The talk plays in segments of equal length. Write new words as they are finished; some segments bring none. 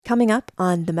coming up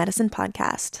on the Medicine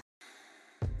Podcast.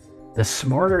 The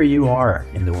smarter you are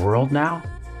in the world now,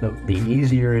 the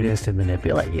easier it is to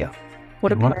manipulate you.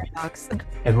 What a paradox.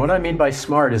 And what I mean by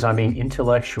smart is I mean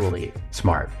intellectually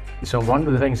smart. So one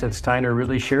of the things that Steiner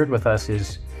really shared with us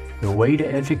is the way to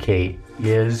educate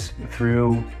is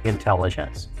through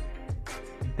intelligence.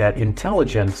 That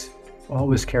intelligence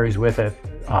always carries with it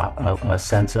a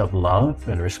sense of love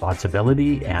and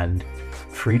responsibility and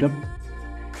freedom.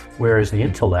 Whereas the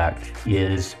intellect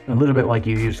is a little bit like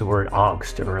you used the word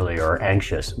angst earlier, or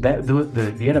anxious. That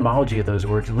the etymology of those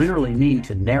words literally mean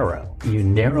to narrow. You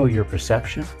narrow your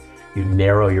perception, you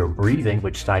narrow your breathing,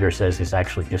 which Steiner says is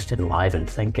actually just enlivened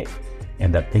thinking,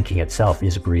 and that thinking itself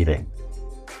is breathing.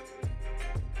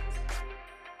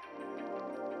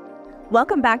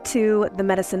 Welcome back to the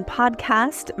Medicine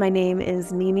Podcast. My name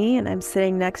is Mimi, and I'm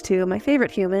sitting next to my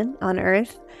favorite human on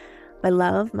earth, my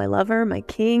love, my lover, my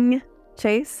king,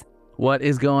 Chase. What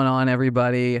is going on,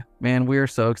 everybody? Man, we're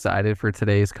so excited for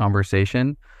today's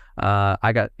conversation.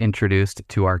 I got introduced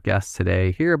to our guest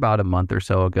today here about a month or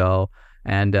so ago,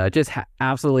 and just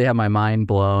absolutely have my mind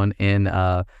blown in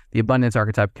the abundance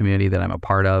archetype community that I'm a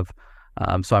part of.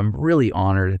 So I'm really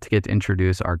honored to get to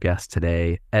introduce our guest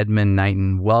today, Edmund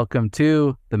Knighton. Welcome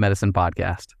to the Medicine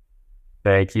Podcast.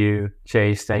 Thank you,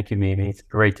 Chase. Thank you, Mimi. It's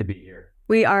great to be here.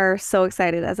 We are so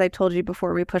excited. As I told you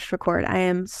before we pushed record, I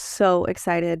am so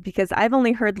excited because I've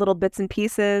only heard little bits and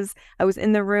pieces. I was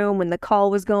in the room when the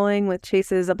call was going with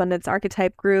Chase's Abundance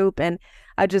Archetype group, and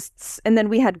then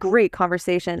we had great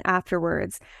conversation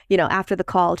afterwards. You know, after the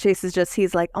call, Chase is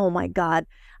he's like, oh my God,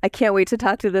 I can't wait to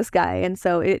talk to this guy. And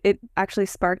so it actually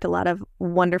sparked a lot of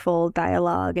wonderful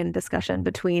dialogue and discussion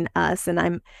between us.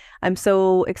 And I'm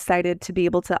so excited to be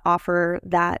able to offer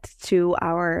that to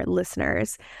our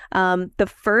listeners. The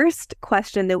first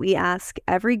question that we ask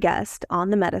every guest on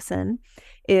the Medicine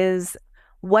is,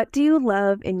 what do you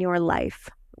love in your life?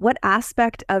 What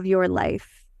aspect of your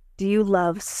life do you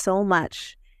love so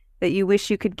much that you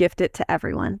wish you could gift it to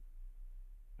everyone?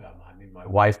 My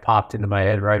wife popped into my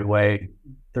head right away.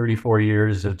 34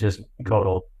 years of just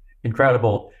total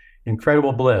incredible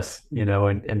bliss,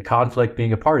 and conflict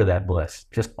being a part of that bliss,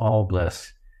 just all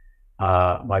bliss.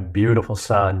 My beautiful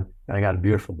son, I got a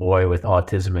beautiful boy with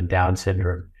autism and Down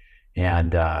syndrome,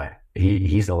 and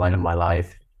he's the light of my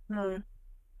life. The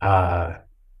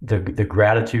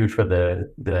gratitude for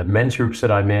the men's groups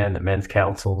that I'm in, the men's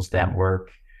councils, that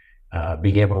work,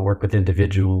 being able to work with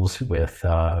individuals with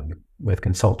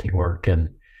consulting work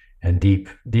and deep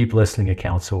listening and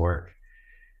counsel work.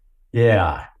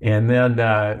 Yeah. And then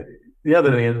the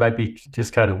other thing, it might be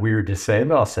just kind of weird to say,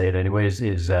 but I'll say it anyways,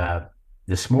 is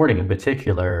this morning in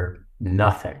particular,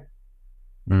 nothing.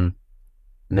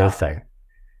 Nothing.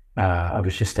 I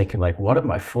was just thinking, like, what am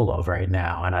I full of right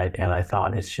now? And I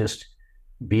thought it's just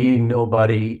being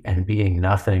nobody and being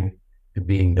nothing and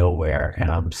being nowhere.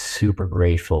 And I'm super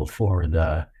grateful for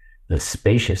the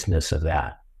spaciousness of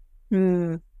that.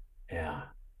 Yeah.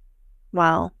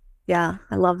 Wow. Yeah,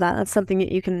 I love that. That's something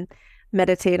that you can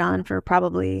meditate on for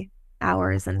probably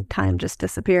hours and time just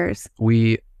disappears.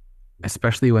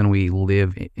 Especially when we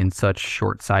live in such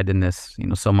short-sightedness,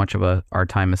 so much of our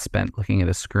time is spent looking at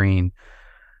a screen.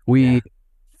 We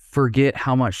forget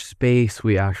how much space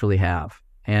we actually have.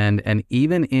 And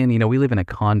even in, we live in a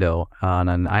condo on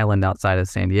an island outside of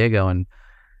San Diego, and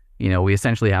we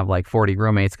essentially have like 40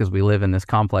 roommates because we live in this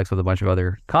complex with a bunch of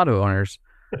other condo owners.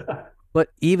 But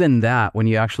even that, when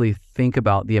you actually think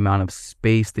about the amount of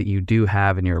space that you do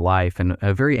have in your life, and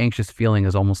a very anxious feeling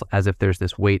is almost as if there's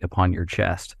this weight upon your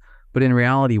chest. But in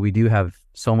reality, we do have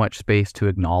so much space to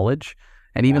acknowledge.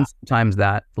 And even sometimes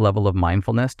that level of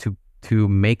mindfulness to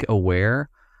make aware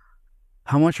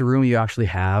how much room you actually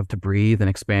have to breathe and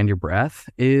expand your breath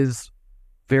is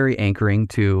very anchoring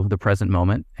to the present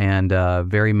moment, and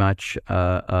very much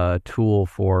a tool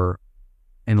for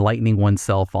enlightening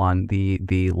oneself on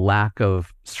the lack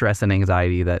of stress and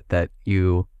anxiety that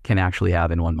you can actually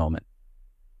have in one moment.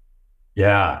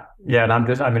 Yeah. And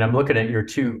I'm looking at your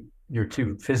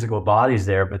two physical bodies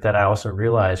there, but then I also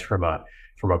realized from a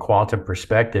quantum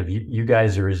perspective, you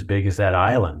guys are as big as that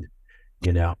island,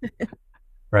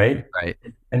 right? Right.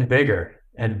 And bigger.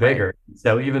 Right.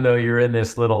 So even though you're in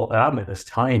this I'm in this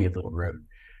tiny little room.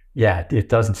 Yeah. It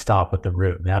doesn't stop with the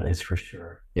room. That is for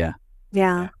sure. Yeah.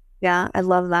 Yeah, I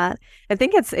love that. I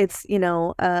think it's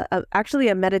actually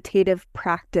a meditative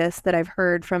practice that I've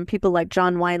heard from people like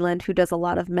John Wineland, who does a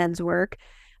lot of men's work,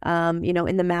 in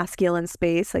the masculine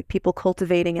space, like people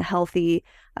cultivating a healthy,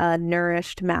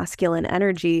 nourished masculine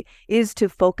energy, is to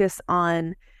focus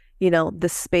on, the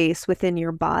space within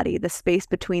your body, the space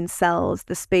between cells,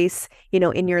 the space,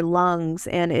 in your lungs.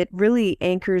 And it really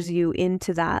anchors you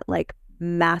into that like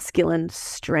masculine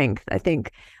strength, I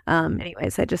think.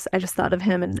 Anyways, I just thought of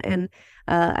him, and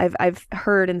I've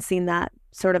heard and seen that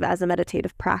sort of as a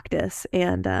meditative practice.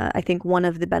 And I think one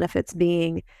of the benefits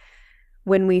being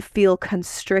when we feel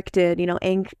constricted,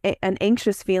 an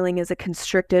anxious feeling is a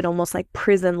constricted, almost like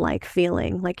prison-like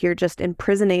feeling, like you're just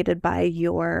imprisonated by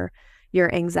your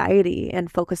anxiety,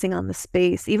 and focusing on the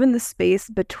space, even the space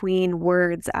between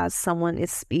words as someone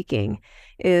is speaking,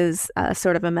 is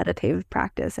sort of a meditative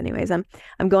practice. Anyways, I'm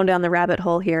going down the rabbit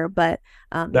hole here, but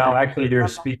No, actually, you're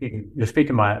speaking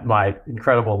my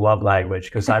incredible love language,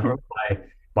 because I wrote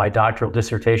my doctoral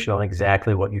dissertation on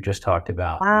exactly what you just talked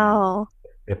about. wow.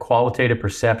 The qualitative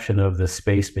perception of the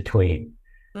space between.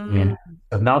 Mm.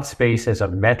 And not space as a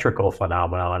metrical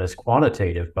phenomenon, as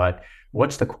quantitative, but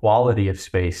what's the quality of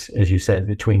space, as you said,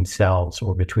 between cells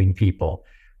or between people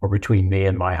or between me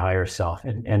and my higher self?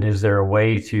 And is there a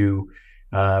way to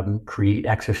create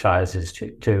exercises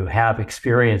to have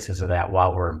experiences of that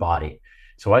while we're embodied?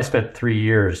 So I spent 3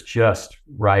 years just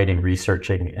writing,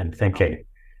 researching, and thinking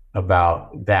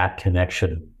about that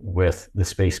connection with the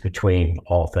space between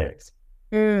all things.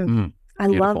 Mm. Mm, I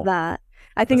love beautiful. that.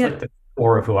 I think That's it, like the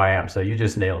core of who I am. So you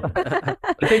just nailed it.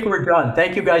 I think we're done.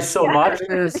 Thank you guys so much.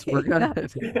 Yes, we're yeah.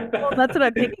 good. Well, that's what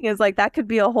I'm thinking, is like that could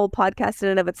be a whole podcast in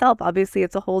and of itself. Obviously,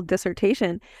 it's a whole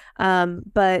dissertation.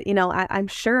 But I'm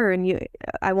sure, and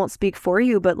I won't speak for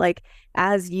you, but like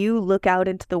as you look out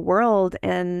into the world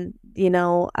and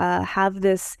have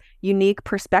this unique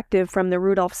perspective from the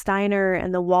Rudolf Steiner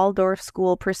and the Waldorf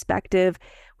school perspective,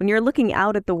 when you're looking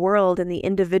out at the world and the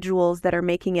individuals that are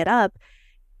making it up,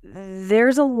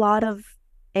 there's a lot of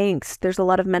angst. There's a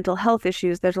lot of mental health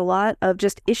issues. There's a lot of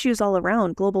just issues all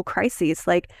around, global crises.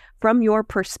 Like from your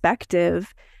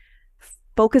perspective,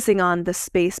 focusing on the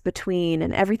space between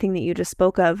and everything that you just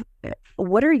spoke of,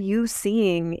 what are you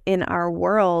seeing in our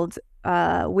world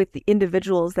with the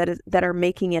individuals that are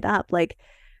making it up? Like,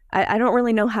 I don't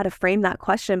really know how to frame that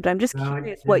question, but I'm just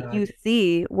curious what you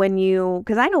see when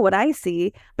because I know what I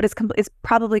see, but it's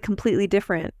probably completely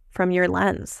different from your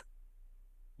lens.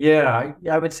 Yeah,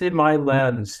 I would say my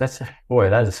lens.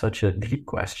 That is such a deep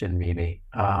question, Mimi.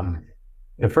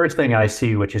 The first thing I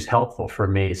see, which is helpful for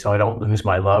me, so I don't lose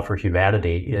my love for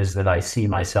humanity, is that I see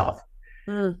myself.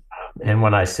 Mm. And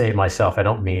when I say myself, I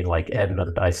don't mean like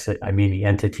Edmund. I mean the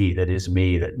entity that is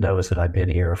me, that knows that I've been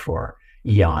here for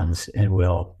eons and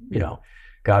will,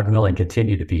 God willing,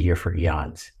 continue to be here for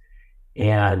eons.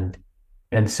 And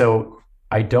and so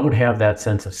I don't have that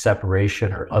sense of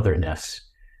separation or otherness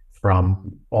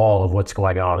from all of what's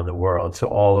going on in the world. So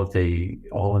all of the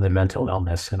mental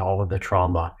illness and all of the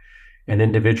trauma, and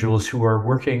individuals who are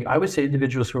working, I would say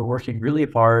individuals who are working really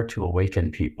hard to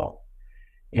awaken people.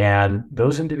 And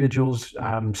those individuals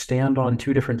stand on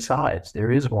two different sides.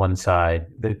 There is one side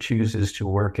that chooses to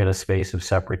work in a space of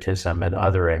separatism and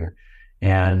othering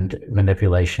and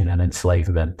manipulation and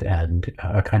enslavement and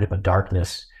a kind of a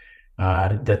darkness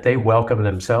that they welcome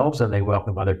themselves and they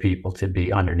welcome other people to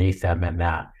be underneath them in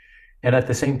that. And at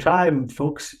the same time,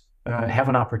 folks have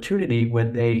an opportunity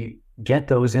when they get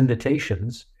those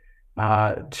invitations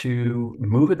to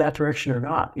move in that direction or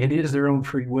not. It is their own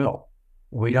free will.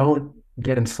 We don't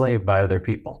get enslaved by other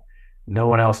people. No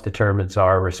one else determines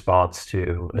our response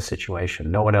to a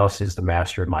situation. No one else is the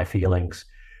master of my feelings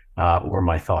or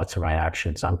my thoughts or my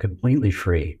actions. I'm completely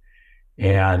free.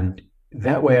 And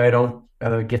that way I don't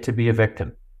get to be a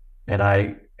victim. And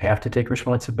I have to take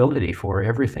responsibility for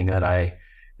everything that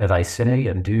I say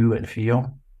and do and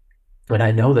feel. And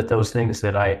I know that those things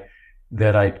that I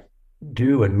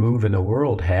do and move in the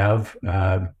world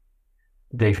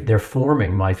they're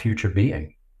forming my future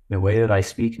being. The way that I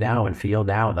speak now and feel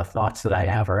now and the thoughts that I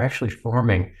have are actually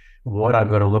forming what I'm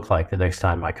going to look like the next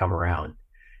time I come around.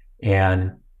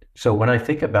 And so when I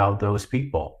think about those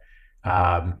people,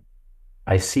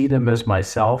 I see them as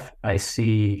myself. I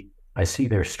see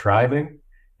their striving,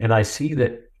 and I see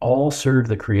that all serve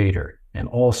the Creator and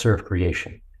all serve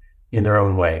creation in their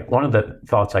own way. One of the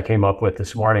thoughts I came up with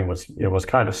this morning was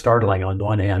kind of startling on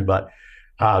one hand, but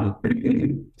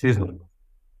excuse me,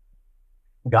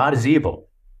 God is evil.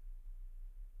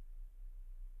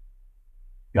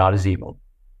 God is evil.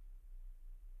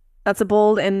 That's a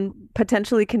bold and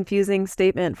potentially confusing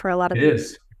statement for a lot of It people.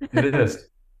 is. It is.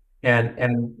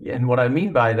 And what I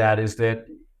mean by that is that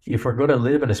if we're going to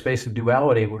live in a space of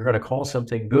duality, we're going to call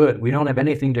something good. We don't have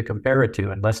anything to compare it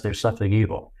to unless there's something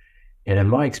evil. And in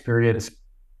my experience,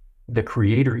 the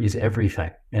Creator is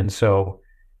everything. And so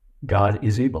God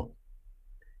is evil.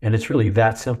 And it's really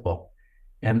that simple.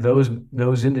 And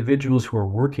those individuals who are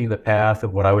working the path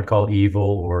of what I would call evil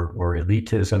or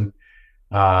elitism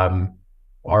um,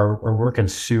 are working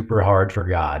super hard for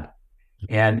God.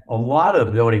 And a lot of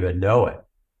them don't even know it.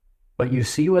 But you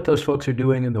see what those folks are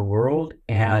doing in the world,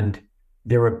 and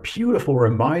they're a beautiful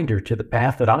reminder to the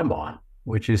path that I'm on,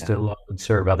 which is to love and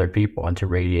serve other people and to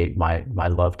radiate my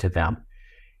love to them.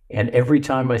 And every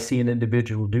time I see an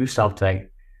individual do something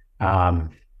um,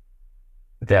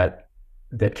 that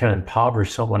that can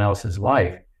impoverish someone else's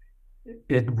life,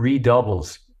 it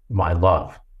redoubles my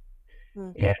love.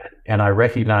 Mm. And I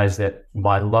recognize that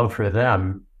my love for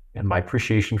them and my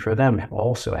appreciation for them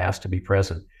also has to be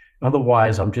present.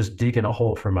 Otherwise, I'm just digging a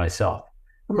hole for myself.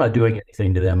 I'm not doing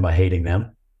anything to them by hating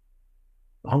them.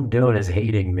 All I'm doing is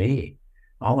hating me.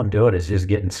 All I'm doing is just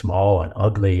getting small and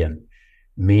ugly and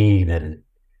mean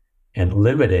and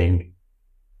limiting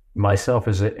myself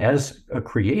as a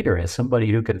creator, as somebody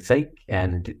who can think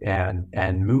and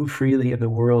move freely in the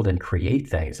world and create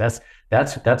things.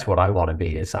 That's what I want to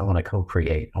be. Is I want to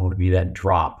co-create. I want to be that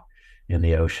drop in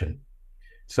the ocean.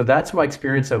 So that's my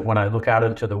experience of when I look out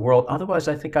into the world. Otherwise,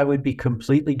 I think I would be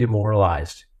completely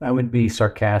demoralized. I would be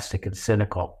sarcastic and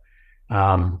cynical.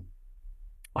 I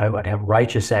would have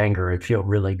righteous anger and feel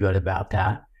really good about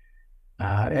that.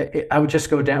 I would just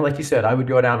go down, like you said, I would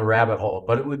go down a rabbit hole,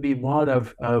 but it would be one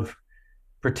of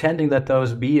pretending that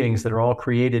those beings that are all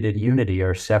created in unity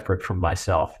are separate from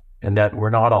myself and that we're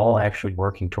not all actually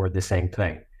working toward the same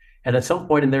thing. And at some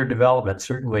point in their development,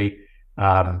 certainly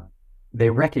they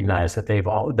recognize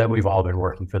that we've all been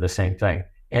working for the same thing.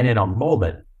 And in a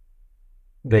moment,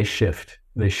 they shift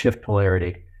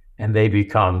polarity, and they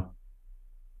become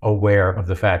aware of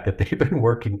the fact that they've been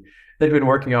working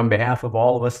on behalf of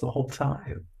all of us the whole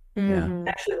time. Mm-hmm.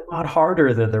 Actually a lot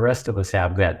harder than the rest of us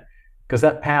have been, because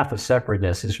that path of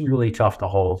separateness is really tough to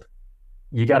hold.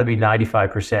 You got to be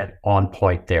 95% on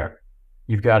point there.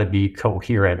 You've got to be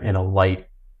coherent in a light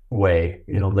way,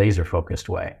 in a laser focused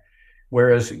way.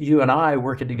 Whereas you and I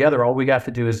working together, all we got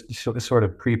to do is sort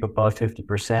of creep above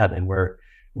 50%, and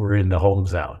we're in the home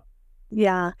zone.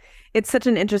 Yeah, it's such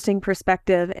an interesting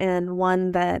perspective and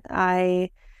one that I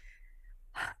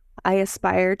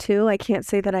aspire to. I can't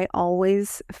say that I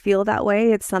always feel that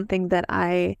way. It's something that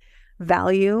I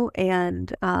value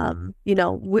and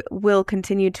will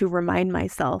continue to remind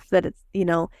myself that it's,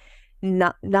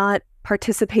 not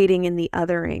participating in the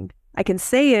othering. I can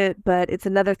say it, but it's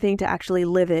another thing to actually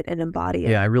live it and embody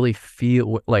it. Yeah, I really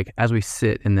feel like as we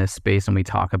sit in this space and we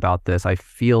talk about this, I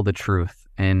feel the truth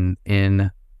in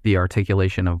the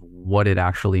articulation of what it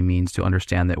actually means to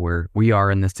understand that we are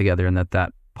in this together, and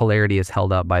that polarity is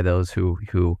held up by those who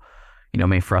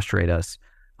may frustrate us.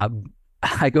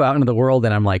 I go out into the world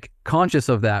and I'm like conscious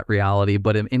of that reality,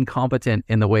 but I'm incompetent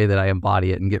in the way that I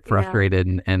embody it and get frustrated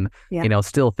and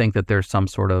still think that there's some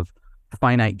sort of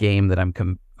finite game that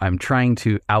I'm trying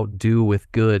to outdo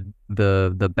with good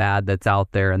the bad that's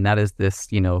out there, and that is this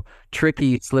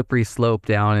tricky slippery slope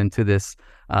down into this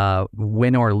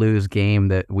win or lose game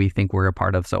that we think we're a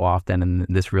part of so often, and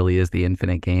this really is the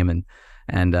infinite game.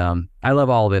 And I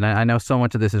love all of it. I know so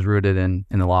much of this is rooted in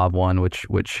the Law of One, which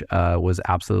was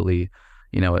absolutely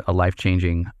a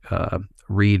life-changing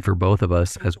read for both of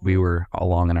us as we were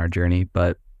along in our journey.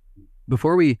 But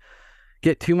before we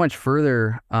get too much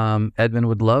further, Edmund,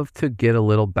 would love to get a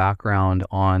little background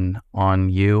on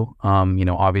you.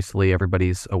 Obviously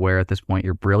everybody's aware at this point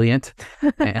you're brilliant,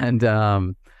 and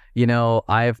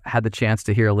I've had the chance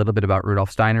to hear a little bit about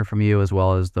Rudolf Steiner from you, as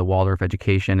well as the Waldorf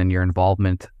education and your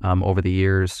involvement over the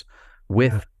years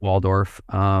with Waldorf.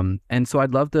 And so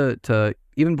I'd love to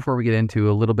even before we get into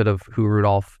a little bit of who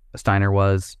Rudolf Steiner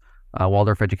was,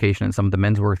 Waldorf education, and some of the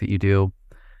men's work that you do,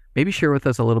 maybe share with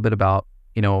us a little bit about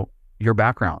your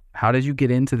background. How did you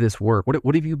get into this work?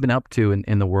 What have you been up to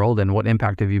in the world, and what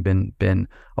impact have you been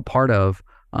a part of?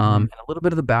 And a little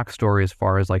bit of the backstory as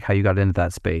far as like how you got into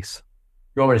that space.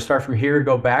 You want me to start from here and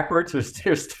go backwards, or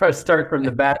start from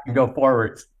the back and go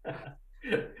forwards?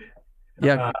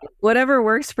 Yeah, whatever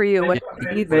works for you.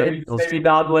 Maybe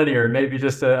non-linear, maybe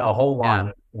just a whole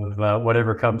line of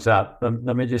whatever comes up.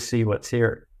 Let me just see what's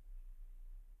here.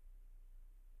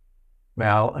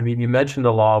 Well, I mean, you mentioned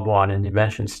the Law of One and you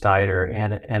mentioned Steiner,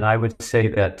 and I would say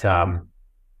that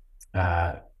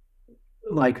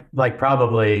like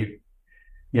probably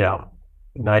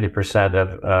 90%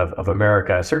 of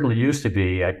America, certainly used to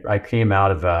be. I came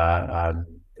out of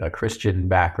a Christian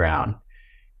background,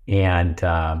 and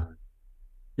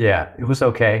it was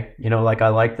okay. I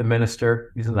like the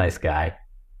minister; he's a nice guy.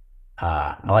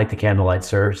 I like the candlelight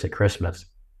service at Christmas.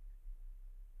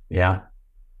 Yeah.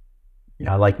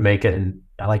 I like making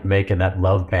that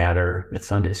love banner at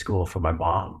Sunday school for my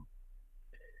mom.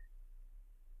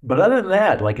 but other than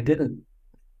that, like it didn't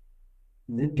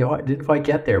quite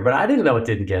get there. But I didn't know it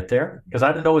didn't get there because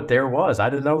I didn't know what there was. I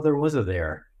didn't know there was a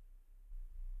there.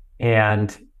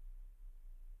 And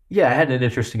yeah, I had an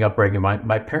interesting upbringing.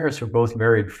 My parents were both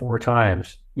married 4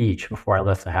 times each before I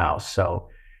left the house. So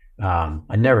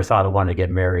I never thought I wanted to get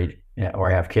married or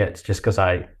have kids just because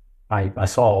I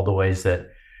saw all the ways that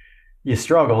you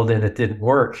struggled and it didn't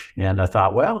work. And I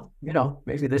thought, well,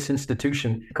 maybe this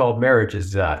institution called marriage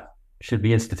should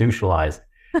be institutionalized.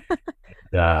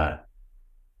 Uh,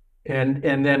 and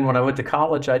then when I went to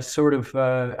college, I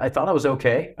thought I was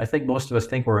okay. I think most of us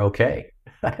think we're okay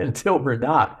until we're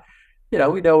not. We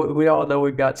all know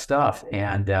we've got stuff,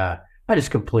 and I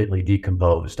just completely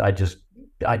decomposed. I just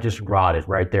rotted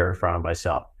right there in front of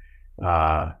myself.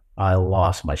 I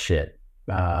lost my shit.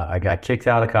 I got kicked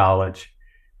out of college.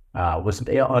 Was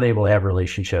unable to have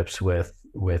relationships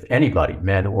with anybody,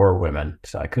 men or women.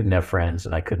 So I couldn't have friends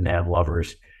and I couldn't have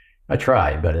lovers. I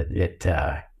tried, but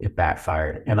it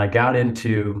backfired, and I got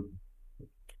into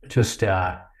just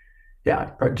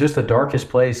just the darkest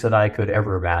place that I could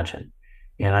ever imagine.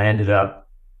 And I ended up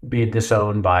being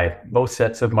disowned by both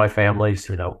sets of my families.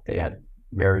 They had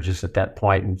marriages at that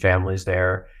point and families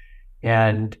there,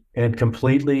 and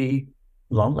completely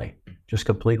lonely, just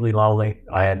completely lonely.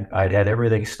 I'd had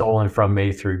everything stolen from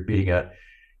me through being a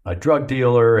drug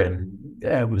dealer, and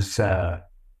it was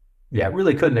it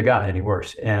really couldn't have gotten any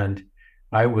worse. And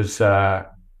I was I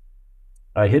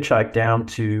hitchhiked down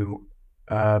to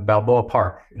Balboa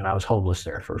Park, and I was homeless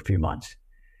there for a few months.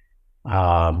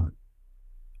 Um,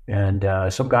 and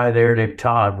some guy there named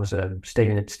Todd was a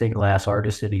stained glass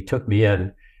artist, and he took me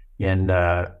in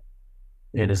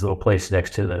in his little place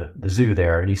next to the zoo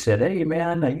there, and he said, "Hey,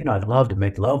 man, I'd love to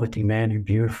make love with you, man. You're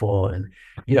beautiful, and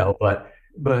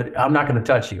but I'm not going to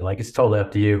touch you. Like, it's totally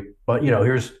up to you. But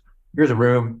here's a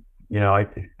room. I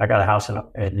got a house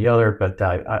in the other, but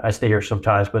I stay here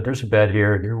sometimes. But there's a bed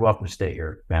here, and you're welcome to stay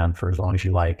here, man, for as long as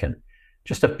you like." And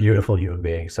just a beautiful human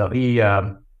being. So he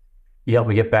helped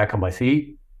me get back on my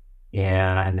feet,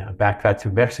 and backpacked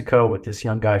through Mexico with this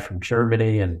young guy from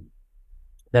Germany. And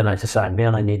then I decided,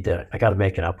 man, I got to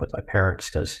make it up with my parents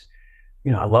because,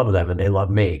 I love them and they love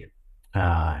me.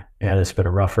 And it's been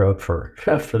a rough road for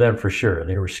them for sure.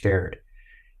 They were scared.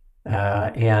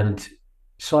 And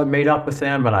so I made up with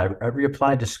them, and I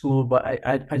reapplied to school, but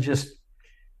I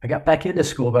got back into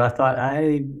school, but I thought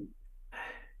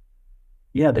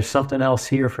there's something else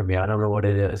here for me. I don't know what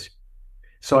it is.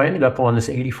 So I ended up on this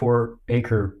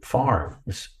 84-acre farm,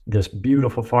 this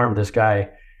beautiful farm. This guy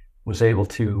was able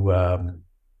to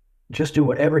just do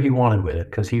whatever he wanted with it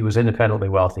because he was independently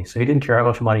wealthy. So he didn't care how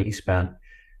much money he spent.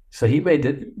 So he made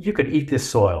it, you could eat this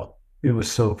soil. It was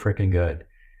so freaking good.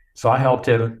 So I helped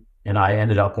him, and I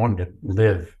ended up wanting to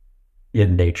live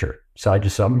in nature. So I'm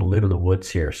going to live in the woods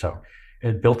here. So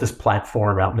I built this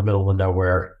platform out in the middle of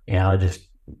nowhere, and I just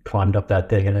climbed up that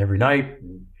thing, and every night,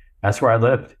 that's where I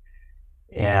lived.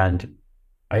 And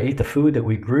I ate the food that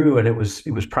we grew, and it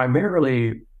was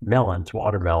primarily melons,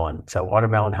 watermelon. So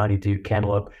watermelon, honeydew,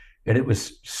 cantaloupe, and it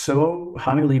was so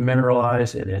highly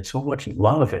mineralized and had so much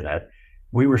love in it.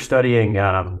 We were studying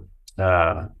Ann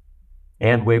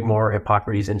Wigmore,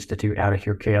 Hippocrates Institute, How to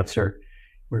Cure Cancer.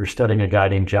 We were studying a guy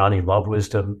named Johnny Love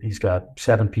Wisdom. He's got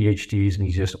 7 PhDs, and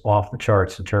he's just off the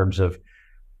charts in terms of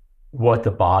what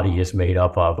the body is made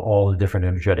up of, all the different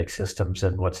energetic systems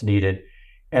and what's needed.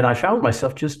 And I found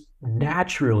myself just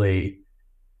naturally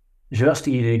just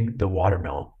eating the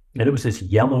watermelon. And it was this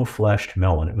yellow fleshed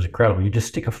melon. It was incredible. You just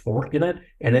stick a fork in it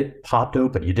and it popped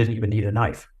open. You didn't even need a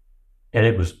knife. And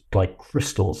it was like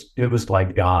crystals. It was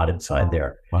like God inside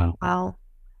there. Wow. Wow.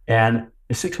 And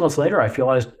 6 months later, I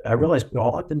realized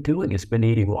all I've been doing has been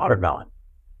eating watermelon.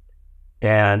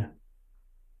 And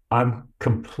I'm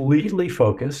completely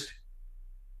focused.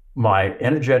 My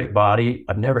energetic body,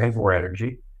 I've never had more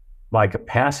energy. My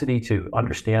capacity to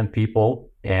understand people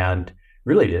and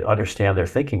really to understand their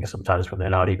thinking sometimes when they're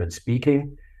not even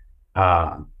speaking,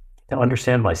 to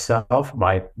understand myself,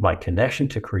 my connection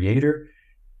to creator,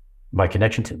 my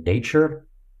connection to nature.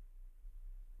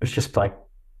 It's just like,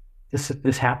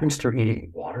 this happens through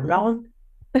eating watermelon?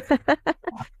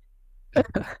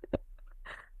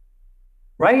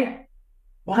 Right?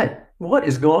 What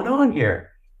is going on here?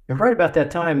 And right about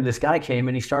that time, this guy came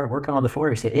and he started working on the floor.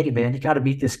 He said, "Hey, man, you got to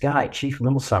meet this guy, Chief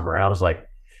Littlesummer." And I was like,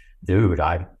 "Dude,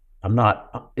 I'm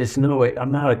not. It's no way.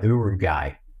 I'm not a guru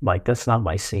guy. Like, that's not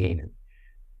my scene."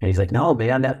 And he's like, "No,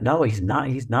 man, no, he's not.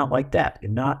 He's not like that.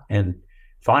 And not." And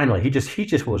finally, he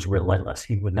just was relentless.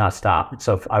 He would not stop. And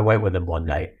so I went with him one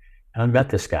night, and I met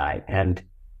this guy, and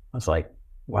I was like,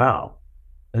 "Wow,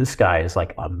 this guy is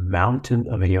like a mountain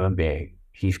of a human being."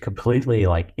 He's completely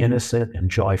like innocent and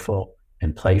joyful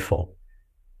and playful.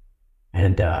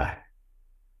 And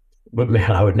but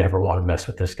man, I would never want to mess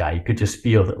with this guy. You could just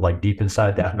feel that like deep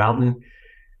inside that mountain,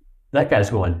 that guy's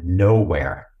going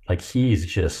nowhere. Like he's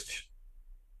just,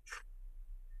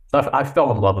 I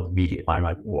fell in love immediately. I'm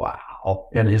like, wow.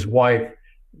 And his wife,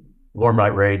 Lord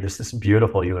Might Reign, this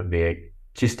beautiful human being.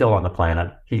 She's still on the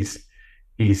planet. He's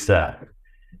helping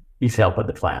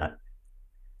the planet.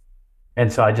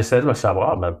 And so I just said to myself,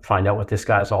 well, I'm going to find out what this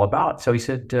guy's all about. So he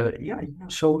said,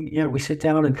 we sit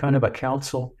down in kind of a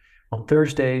council on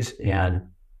Thursdays, and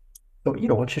why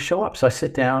don't you show up? So I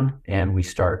sit down and we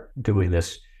start doing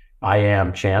this I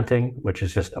am chanting, which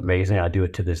is just amazing. I do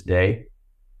it to this day,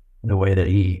 the way that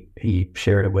he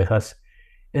shared it with us.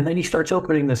 And then he starts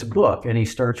opening this book and he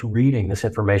starts reading this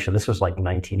information. This was like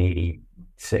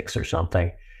 1986 or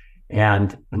something.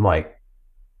 And I'm like,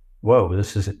 whoa,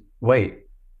 wait,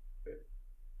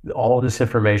 all this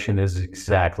information is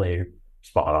exactly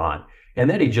spot on. And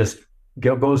then he just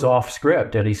goes off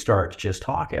script and he starts just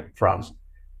talking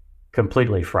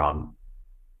completely from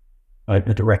a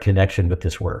direct connection with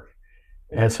this work.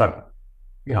 And so,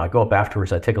 I go up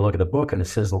afterwards, I take a look at the book and it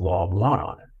says the law of one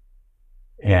on it.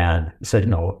 And I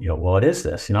said, what is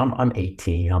this? I'm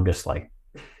 18. I'm just like,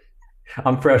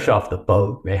 I'm fresh off the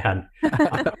boat, man.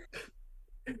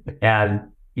 And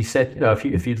he said,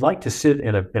 if you'd like to sit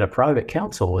in a private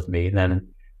council with me, then,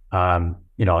 I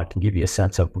can give you a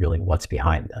sense of really what's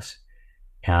behind this.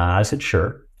 And I said,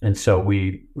 sure. And so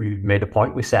we made a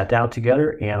point. We sat down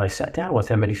together and I sat down with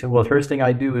him and he said, well, the first thing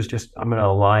I do is I'm going to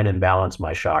align and balance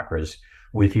my chakras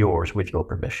with yours, with your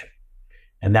permission.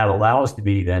 And that allows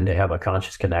me then to have a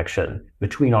conscious connection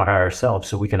between our higher selves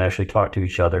so we can actually talk to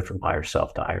each other from higher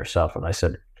self to higher self. And I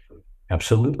said,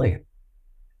 absolutely.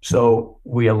 So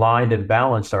we aligned and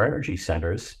balanced our energy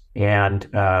centers and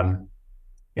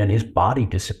his body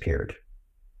disappeared.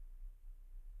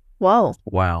 Whoa.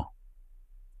 Wow.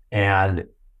 And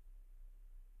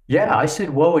yeah, I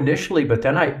said, whoa, initially, but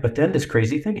then this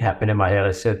crazy thing happened in my head.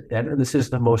 I said, this is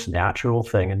the most natural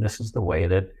thing. And this is the way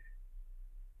that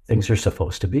things are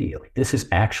supposed to be. Like, this is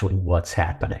actually what's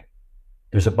happening.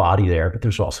 There's a body there, but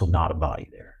there's also not a body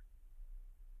there.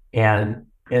 And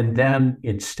then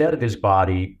instead of his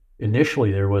body,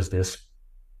 initially there was this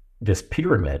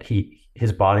pyramid.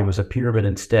 His body was a pyramid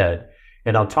instead.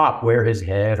 And on top, where his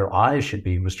head or eyes should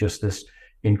be, was just this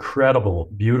incredible,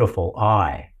 beautiful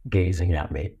eye gazing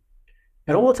at me.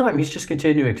 And all the time, he's just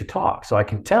continuing to talk. So I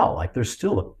can tell, like, there's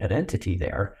still an entity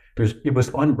there. It was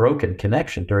unbroken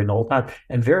connection during the whole time,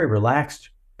 and very relaxed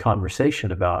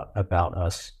conversation about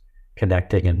us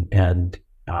connecting and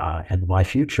my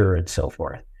future and so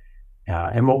forth.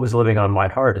 And what was living on my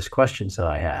heart is questions that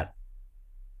I had.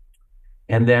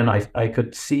 And then I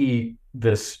could see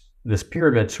this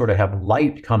pyramid sort of have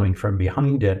light coming from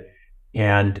behind it.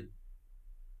 And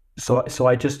so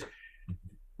I just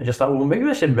thought, well, maybe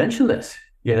I should mention this,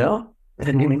 And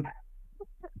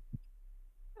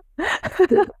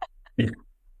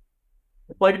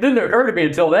like, it didn't occur to me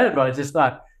until then, but I just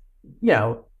thought,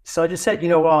 so I just said,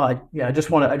 I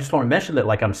just want to mention that,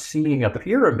 like, I'm seeing a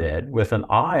pyramid with an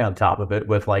eye on top of it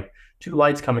with like two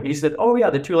lights coming. He said, oh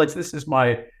yeah, the two lights, this is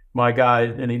my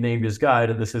guide, and he named his guide,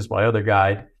 and this is my other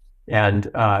guide. And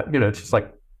it's just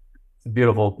like,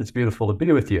 it's beautiful to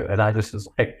be with you. And I just was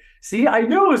like, see, I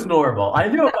knew it was normal. I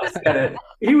knew if I said it,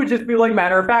 he would just be like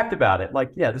matter of fact about it. Like,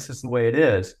 yeah, this is the way it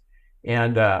is.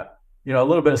 And, a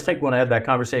little bit of stake when I had that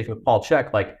conversation with Paul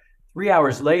Chek, like 3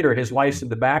 hours later, his wife's in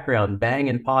the background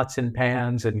banging pots and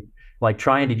pans and like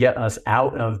trying to get us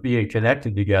out of being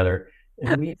connected together.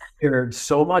 And we heard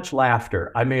so much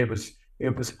laughter. I mean,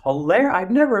 it was hilarious.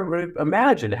 I've never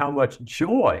imagined how much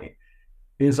joy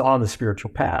is on the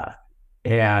spiritual path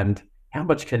and how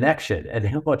much connection and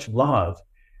how much love.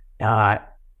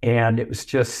 And it was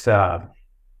just, and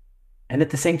at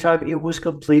the same time, it was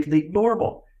completely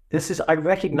normal. I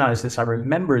recognize this. I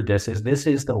remember this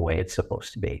is the way it's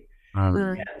supposed to be.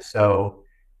 And so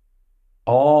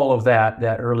all of that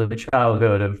early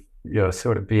childhood of,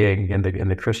 sort of being in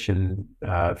the Christian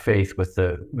faith with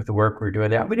the work we're doing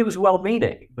there. I mean, it was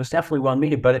well-meaning. It was definitely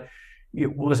well-meaning, but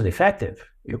it wasn't effective.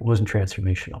 It wasn't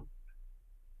transformational.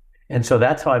 And so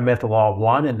that's how I met the Law of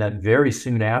One. And then very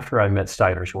soon after, I met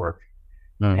Steiner's work.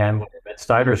 And when I met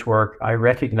Steiner's work, I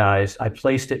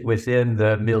placed it within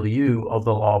the milieu of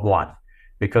the Law of One,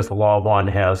 because the Law of One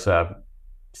has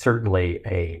certainly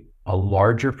a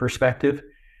larger perspective.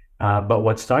 But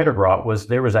what Steiner brought was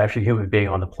there was actually a human being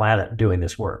on the planet doing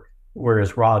this work,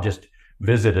 whereas Ra just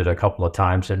visited a couple of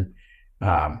times and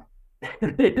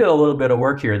they did a little bit of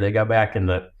work here. They got back in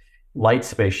the light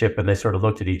spaceship, and they sort of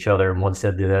looked at each other, and one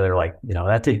said to the other, like,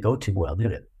 that didn't go too well,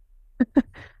 did it?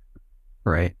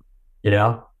 Right. You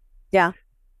know? Yeah.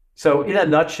 So in a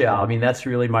nutshell, I mean, that's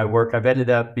really my work. I've ended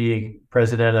up being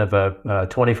president of a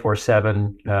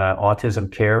 24/7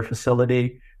 autism care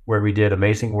facility where we did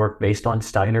amazing work based on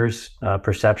Steiner's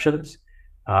perceptions.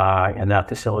 And that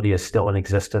facility is still in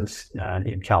existence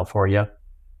in California.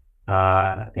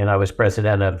 And I was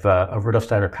president of Rudolf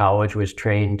Steiner College, which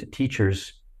trained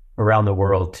teachers around the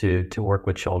world to work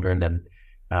with children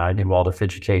and in Waldorf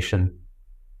education.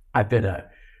 I've been a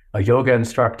yoga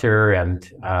instructor and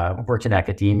worked in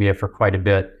academia for quite a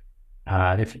bit.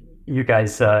 If you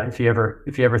guys, if you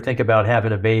ever think about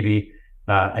having a baby,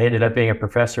 I ended up being a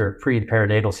professor of pre and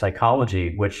perinatal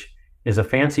psychology, which is a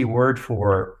fancy word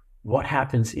for what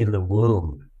happens in the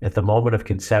womb at the moment of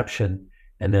conception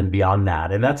and then beyond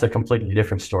that. And that's a completely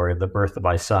different story of the birth of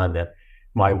my son, that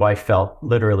my wife felt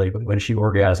literally when she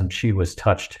orgasmed, she was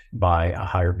touched by a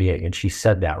higher being. And she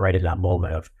said that right in that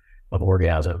moment of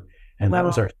orgasm. And that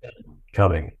was our son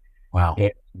coming. Wow.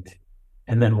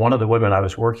 And then one of the women I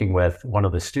was working with, one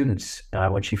of the students,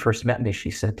 when she first met me, she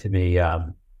said to me,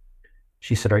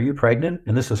 she said, "Are you pregnant?"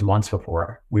 And this was months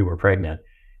before we were pregnant.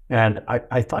 And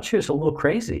I thought she was a little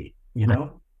crazy,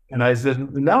 And I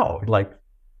said, no, like,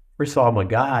 first of all, I'm a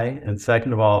guy. And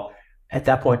second of all, at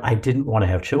that point, I didn't want to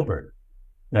have children.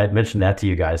 And I had mentioned that to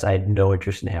you guys. I had no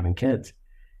interest in having kids.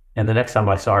 And the next time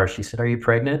I saw her, she said, "Are you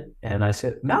pregnant?" And I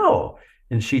said, "No."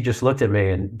 And she just looked at me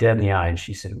and dead in the eye, and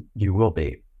she said, "You will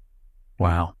be."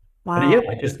 Wow. Wow. And yeah,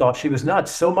 I just thought she was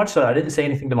nuts, so much so I didn't say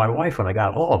anything to my wife when I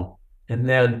got home. And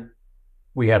then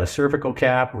we had a cervical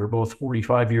cap. We were both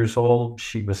 45 years old.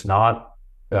 She was not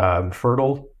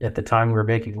fertile at the time we were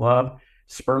making love.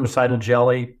 Spermicidal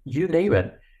jelly, you name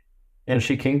it. And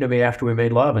she came to me after we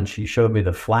made love, and she showed me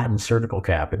the flattened cervical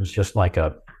cap. It was just like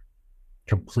a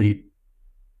complete,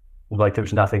 like there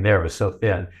was nothing there. It was so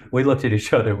thin. We looked at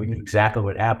each other. We knew exactly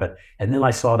what happened. And then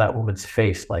I saw that woman's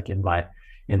face, like in my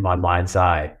mind's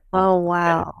eye. Oh,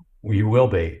 wow. And, "You will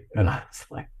be." And I was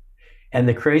like, and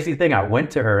the crazy thing, I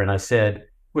went to her and I said,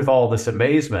 with all this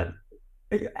amazement,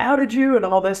 "How did you?" and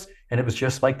all this. And it was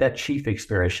just like that chief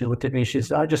experience. She looked at me. She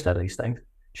said, "I just know these things."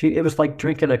 It was like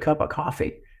drinking a cup of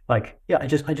coffee. Like, yeah, I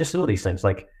just know these things.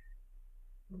 Like,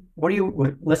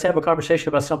 let's have a conversation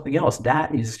about something else.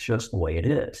 That is just the way it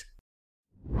is.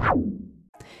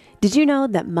 Did you know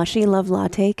that Mushy Love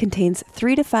Latte contains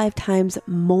 3 to 5 times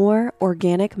more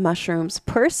organic mushrooms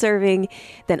per serving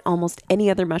than almost any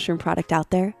other mushroom product out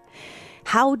there?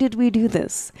 How did we do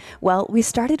this? Well, we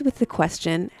started with the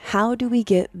question, how do we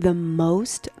get the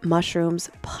most mushrooms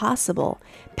possible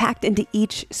packed into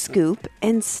each scoop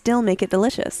and still make it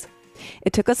delicious?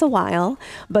 It took us a while,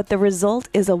 but the result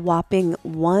is a whopping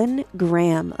 1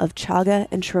 gram of chaga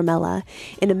and tremella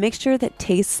in a mixture that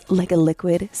tastes like a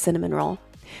liquid cinnamon roll.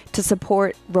 To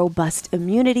support robust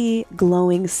immunity,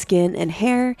 glowing skin and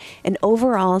hair, and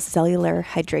overall cellular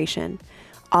hydration.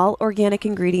 All organic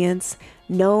ingredients,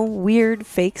 no weird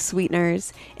fake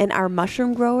sweeteners, and our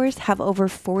mushroom growers have over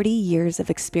 40 years of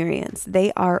experience.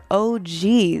 They are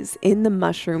OGs in the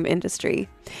mushroom industry.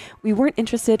 We weren't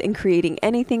interested in creating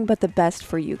anything but the best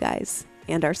for you guys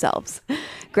and ourselves.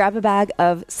 Grab a bag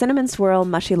of Cinnamon Swirl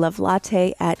Mushy Love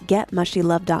Latte at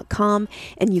getmushylove.com,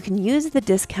 and you can use the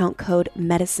discount code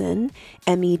MEDICINE,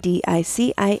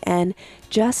 MEDICIN,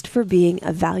 just for being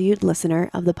a valued listener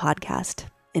of the podcast.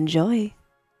 Enjoy.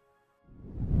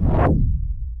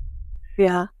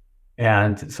 Yeah.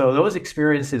 And so those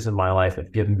experiences in my life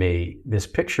have given me this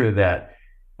picture that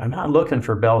I'm not looking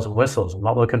for bells and whistles. I'm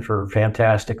not looking for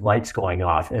fantastic lights going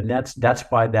off. And that's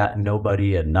why that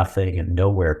nobody and nothing and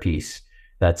nowhere piece,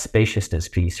 that spaciousness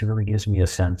piece, really gives me a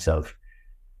sense of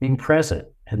being present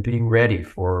and being ready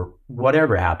for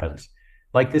whatever happens.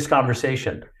 Like this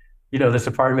conversation, there's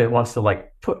a part of me that wants to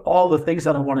like put all the things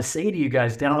that I want to say to you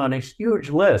guys down on a huge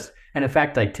list. And in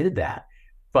fact, I did that.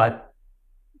 But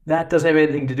that doesn't have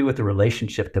anything to do with the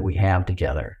relationship that we have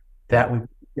together.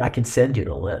 I can send you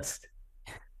the list.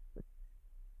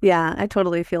 Yeah, I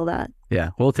totally feel that.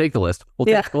 Yeah, we'll take the list. We'll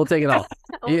take it all.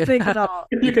 We'll take it all.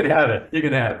 You can have it. You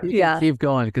can have it. Yeah. Keep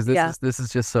going because this is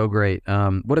just so great.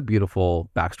 What a beautiful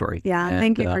backstory. Yeah, and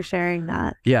thank you for sharing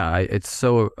that. Yeah, it's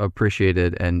so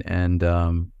appreciated, and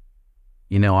I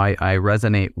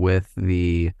resonate with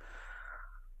the.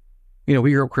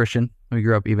 We grew up Christian. We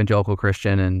grew up evangelical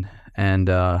Christian, and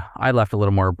I left a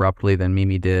little more abruptly than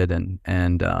Mimi did, and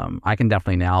I can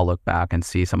definitely now look back and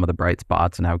see some of the bright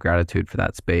spots and have gratitude for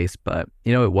that space. But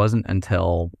it wasn't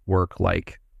until work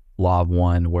like Law of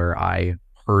One where I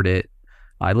heard it.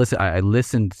 I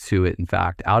listened to it, in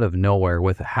fact, out of nowhere,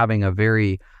 with having a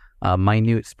very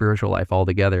minute spiritual life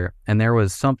altogether. And there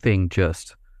was something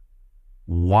just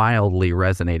wildly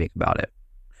resonating about it.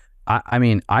 I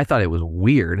mean, I thought it was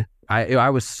weird. I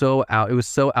was so out. It was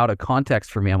so out of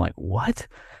context for me. I'm like, what?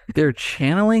 They're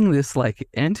channeling this like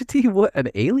entity? What, an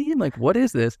alien? Like, what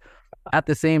is this? At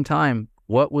the same time,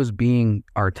 what was being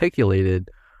articulated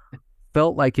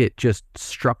felt like it just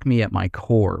struck me at my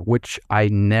core, which I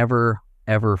never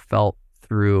ever felt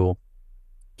through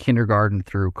kindergarten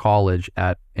through college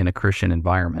in a Christian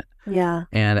environment. Yeah.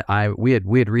 And we had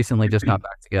recently just got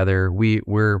back together.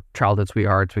 We're childhood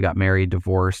sweethearts. We got married,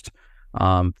 divorced,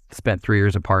 spent 3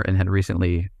 years apart, and had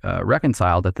recently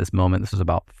reconciled at this moment. This was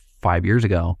about 5 years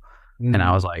ago. Mm. And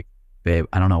I was like, babe,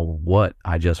 I don't know what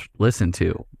I just listened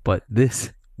to, but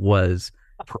this was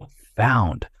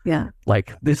profound. Yeah.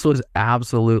 Like, this was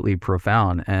absolutely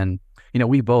profound. And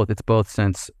it's both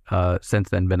since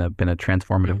then been a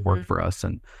transformative work for us.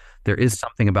 And there is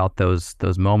something about those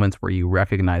moments where you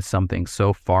recognize something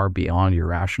so far beyond your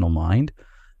rational mind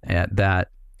that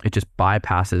it just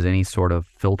bypasses any sort of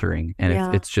filtering,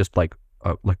 and it's just like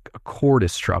a chord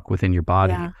is struck within your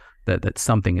body that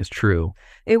something is true.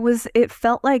 It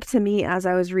felt like to me as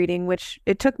I was reading, which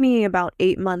it took me about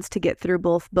 8 months to get through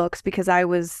both books because I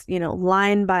was,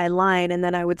 line by line, and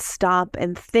then I would stop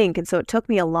and think. And so it took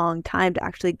me a long time to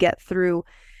actually get through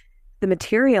the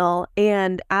material.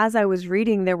 And as I was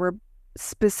reading, there were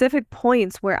specific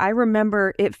points where I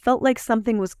remember it felt like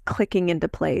something was clicking into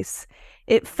place.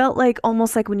 It felt like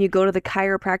almost like when you go to the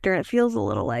chiropractor and it feels a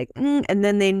little like, and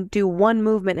then they do one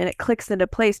movement and it clicks into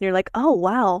place and you're like, oh,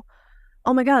 wow.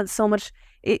 Oh my God, so much.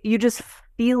 You just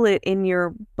feel it in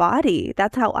your body.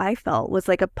 That's how I felt, was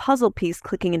like a puzzle piece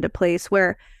clicking into place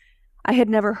where I had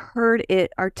never heard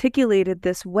it articulated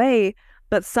this way,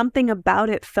 but something about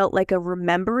it felt like a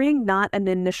remembering, not an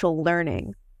initial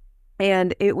learning.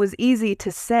 And it was easy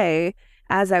to say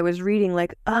as I was reading,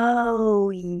 like, oh,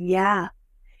 yeah.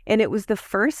 And it was the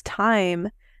first time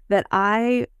that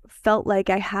I felt like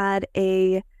I had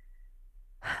an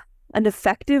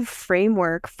effective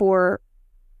framework for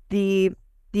the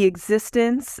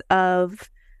existence of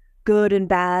good and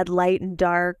bad, light and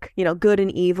dark, good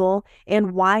and evil,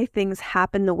 and why things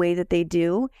happen the way that they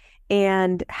do,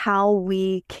 and how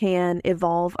we can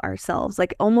evolve ourselves,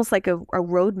 like almost like a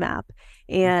roadmap.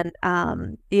 And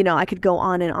I could go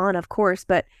on and on, of course,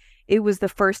 but it was the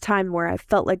first time where I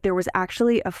felt like there was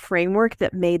actually a framework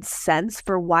that made sense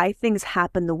for why things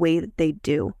happen the way that they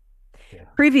do. Yeah.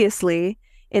 Previously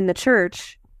in the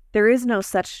church, there is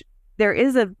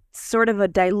a sort of a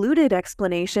diluted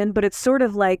explanation, but it's sort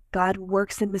of like God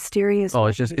works in mysterious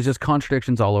ways. It's just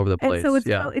contradictions all over the place. And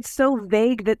so it's so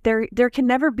vague that there can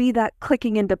never be that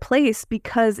clicking into place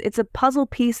because it's a puzzle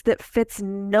piece that fits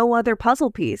no other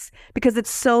puzzle piece because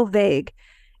it's so vague.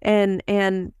 And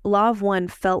Law of One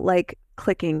felt like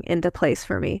clicking into place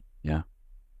for me. Yeah.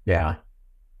 Yeah.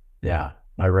 Yeah.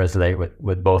 I resonate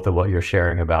with both of what you're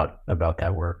sharing about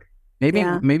that work.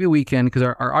 Maybe we can, because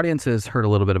our audience has heard a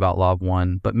little bit about Law of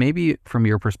One, but maybe from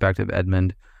your perspective,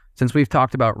 Edmund, since we've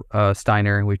talked about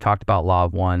Steiner and we've talked about Law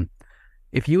of One,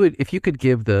 if you could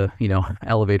give the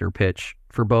elevator pitch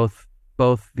for both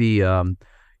the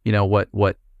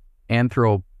what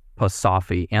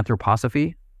anthroposophy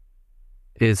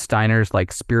is Steiner's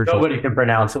like spiritual. Nobody can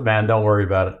pronounce it, man. Don't worry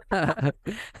about it.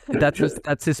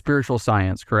 That's his spiritual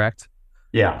science, correct?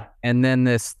 Yeah. And then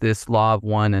this Law of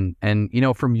One,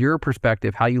 and from your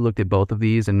perspective, how you looked at both of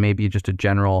these, and maybe just a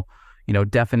general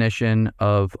definition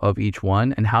of each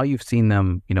one, and how you've seen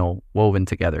them woven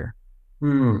together.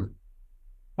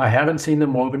 I haven't seen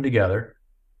them woven together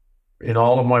in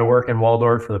all of my work in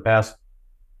Waldorf for the past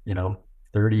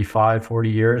 35, 40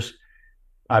 years.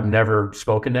 I've never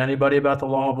spoken to anybody about the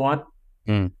Law of One,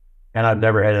 and I've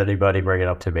never had anybody bring it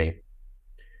up to me.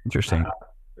 Interesting.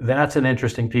 That's an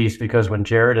interesting piece, because when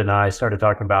Jared and I started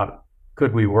talking about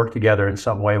could we work together in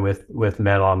some way with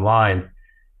men online,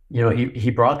 he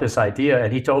brought this idea,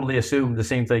 and he totally assumed the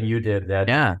same thing you did, that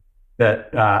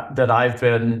I've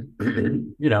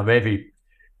been maybe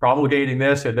promulgating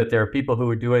this, or that there are people who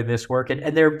are doing this work,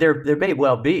 and there may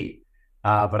well be,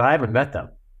 but I haven't met them.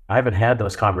 I haven't had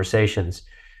those conversations.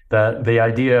 The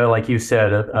idea, like you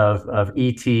said, of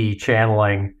ET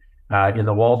channeling in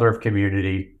the Waldorf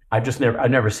community, I've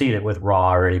never seen it with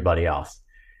Ra or anybody else.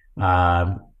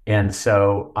 And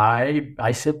so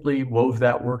I simply wove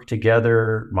that work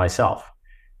together myself,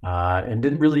 and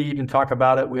didn't really even talk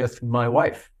about it with my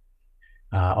wife,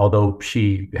 although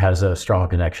she has a strong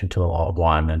connection to the Law of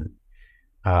One.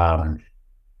 And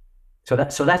so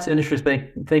that's an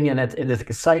interesting thing, and it's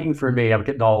exciting for me. I'm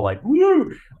getting all like,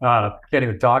 woo, can't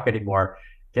even talk anymore.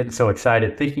 getting so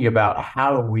excited thinking about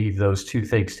how to weave those two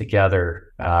things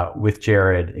together with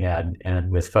Jared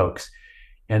and with folks.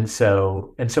 And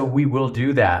so we will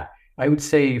do that. I would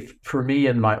say for me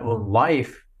in my own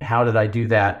life, how did I do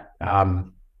that?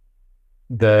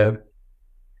 The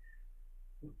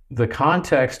the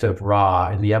context of Ra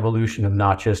and the evolution of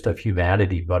not just of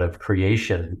humanity but of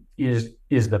creation is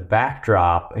the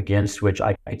backdrop against which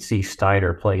I see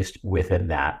Steiner placed within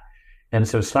that. And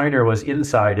so Steiner was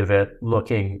inside of it,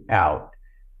 looking out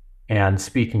and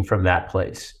speaking from that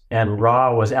place, and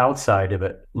Ra was outside of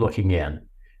it, looking in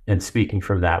and speaking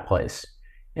from that place.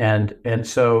 And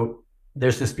so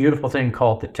there's this beautiful thing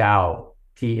called the Tao,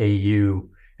 Tau,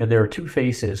 and there are two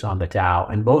faces on the Tao,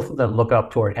 and both of them look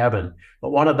up toward heaven, but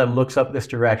one of them looks up this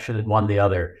direction and one the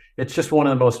other. It's just one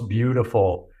of the most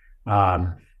beautiful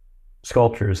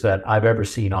sculptures that I've ever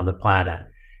seen on the planet.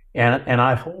 And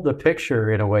I hold a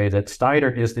picture in a way that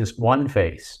Steiner is this one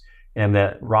face and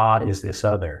that Ra is this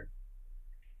other.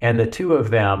 And the two of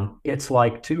them, it's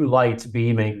like two lights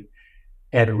beaming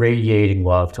and radiating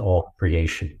love to all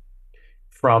creation,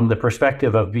 from the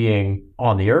perspective of being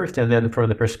on the earth and then from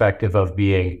the perspective of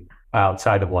being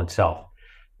outside of oneself.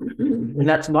 And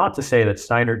that's not to say that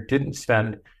Steiner didn't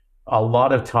spend a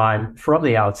lot of time from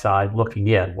the outside looking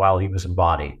in while he was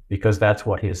embodied, because that's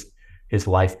what his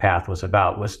life path was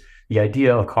about, was the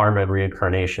idea of karma and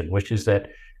reincarnation, which is that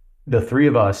the three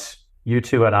of us, you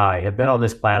two and I, have been on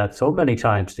this planet so many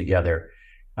times together.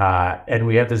 And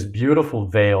we have this beautiful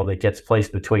veil that gets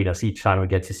placed between us each time we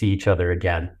get to see each other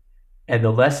again. And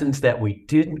the lessons that we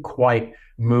didn't quite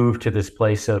move to this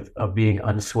place of being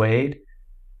unswayed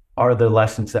are the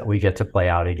lessons that we get to play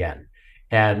out again.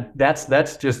 And that's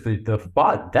just the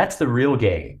fun. That's the real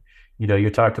game. You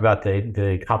talked about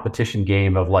the competition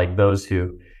game of like those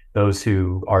who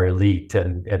are elite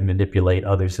and manipulate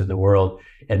others in the world,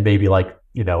 and maybe like,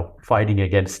 fighting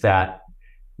against that.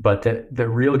 But the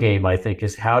real game, I think,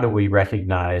 is how do we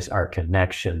recognize our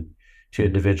connection to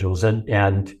individuals?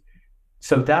 And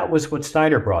so that was what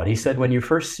Steiner brought. He said, when you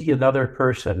first see another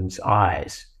person's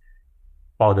eyes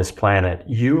on this planet,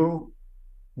 you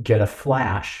get a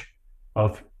flash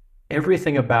of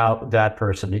everything about that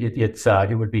person.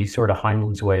 It would be sort of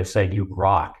Heinlein's way of saying you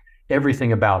rock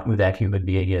everything about who that human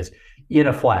being is in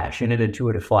a flash, in an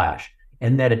intuitive flash.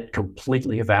 And then it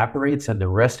completely evaporates, and the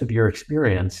rest of your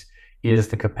experience is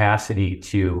the capacity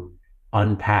to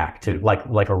unpack, to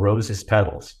like a rose's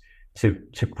petals, to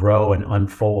grow and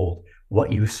unfold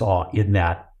what you saw in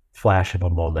that flash of a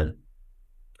moment.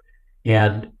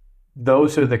 And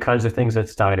those are the kinds of things that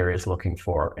Steiner is looking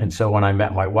for. And so when I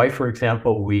met my wife, for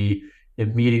example, we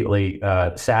immediately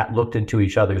looked into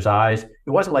each other's eyes. It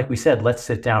wasn't like we said, let's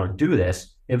sit down and do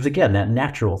this. It was, again, that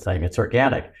natural thing. It's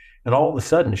organic. And all of a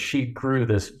sudden, she grew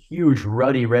this huge,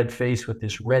 ruddy red face with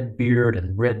this red beard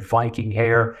and red Viking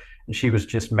hair. And she was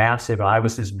just massive. And I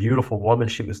was this beautiful woman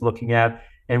she was looking at.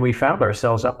 And we found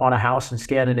ourselves up on a house in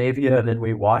Scandinavia. And then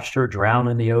we watched her drown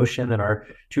in the ocean, and our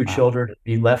two children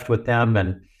be left with them.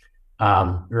 And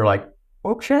we were like,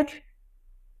 okay,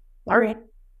 all right.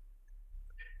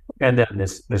 And then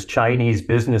this Chinese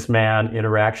businessman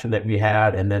interaction that we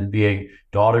had, and then being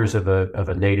daughters of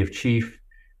a native chief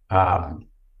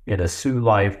in a Sioux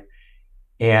life.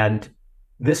 And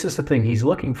this is the thing he's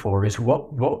looking for, is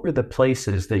what were the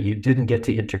places that you didn't get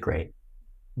to integrate,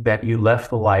 that you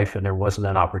left the life and there wasn't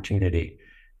an opportunity?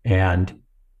 And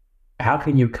how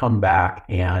can you come back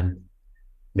and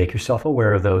make yourself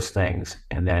aware of those things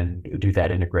and then do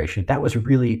that integration? That was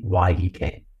really why he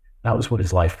came. That was what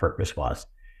his life purpose was.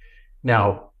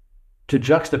 Now, to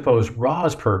juxtapose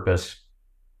Ra's purpose,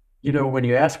 when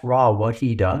you ask Ra what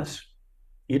he does,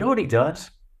 you know what he does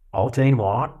all day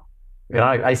long? And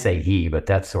I say he, but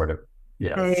that's sort of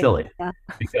silly. Yeah.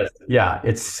 Because,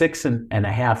 it's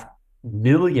 6.5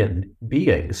 million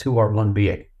beings who are one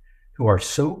being, who are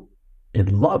so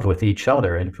in love with each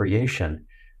other in creation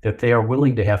that they are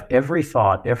willing to have every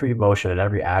thought, every emotion, and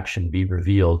every action be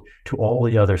revealed to all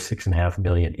the other 6.5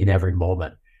 million in every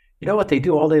moment. You know what they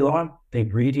do all day long? They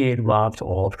radiate love to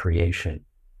all of creation.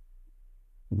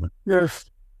 Yes.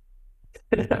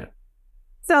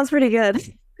 Sounds pretty good.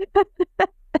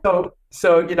 So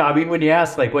when you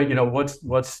ask, like,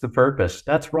 what's the purpose?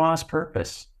 That's Ra's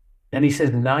purpose. And he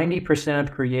says 90%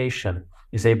 of creation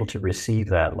is able to receive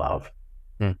that love.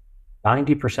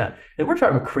 90%. And we're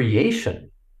talking creation.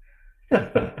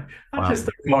 Not just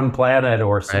one planet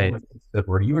or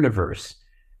or universe,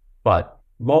 but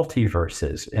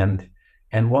multiverses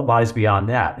and what lies beyond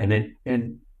that.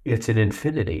 And it's an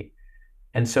infinity.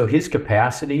 And so his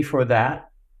capacity for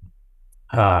that,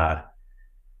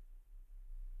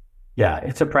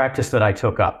 it's a practice that I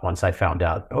took up once I found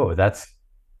out, that's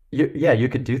Yeah, you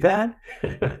could do that.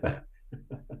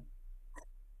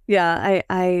 Yeah,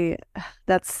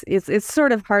 that's it's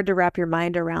sort of hard to wrap your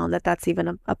mind around that that's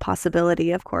even a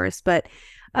possibility, of course. But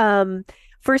um,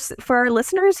 for our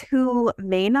listeners who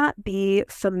may not be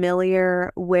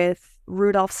familiar with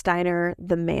Rudolf Steiner,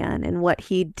 the man, and what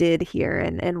he did here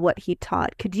and what he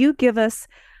taught, could you give us,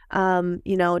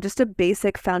 just a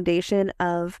basic foundation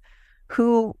of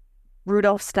who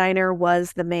Rudolf Steiner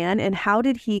was, the man, and how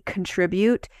did he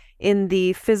contribute in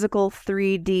the physical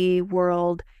 3D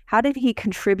world? How did he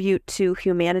contribute to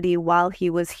humanity while he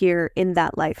was here in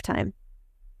that lifetime?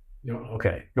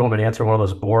 Okay. You want me to answer one of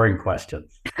those boring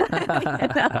questions?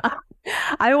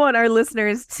 I want our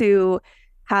listeners to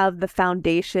have the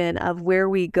foundation of where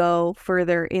we go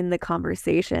further in the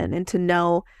conversation and to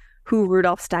know who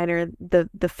Rudolf Steiner,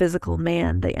 the physical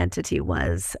man, the entity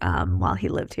was while he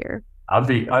lived here. I'm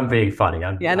being funny.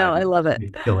 Yeah, no, I love it.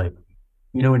 Being silly.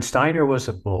 When Steiner was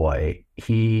a boy,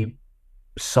 he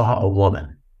saw a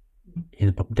woman.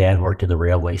 His dad worked in the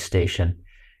railway station,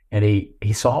 and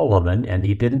he saw a woman, and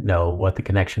he didn't know what the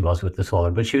connection was with this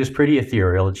woman, but she was pretty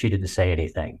ethereal, and she didn't say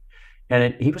anything.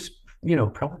 And he was,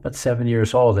 probably about 7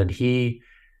 years old, and he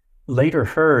later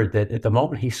heard that at the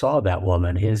moment he saw that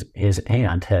woman, his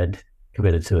aunt had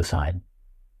committed suicide,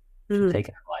 Mhm.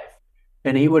 taken her life,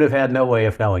 and he would have had no way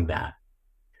of knowing that.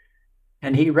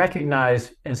 And he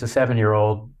recognized as a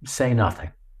 7-year-old, say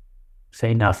nothing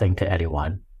to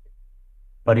anyone.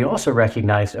 But he also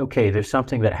recognized, okay, there's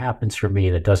something that happens for me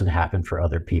that doesn't happen for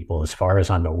other people as far as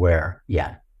I'm aware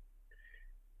yet.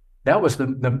 That was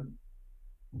the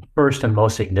first and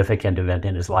most significant event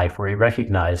in his life where he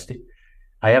recognized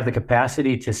I have the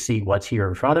capacity to see what's here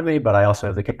in front of me, but I also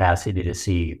have the capacity to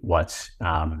see what's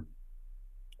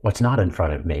not in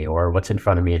front of me or what's in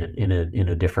front of me in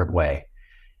a different way.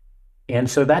 And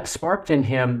so that sparked in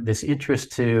him this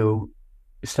interest to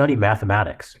study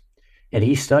mathematics. And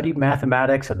he studied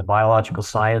mathematics and the biological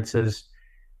sciences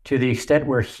to the extent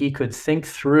where he could think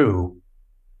through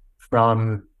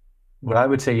from what I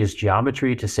would say is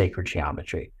geometry to sacred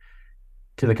geometry,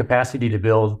 to the capacity to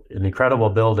build an incredible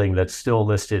building that's still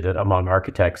listed among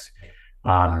architects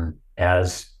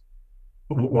as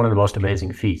one of the most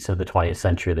amazing feats of the 20th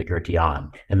century, the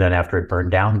Goethean. And then after it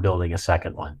burned down, building a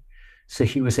second one. So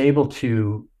he was able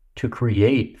to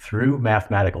create through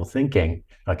mathematical thinking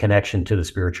a connection to the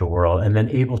spiritual world and then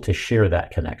able to share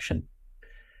that connection.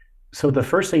 So the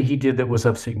first thing he did that was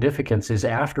of significance is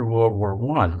after World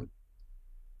War I,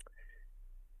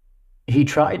 he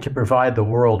tried to provide the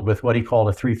world with what he called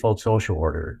a threefold social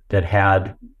order that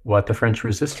had what the French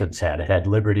resistance had. It had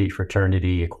liberty,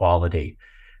 fraternity, equality.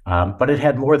 But it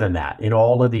had more than that in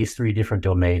all of these three different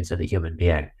domains of the human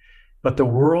being. But the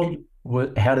world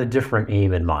had a different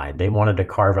aim in mind. They wanted to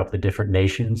carve up the different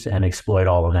nations and exploit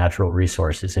all the natural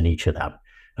resources in each of them.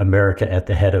 America at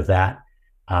the head of that,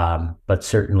 but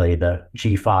certainly the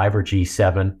G5 or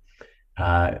G7,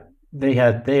 they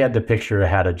had the picture of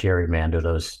how to gerrymander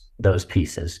those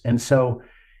pieces. And so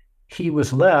he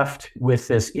was left with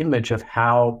this image of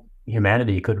how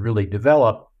humanity could really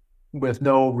develop with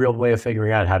no real way of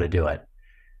figuring out how to do it.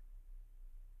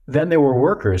 Then there were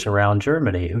workers around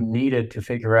Germany who needed to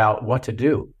figure out what to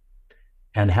do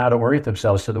and how to orient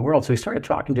themselves to the world. So he started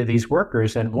talking to these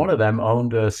workers, and one of them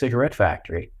owned a cigarette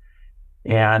factory.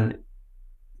 And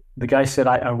the guy said,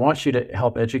 I want you to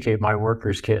help educate my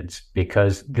workers' kids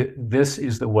because this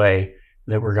is the way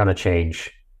that we're going to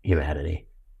change humanity.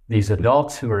 These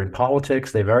adults who are in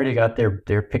politics, they've already got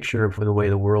their picture of the way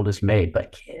the world is made.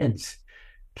 But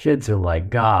kids are like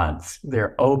gods.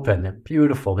 They're open, they're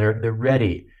beautiful, they're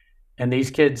ready. And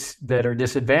these kids that are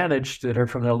disadvantaged, that are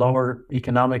from the lower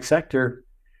economic sector,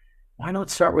 why not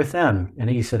start with them? And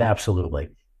he said, absolutely.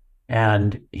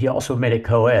 And he also made it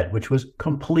co-ed, which was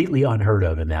completely unheard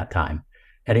of in that time.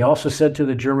 And he also said to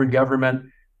the German government,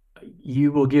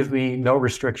 you will give me no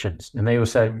restrictions. And they will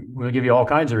say, we'll give you all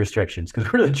kinds of restrictions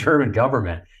because we're the German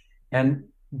government.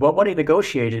 But what he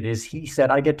negotiated is he said,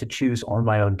 I get to choose all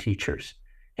my own teachers.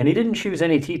 And he didn't choose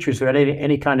any teachers who had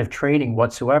any kind of training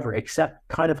whatsoever, except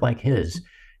kind of like his.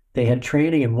 They had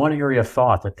training in one area of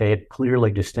thought that they had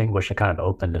clearly distinguished a kind of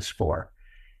openness for.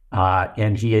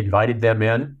 And he invited them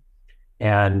in,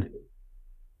 and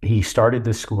he started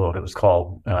this school. It was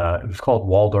called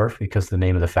Waldorf because the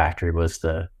name of the factory was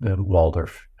the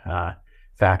Waldorf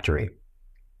factory.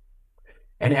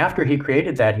 And after he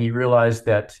created that, he realized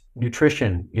that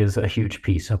nutrition is a huge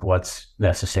piece of what's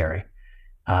necessary.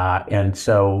 And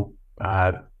so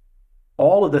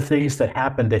all of the things that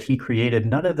happened that he created,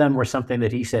 none of them were something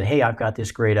that he said, hey, I've got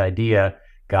this great idea,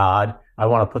 God, I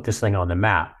want to put this thing on the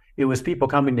map. It was people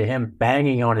coming to him,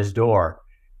 banging on his door,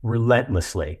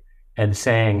 relentlessly and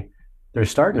saying, they're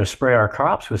starting to spray our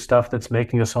crops with stuff that's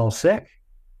making us all sick.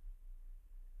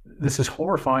 This is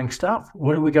horrifying stuff.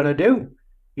 What are we going to do?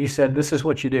 He said, this is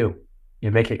what you do.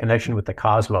 You make a connection with the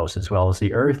cosmos as well as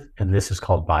the earth, and this is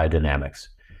called biodynamics.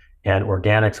 And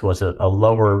organics was a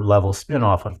lower level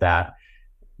spin-off of that.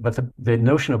 But the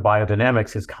notion of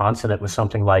biodynamics is consonant with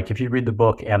something like, if you read the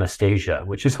book Anastasia,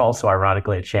 which is also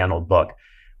ironically a channeled book.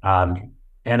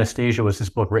 Anastasia was this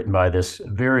book written by this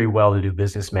very well-to-do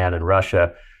businessman in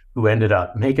Russia who ended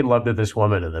up making love to this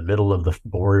woman in the middle of the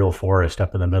boreal forest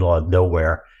up in the middle of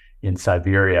nowhere in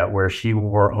Siberia, where she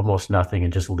wore almost nothing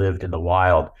and just lived in the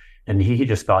wild. And he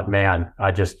just thought, man,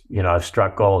 I've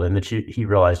struck gold. And then he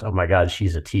realized, oh my God,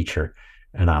 she's a teacher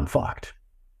and I'm fucked.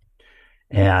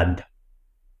 And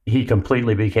he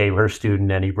completely became her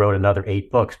student, and he wrote another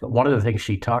 8 books. But one of the things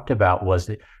she talked about was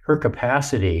that her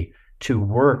capacity to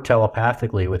work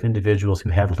telepathically with individuals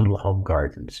who have little home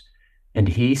gardens. And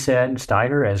he said,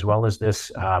 Steiner, as well as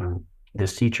this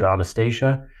teacher,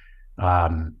 Anastasia,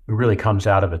 who really comes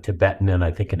out of a Tibetan and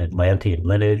I think an Atlantean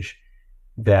lineage,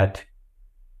 that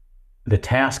the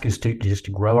task is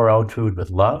to grow our own food with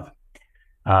love,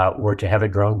 or to have it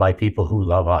grown by people who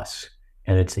love us.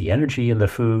 And it's the energy in the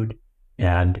food,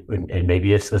 and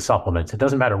maybe it's the supplements. It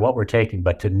doesn't matter what we're taking,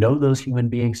 but to know those human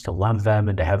beings, to love them,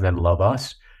 and to have them love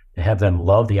us, to have them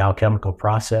love the alchemical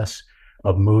process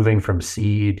of moving from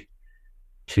seed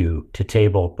to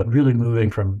table, but really moving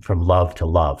from love to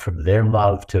love, from their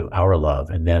love to our love.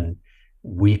 And then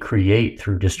we create,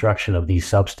 through destruction of these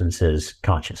substances,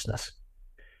 consciousness.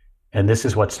 And this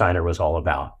is what Steiner was all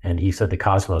about. And he said the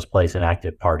cosmos plays an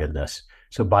active part in this.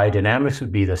 So biodynamics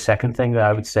would be the second thing that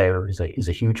I would say is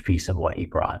a huge piece of what he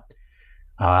brought.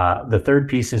 The third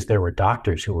piece is there were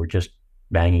doctors who were just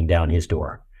banging down his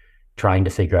door, trying to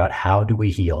figure out, how do we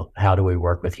heal? How do we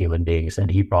work with human beings? And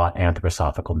he brought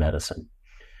anthroposophical medicine.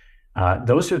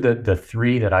 Those are the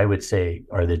 3 that I would say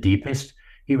are the deepest.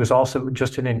 He was also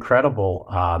just an incredible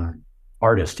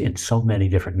artist in so many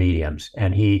different mediums.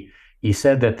 And he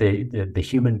said that the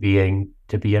human being,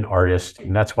 to be an artist,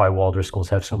 and that's why Waldorf schools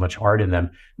have so much art in them,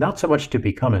 not so much to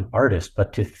become an artist,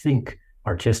 but to think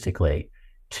artistically,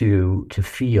 to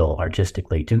feel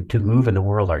artistically, to move in the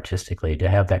world artistically, to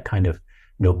have that kind of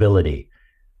nobility.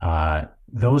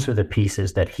 Those are the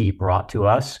pieces that he brought to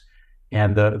us.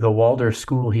 And the Waldorf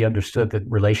school, he understood that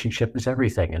relationship is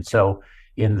everything. And so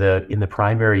in the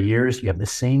primary years, you have the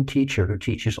same teacher who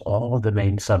teaches all of the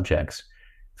main subjects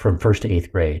from 1st to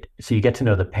 8th grade. So you get to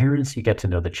know the parents, you get to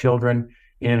know the children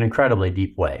in an incredibly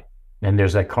deep way. And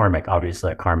there's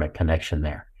obviously a karmic connection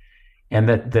there. And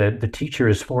that the teacher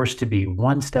is forced to be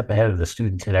one step ahead of the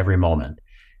students at every moment,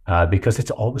 because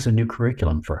it's always a new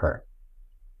curriculum for her.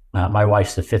 My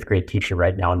wife's a 5th grade teacher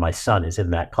right now, and my son is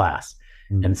in that class.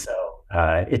 Mm-hmm. And so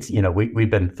it's, we've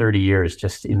been 30 years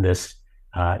just in this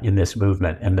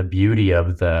movement, and the beauty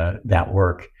of that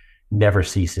work never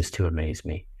ceases to amaze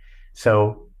me.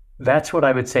 So that's what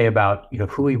I would say about,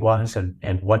 who he was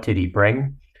and what did he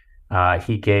bring.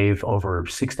 He gave over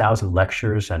 6,000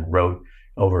 lectures and wrote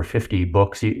over 50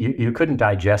 books. You couldn't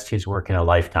digest his work in a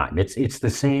lifetime. It's the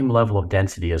same level of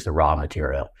density as the raw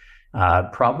material,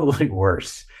 probably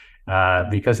worse,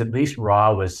 because at least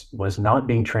raw was not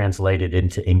being translated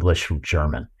into English from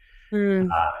German.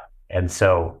 And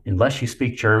so unless you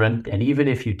speak German, and even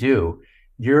if you do,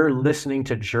 you're listening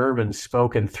to German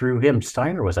spoken through him.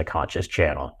 Steiner was a conscious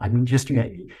channel. I mean,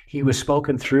 he was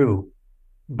spoken through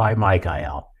by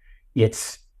Michael. He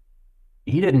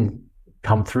didn't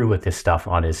come through with this stuff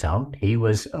on his own. He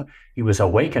was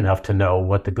awake enough to know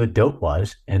what the good dope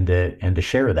was and to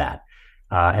share that.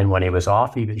 And when he was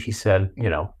off, he said,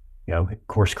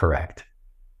 course correct.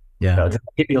 Yeah. So to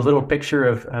give you a little picture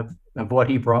of what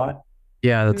he brought.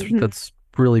 Yeah, that's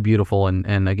really beautiful.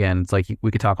 And again, it's like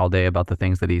we could talk all day about the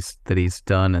things that he's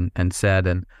done and said.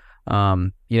 And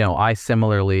I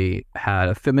similarly had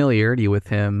a familiarity with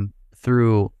him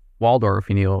through Waldorf,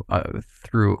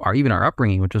 through our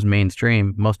upbringing, which was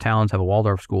mainstream. Most towns have a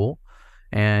Waldorf school,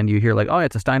 and you hear like, oh,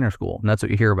 it's a Steiner school, and that's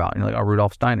what you hear about. And you're like, oh,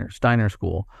 Rudolf Steiner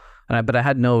school. But I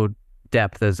had no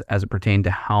depth as it pertained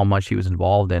to how much he was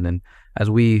involved in. And as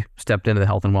we stepped into the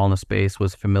health and wellness space,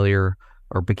 was familiar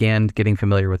or began getting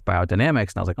familiar with biodynamics,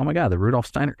 and I was like, oh my God, the Rudolf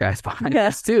Steiner guy's behind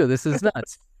us too. This is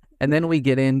nuts. And then we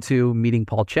get into meeting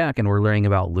Paul Chek, and we're learning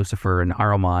about Lucifer and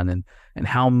Ahriman and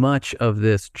how much of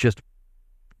this just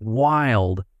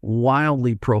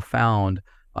wildly profound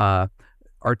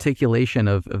articulation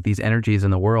of these energies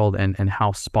in the world, and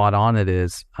how spot on it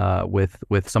is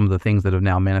with some of the things that have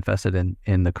now manifested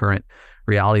in the current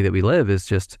reality that we live is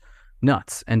just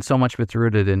nuts. And so much of it's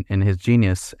rooted in his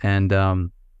genius. And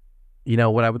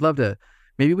What I would love to,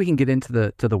 maybe we can get into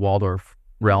the Waldorf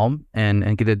realm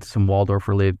and get into some Waldorf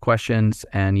related questions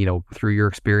and, through your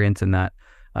experience in that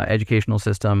educational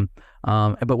system.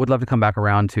 But would love to come back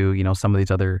around to, some of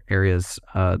these other areas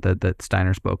that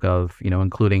Steiner spoke of,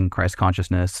 including Christ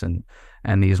consciousness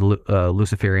and these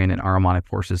Luciferian and Ahrimanic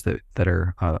forces that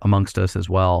are amongst us as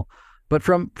well. But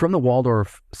from the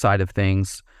Waldorf side of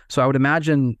things, so I would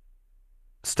imagine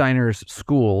Steiner's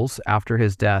schools after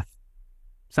his death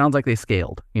sounds like they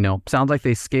scaled,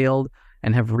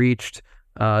 and have reached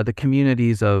the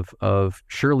communities of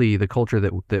surely the culture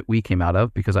that we came out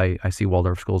of, because I see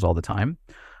Waldorf schools all the time.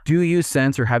 Do you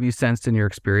sense, or have you sensed in your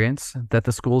experience, that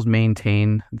the schools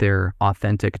maintain their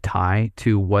authentic tie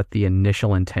to what the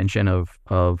initial intention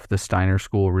of the Steiner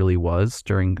school really was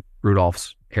during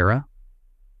Rudolph's era?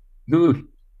 Ooh,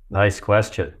 nice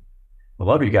question. I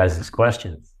love you guys'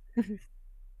 questions.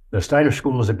 The Steiner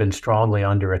schools have been strongly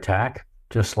under attack,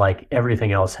 just like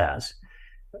everything else has.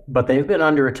 But they've been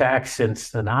under attack since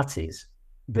the Nazis.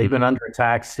 They've been under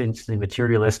attack since the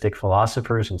materialistic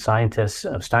philosophers and scientists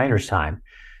of Steiner's time,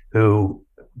 who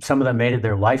some of them made it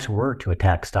their life's work to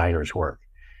attack Steiner's work.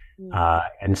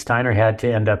 And Steiner had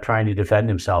to end up trying to defend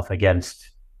himself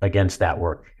against that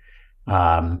work.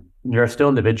 There are still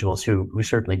individuals who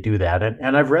certainly do that,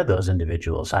 and I've read those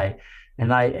individuals. I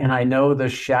know the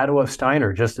shadow of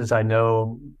Steiner, just as I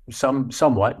know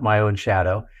somewhat my own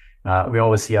shadow. We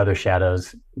always see other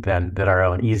shadows than our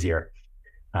own easier.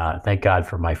 Thank God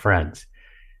for my friends.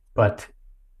 But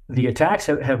the attacks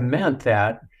have meant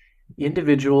that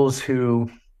individuals who,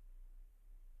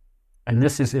 and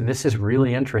this is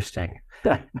really interesting,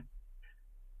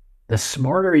 the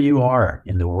smarter you are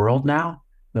in the world now,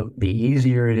 the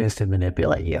easier it is to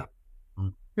manipulate you.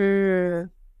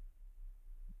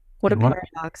 What a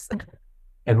paradox.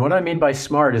 And what I mean by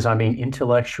smart is I mean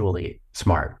intellectually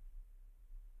smart.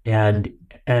 And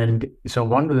so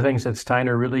one of the things that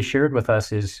Steiner really shared with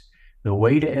us is the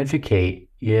way to educate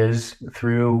is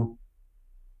through,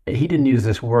 he didn't use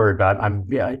this word, but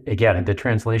again, the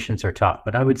translations are tough,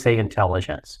 but I would say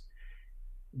intelligence.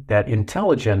 That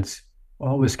intelligence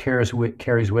always carries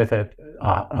with it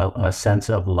a sense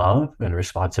of love and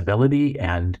responsibility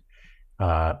and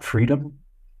freedom.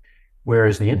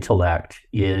 Whereas the intellect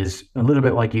is a little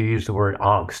bit like you used the word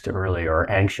angst earlier, or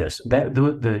anxious. That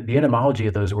the etymology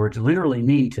of those words literally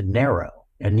mean to narrow,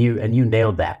 and you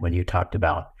nailed that when you talked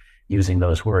about using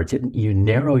those words. You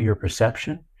narrow your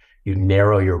perception, you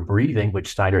narrow your breathing, which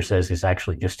Steiner says is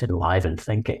actually just enlivened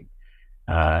thinking,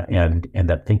 and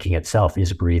that thinking itself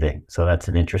is breathing. So that's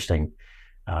an interesting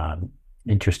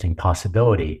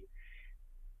possibility.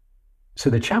 So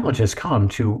the challenge has come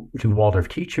to Waldorf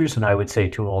teachers, and I would say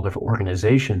to Waldorf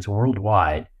organizations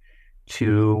worldwide,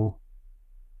 to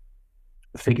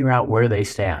figure out where they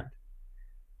stand,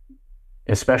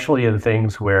 especially in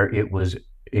things where it was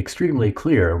extremely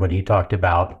clear when he talked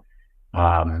about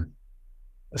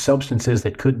substances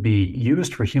that could be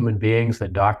used for human beings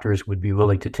that doctors would be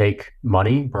willing to take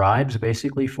money, bribes,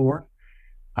 basically for,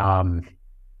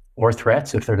 or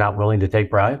threats if they're not willing to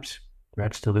take bribes.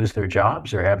 Threats to lose their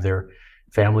jobs or have their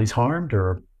families harmed,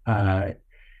 or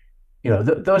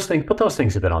those things. But those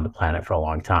things have been on the planet for a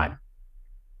long time.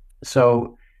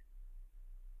 So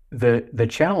the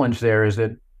challenge there is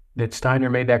that Steiner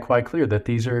made that quite clear, that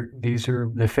these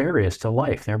are nefarious to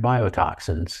life. They're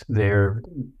biotoxins.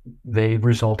 They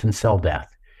result in cell death,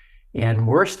 and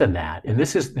worse than that. And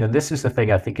this is the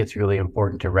thing I think it's really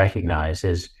important to recognize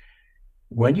is,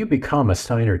 when you become a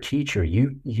Steiner teacher,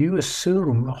 you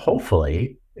assume,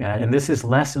 hopefully, and this is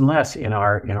less and less in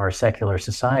our secular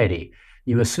society,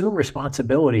 you assume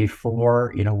responsibility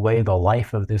for, in a way, the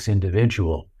life of this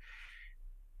individual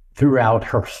throughout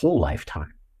her whole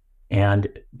lifetime. And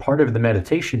part of the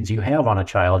meditations you have on a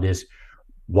child is,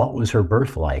 what was her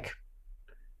birth like?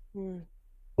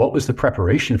 What was the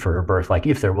preparation for her birth like,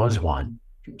 if there was one?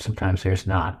 Sometimes there's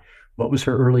not. What was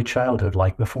her early childhood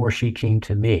like before she came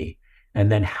to me? And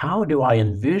then how do I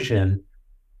envision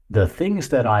the things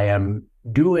that I am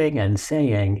doing and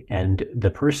saying, and the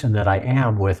person that I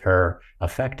am with her,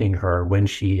 affecting her when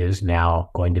she is now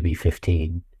going to be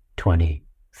 15, 20,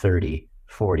 30,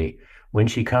 40? When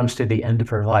she comes to the end of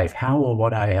her life, how will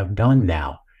what I have done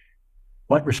now,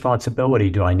 what responsibility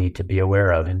do I need to be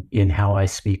aware of in how I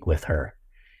speak with her,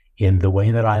 in the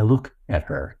way that I look at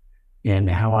her, in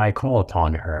how I call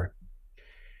upon her?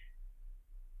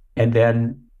 And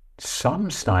then some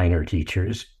Steiner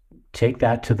teachers take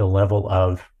that to the level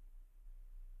of,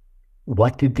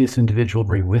 what did this individual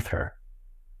bring with her?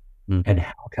 And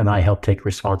how can I help take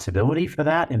responsibility for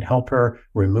that and help her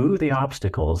remove the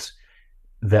obstacles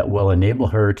that will enable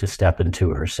her to step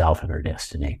into herself and her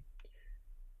destiny?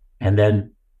 And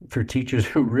then for teachers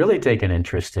who really take an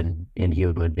interest in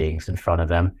human beings in front of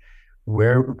them,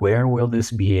 where will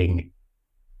this being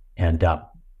end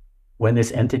up? When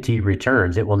this entity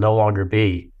returns, it will no longer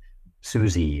be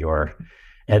Susie or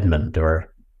Edmund,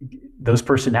 or those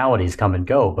personalities come and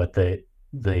go, but the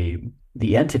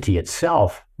entity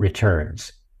itself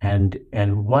returns. And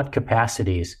what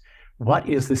capacities, what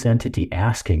is this entity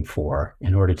asking for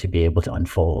in order to be able to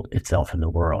unfold itself in the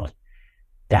world?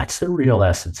 That's the real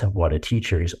essence of what a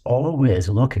teacher is always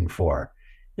looking for.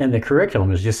 And the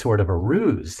curriculum is just sort of a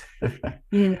ruse. All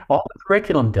the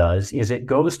curriculum does is it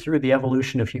goes through the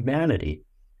evolution of humanity.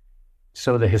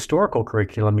 So the historical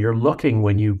curriculum, you're looking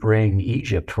when you bring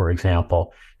Egypt, for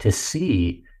example, to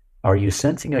see, are you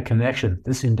sensing a connection?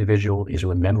 This individual is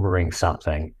remembering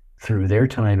something through their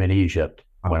time in Egypt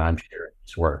when I'm sharing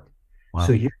this work. Wow.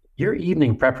 So your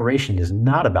evening preparation is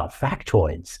not about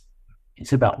factoids.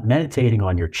 It's about meditating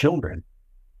on your children.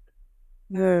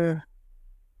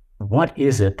 What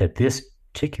is it that this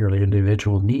particular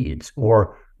individual needs?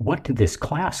 Or what did this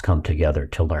class come together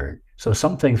to learn? So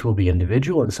some things will be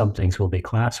individual and some things will be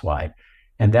class-wide.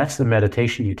 And that's the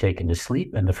meditation you take into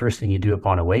sleep. And the first thing you do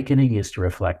upon awakening is to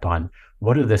reflect on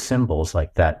what are the symbols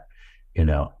like that,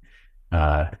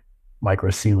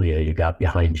 microcelia you got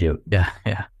behind you.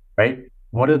 Yeah. Right?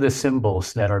 What are the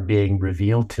symbols that are being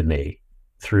revealed to me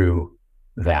through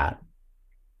that?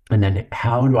 And then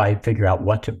how do I figure out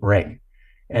what to bring?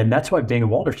 And that's why being a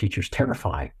Waldorf teacher is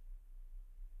terrifying,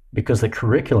 because the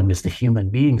curriculum is the human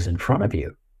beings in front of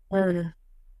you.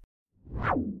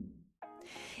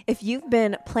 If you've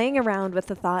been playing around with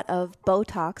the thought of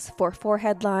Botox for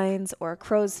forehead lines or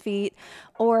crow's feet,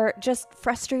 or just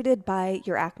frustrated by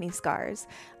your acne scars,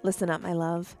 listen up, my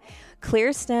love.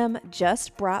 ClearStem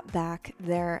just brought back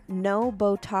their No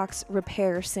Botox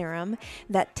Repair Serum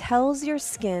that tells your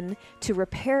skin to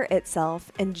repair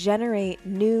itself and generate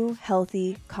new,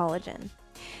 healthy collagen.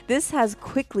 This has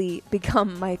quickly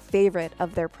become my favorite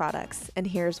of their products, and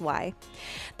here's why.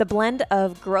 The blend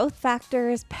of growth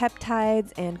factors,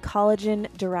 peptides, and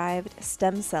collagen-derived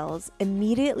stem cells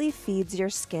immediately feeds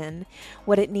your skin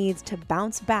what it needs to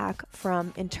bounce back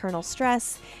from internal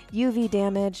stress, UV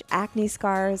damage, acne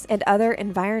scars, and other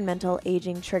environmental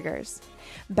aging triggers.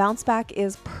 Bounce Back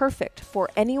is perfect for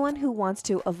anyone who wants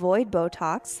to avoid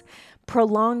Botox,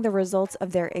 prolong the results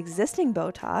of their existing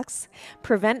Botox,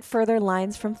 prevent further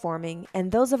lines from forming,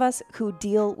 and those of us who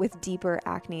deal with deeper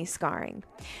acne scarring.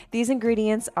 These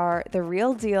ingredients are the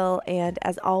real deal and,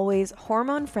 as always,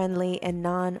 hormone-friendly and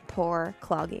non-pore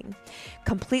clogging.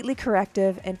 Completely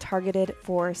corrective and targeted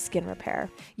for skin repair.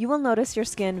 You will notice your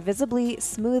skin visibly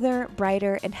smoother,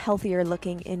 brighter, and healthier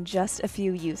looking in just a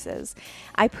few uses.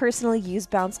 I personally use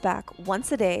Bounce Back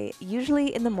once a day,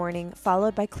 usually in the morning,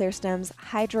 followed by ClearStem's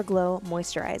Hydro Glow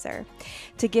moisturizer.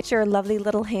 To get your lovely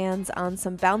little hands on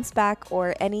some Bounce Back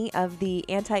or any of the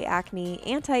anti-acne,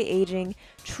 anti-aging,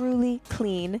 truly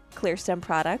clean ClearStem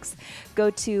products,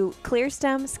 go to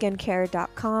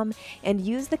clearstemskincare.com and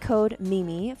use the code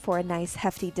MIMI for a nice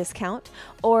hefty discount,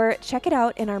 or check it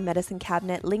out in our medicine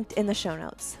cabinet linked in the show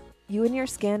notes. You and your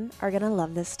skin are going to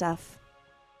love this stuff.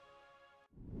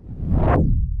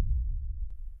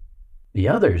 The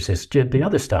other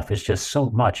stuff is just so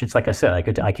much. It's like I said,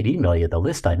 I could email you the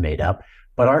list I made up,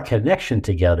 but our connection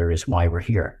together is why we're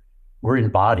here. We're in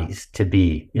bodies to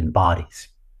be in bodies,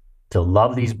 to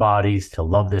love these bodies, to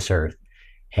love this earth,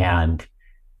 and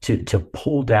to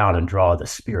pull down and draw the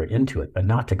spirit into it, but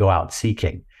not to go out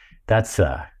seeking. That's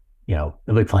there'll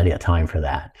be plenty of time for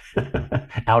that.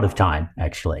 Out of time,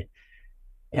 actually.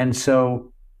 And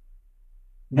so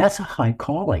that's a high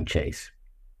calling, Chase.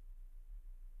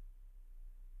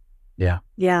 Yeah.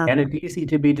 And it's easy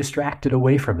to be distracted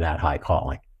away from that high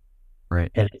calling.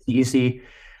 Right. And it's easy.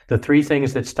 The three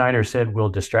things that Steiner said will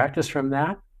distract us from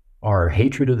that are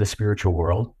hatred of the spiritual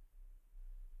world,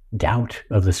 doubt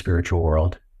of the spiritual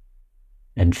world,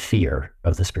 and fear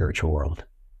of the spiritual world.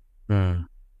 And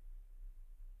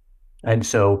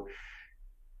so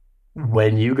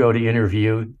when you go to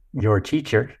interview your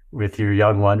teacher with your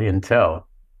young one in tow,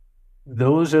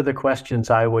 those are the questions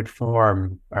I would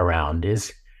form around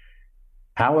is,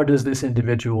 how does this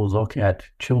individual look at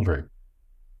children?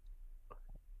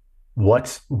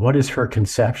 What is her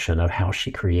conception of how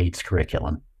she creates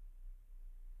curriculum?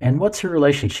 And what's her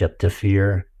relationship to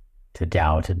fear, to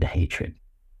doubt, and to hatred?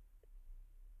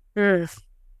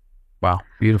 Wow.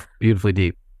 Beautifully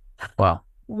deep. Wow.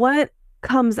 What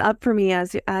comes up for me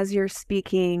as you're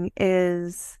speaking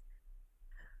is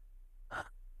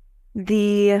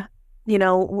we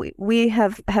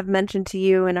have mentioned to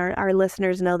you, and our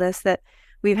listeners know this, that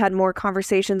we've had more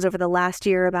conversations over the last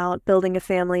year about building a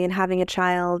family and having a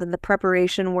child and the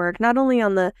preparation work, not only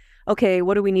on the, okay,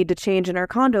 what do we need to change in our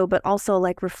condo, but also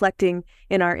like reflecting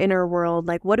in our inner world,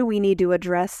 like what do we need to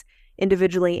address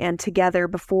individually and together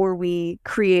before we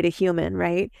create a human,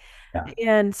 right? Yeah.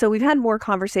 And so we've had more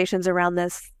conversations around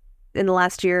this in the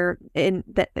last year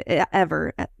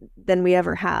ever than we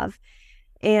ever have.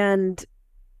 And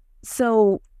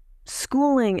so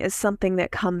schooling is something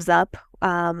that comes up,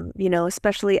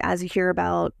 especially as you hear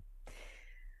about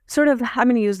sort of, I'm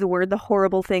going to use the word, the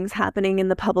horrible things happening in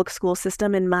the public school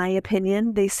system. In my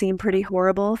opinion, they seem pretty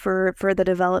horrible for the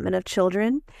development of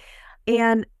children.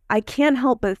 And I can't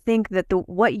help but think that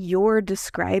what you're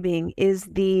describing is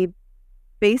the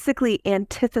basically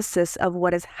antithesis of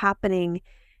what is happening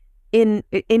in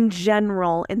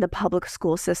general in the public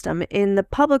school system. In the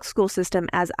public school system,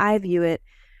 as I view it,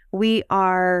 we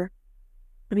are,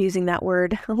 I'm using that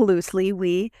word loosely,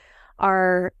 we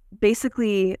are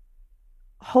basically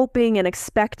hoping and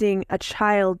expecting a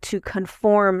child to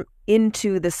conform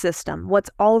into the system, what's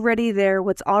already there,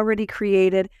 what's already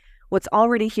created, what's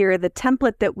already here, the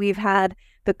template that we've had,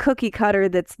 the cookie cutter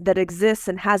that exists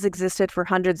and has existed for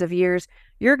hundreds of years.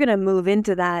 You're going to move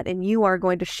into that and you are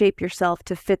going to shape yourself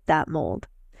to fit that mold,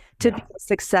 to be a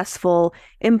successful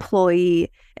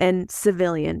employee and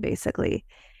civilian, basically.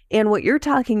 And what you're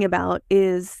talking about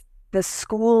is the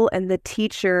school and the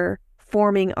teacher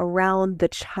forming around the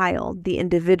child, the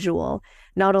individual,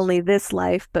 not only this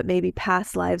life, but maybe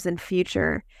past lives and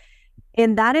future.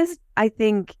 And that is, I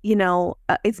think,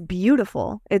 it's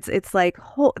beautiful. It's like,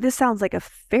 this sounds like a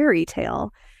fairy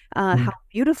tale, how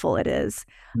beautiful it is.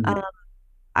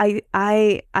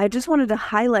 I just wanted to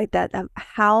highlight that,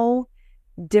 how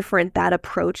different that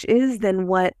approach is than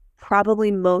what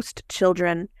probably most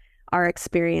children are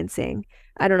experiencing.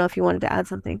 I don't know if you wanted to add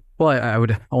something. Well, I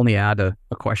would only add a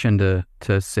question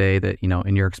to say that,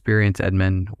 in your experience,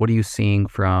 Edmund, what are you seeing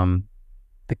from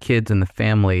the kids and the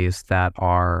families that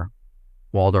are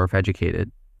Waldorf educated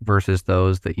versus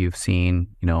those that you've seen,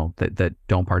 that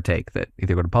don't partake, that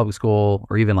either go to public school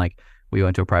or even like we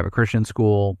went to a private Christian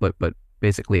school, but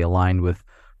basically aligned with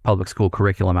public school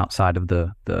curriculum outside of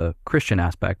the Christian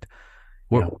aspect.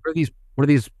 What are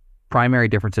these primary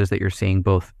differences that you're seeing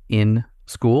both in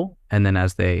school and then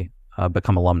as they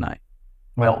become alumni?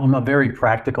 Well, I'm a very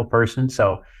practical person,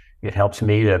 so it helps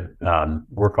me to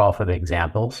work off of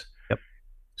examples. Yep.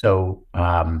 So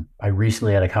I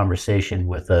recently had a conversation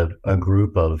with a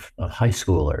group of high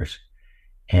schoolers,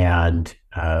 and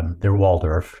they're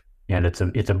Waldorf, and it's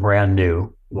a brand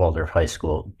new Waldorf high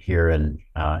school here in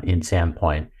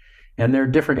Sandpoint, and they're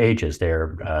different ages.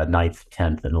 They're 9th,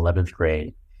 10th, and 11th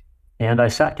grade. And I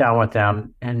sat down with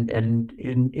them, and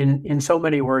in so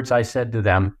many words, I said to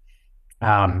them,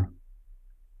 I'm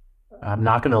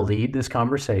not going to lead this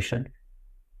conversation,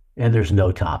 and there's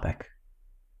no topic.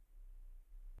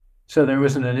 So there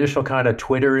was an initial kind of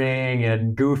twittering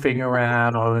and goofing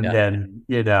around and,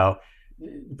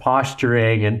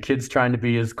 posturing and kids trying to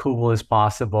be as cool as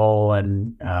possible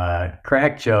and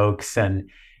crack jokes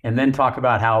and then talk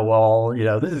about how, well,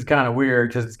 this is kind of weird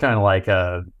because it's kind of like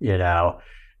a,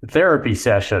 therapy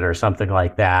session or something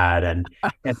like that. And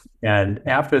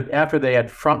after they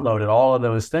had front loaded all of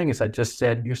those things, I just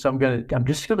said, I'm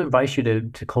just going to invite you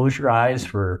to close your eyes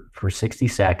for 60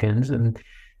 seconds and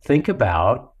think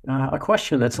about a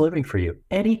question that's living for you,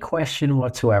 any question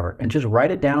whatsoever, and just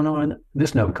write it down on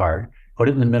this note card, put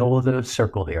it in the middle of the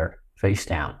circle there, face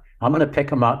down. I'm going to pick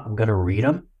them up. I'm going to read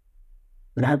them.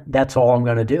 That's all I'm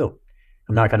going to do.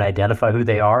 I'm not going to identify who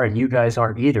they are, and you guys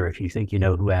aren't either. If you think you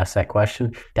know who asked that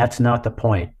question, that's not the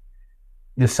point.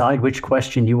 Decide which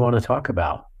question you want to talk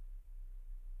about,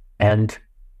 and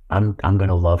I'm going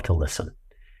to love to listen.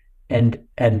 And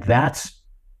that's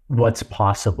what's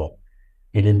possible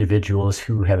in individuals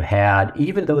who have had,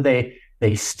 even though they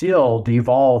still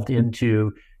devolved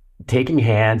into taking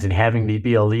hands and having me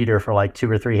be a leader for like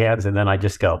 2 or 3 hands, and then I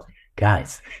just go,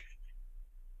 guys,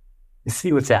 you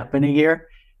see what's happening here?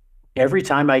 Every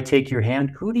time I take your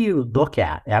hand, who do you look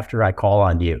at after I call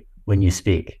on you when you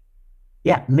speak?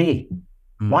 Yeah, me.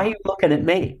 Why are you looking at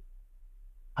me?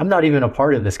 I'm not even a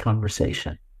part of this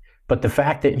conversation. But the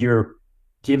fact that you're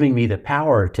giving me the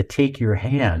power to take your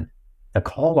hand, to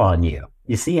call on you,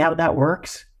 you see how that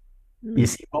works? You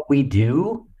see what we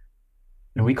do?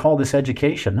 And we call this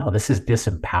education. No, this is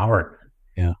disempowerment.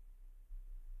 Yeah.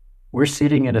 We're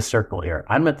sitting in a circle here.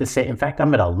 I'm at in fact,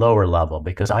 I'm at a lower level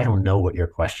because I don't know what your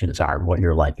questions are, what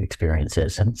your life experience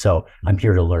is. And so I'm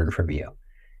here to learn from you.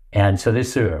 And so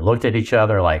this looked at each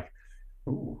other like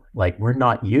we're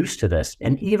not used to this.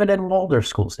 And even in Waldorf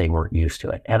schools, they weren't used to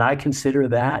it. And I consider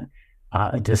that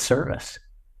a disservice.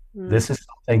 Mm. This is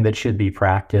something that should be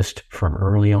practiced from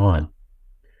early on.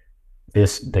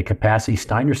 The capacity,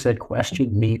 Steiner said,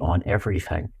 question me on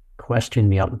everything. Question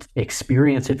me on,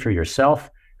 experience it for yourself,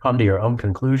 come to your own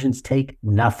conclusions, take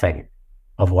nothing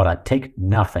of what take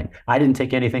nothing. I didn't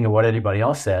take anything of what anybody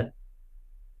else said.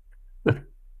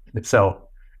 So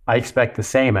I expect the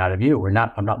same out of you.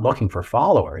 I'm not looking for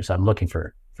followers. I'm looking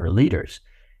for leaders.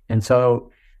 And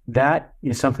so that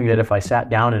is something that if I sat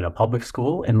down in a public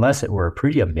school, unless it were a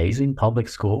pretty amazing public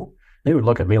school, they would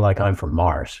look at me like I'm from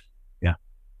Mars. Yeah.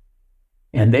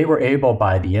 And they were able,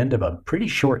 by the end of a pretty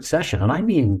short session, and I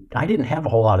mean, I didn't have a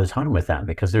whole lot of time with them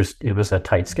because it was a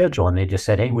tight schedule. And they just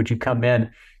said, hey, would you come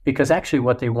in? Because actually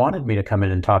what they wanted me to come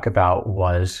in and talk about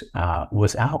was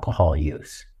alcohol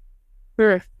use.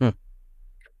 Sure.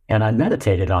 And I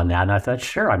meditated on that, and I thought,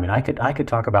 sure. I mean, I could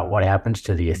talk about what happens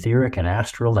to the etheric and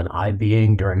astral and I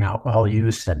being during alcohol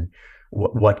use, and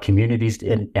what communities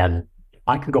did, and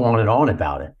I could go on and on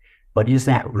about it. But is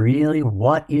that really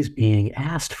what is being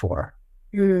asked for?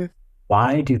 Mm.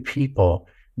 Why do people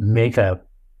make an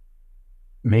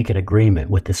agreement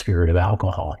with the spirit of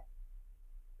alcohol?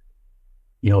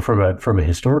 You know, from a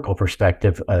historical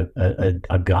perspective,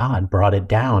 a god brought it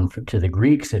down to the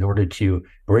Greeks in order to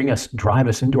drive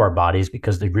us into our bodies,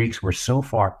 because the Greeks were so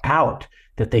far out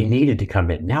that they needed to come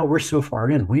in. Now we're so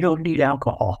far in, we don't need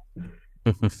alcohol.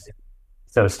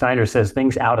 So Steiner says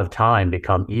things out of time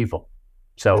become evil.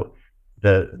 So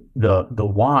the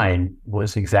wine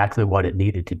was exactly what it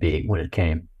needed to be when it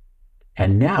came,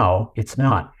 and now it's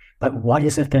not. But what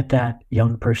is it that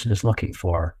young person is looking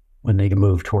for when they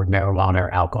move toward marijuana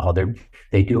or alcohol?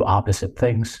 They do opposite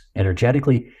things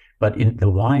energetically, but in the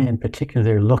wine in particular,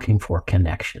 they're looking for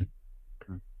connection.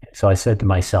 So I said to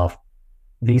myself,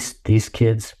 these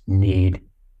kids need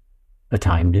the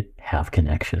time to have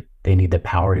connection. They need the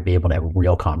power to be able to have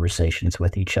real conversations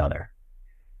with each other.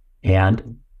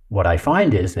 And what I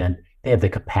find is that they have the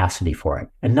capacity for it.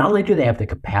 And not only do they have the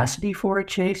capacity for it,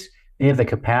 Chase, they have the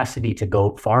capacity to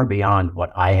go far beyond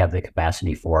what I have the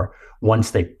capacity for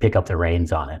once they pick up the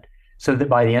reins on it. So that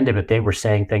by the end of it, they were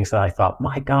saying things that I thought,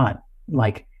 my God,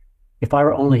 like if I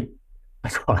were only, I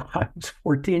thought I was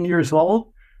 14 years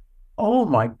old. Oh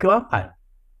my God.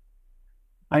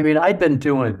 I mean, I'd been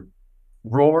doing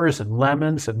roars and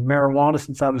lemons and marijuana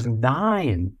since I was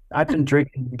 9. I've been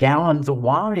drinking gallons of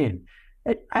wine.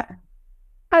 I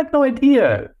had no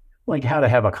idea like how to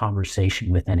have a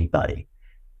conversation with anybody,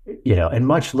 you know, and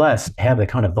much less have the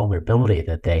kind of vulnerability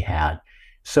that they had.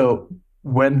 So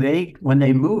when they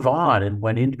move on, and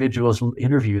when individuals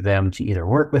interview them to either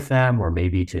work with them or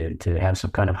maybe to have some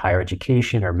kind of higher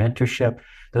education or mentorship,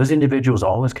 those individuals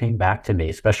always came back to me,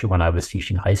 especially when I was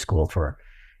teaching high school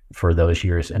for those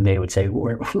years. And they would say,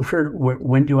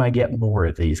 when do I get more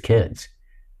of these kids?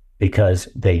 Because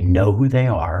they know who they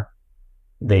are.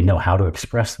 They know how to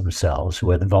express themselves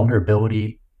with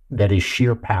vulnerability that is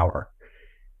sheer power.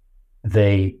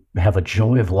 They have a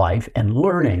joy of life and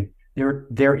learning.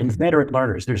 They're inveterate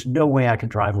learners. There's no way I could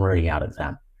drive learning out of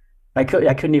them. I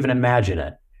couldn't even imagine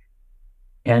it.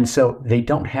 And so they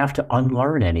don't have to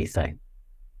unlearn anything.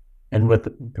 And with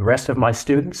the rest of my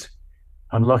students,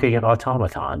 I'm looking at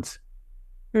automatons,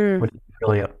 which is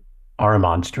really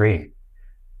Ahriman's dream.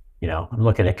 You know, I'm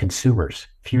looking at consumers,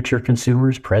 future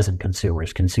consumers, present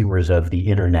consumers, consumers of the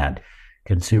internet,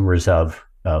 consumers of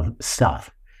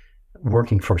stuff,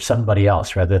 working for somebody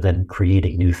else rather than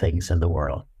creating new things in the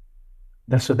world.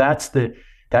 So that's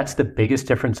the biggest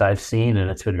difference I've seen,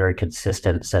 and it's been very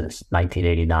consistent since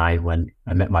 1989 when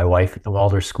I met my wife at the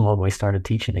Waldorf School and we started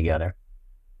teaching together.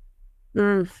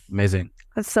 Amazing.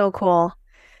 That's so cool.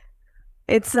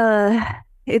 It's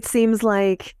it seems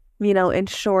like, you know, in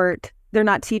short, they're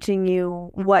not teaching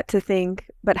you what to think,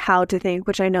 but how to think,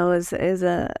 which I know is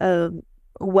a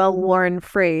well-worn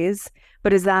phrase.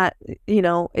 But is that, you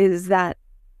know, does that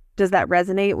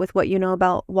resonate with what you know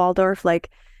about Waldorf? Like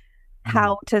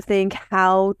how to think,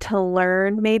 how to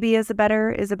learn, maybe is a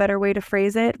better way to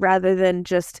phrase it, rather than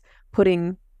just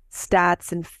putting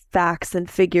stats and facts and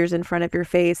figures in front of your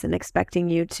face and expecting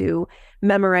you to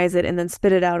memorize it and then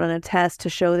spit it out on a test to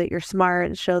show that you're smart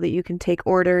and show that you can take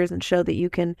orders and show that you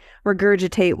can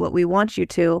regurgitate what we want you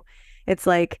to. It's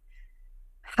like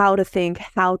how to think,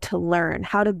 how to learn,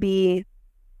 how to be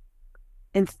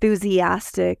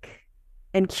enthusiastic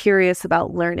and curious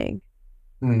about learning.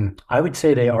 I would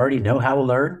say they already know how to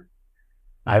learn.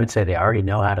 I would say they already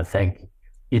know how to think.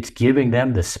 It's giving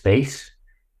them the space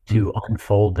to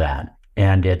unfold that.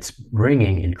 And it's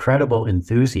bringing incredible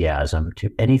enthusiasm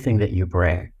to anything that you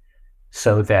bring,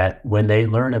 so that when they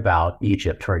learn about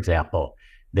Egypt, for example,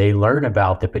 they learn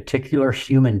about the particular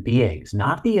human beings,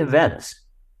 not the events,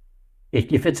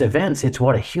 If it's events, it's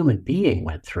what a human being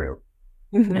went through.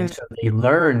 And Hmm. so they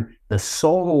learn the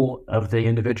soul of the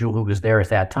individual who was there at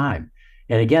that time.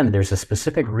 And again, there's a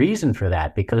specific reason for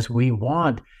that, because we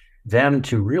want them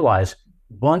to realize,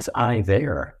 once I'm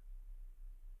there,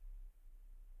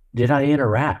 did I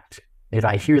interact? Did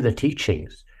I hear the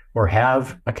teachings or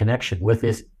have a connection with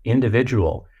this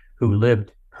individual who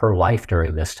lived her life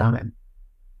during this time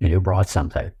and who brought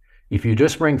something? If you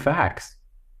just bring facts,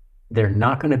 they're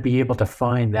not going to be able to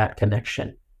find that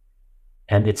connection.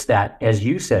 And it's that, as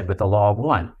you said, with the law of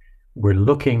one, we're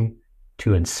looking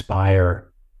to inspire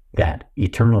that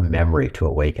eternal memory to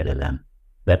awaken in them,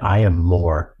 that I am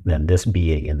more than this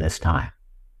being in this time,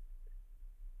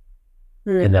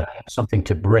 and that I have something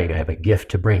to bring. I have a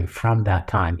gift to bring from that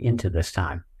time into this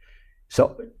time.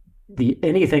 So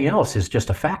anything else is just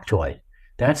a factoid.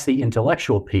 That's the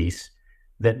intellectual piece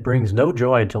that brings no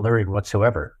joy to learning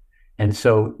whatsoever. And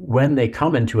so when they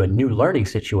come into a new learning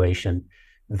situation,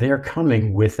 they're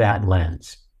coming with that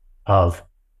lens of,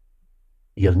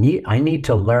 I need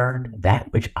to learn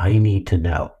that which I need to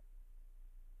know.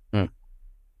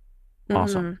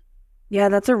 Awesome. Yeah,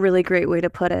 that's a really great way to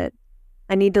put it.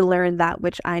 I need to learn that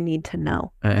which I need to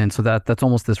know. And so that's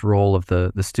almost this role of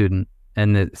the student.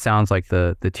 And it sounds like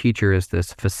the teacher is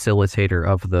this facilitator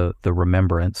of the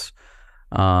remembrance.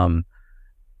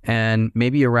 And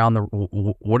maybe around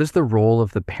what is the role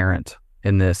of the parent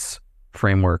in this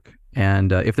framework?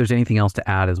 And if there's anything else to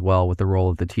add as well with the role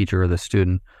of the teacher or the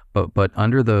student, but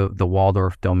under the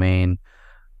Waldorf domain,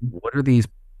 what are these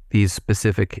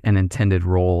specific and intended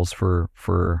roles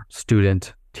for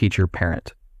student, teacher,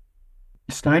 parent?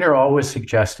 Steiner always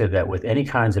suggested that with any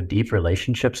kinds of deep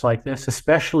relationships like this,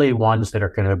 especially ones that are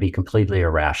going to be completely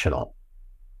irrational,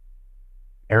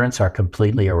 parents are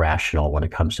completely irrational when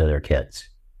it comes to their kids.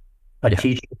 A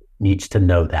teacher needs to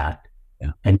know that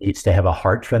and needs to have a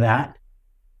heart for that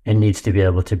and needs to be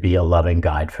able to be a loving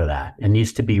guide for that and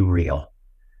needs to be real.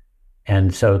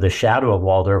 And so the shadow of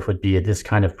Waldorf would be this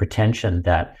kind of pretension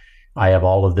that I have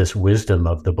all of this wisdom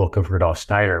of the book of Rudolf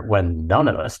Steiner, when none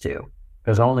of us do,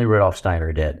 because only Rudolf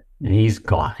Steiner did. And he's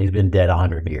gone. He's been dead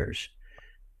 100 years.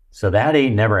 So that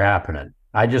ain't never happening.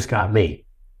 I just got me.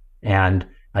 And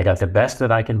I got the best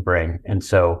that I can bring. And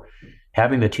so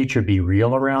having the teacher be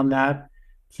real around that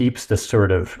keeps the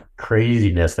sort of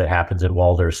craziness that happens in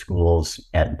Waldorf schools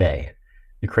at bay.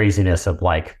 The craziness of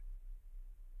like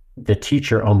the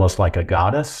teacher almost like a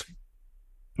goddess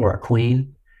or a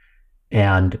queen,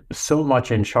 and so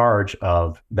much in charge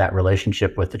of that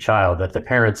relationship with the child that the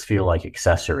parents feel like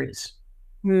accessories.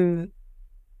 And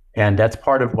that's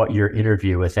part of what your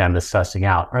interview with them is sussing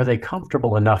out. Are they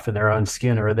comfortable enough in their own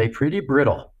skin, or are they pretty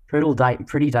brittle,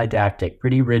 pretty didactic,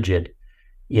 pretty rigid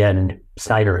in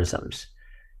Steinerisms?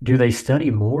 Do they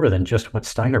study more than just what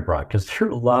Steiner brought? Because there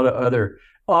are a lot of other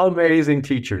amazing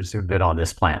teachers who've been on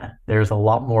this planet. There's a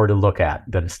lot more to look at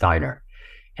than Steiner.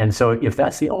 And so if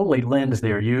that's the only lens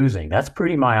they're using, that's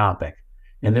pretty myopic.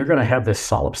 And they're going to have this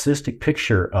solipsistic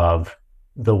picture of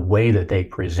the way that they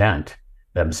present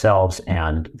themselves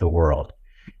and the world.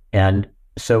 And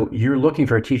so you're looking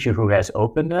for a teacher who has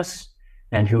openness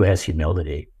and who has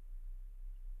humility.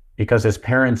 Because as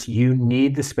parents, you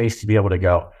need the space to be able to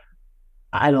go,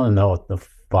 I don't know what the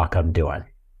fuck I'm doing.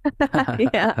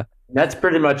 Yeah. That's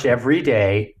pretty much every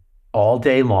day, all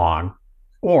day long,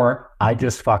 or I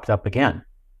just fucked up again.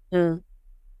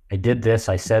 I did this,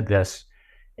 I said this.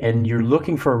 And you're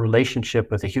looking for a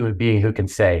relationship with a human being who can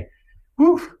say,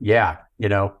 whew, yeah,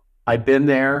 I've been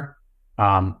there,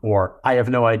 or I have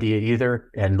no idea either.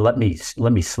 And let me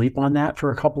sleep on that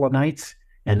for a couple of nights,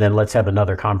 and then let's have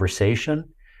another conversation.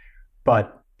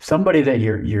 But somebody that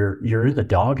you're in the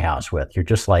doghouse with, you're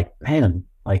just like, man,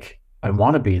 like I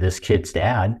want to be this kid's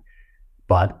dad,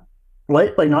 but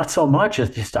lately not so much.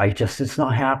 It's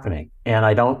not happening, and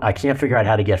I can't figure out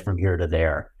how to get from here to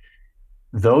there.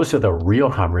 Those are the real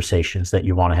conversations that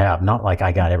you want to have, not like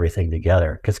I got everything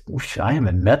together, because I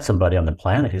haven't met somebody on the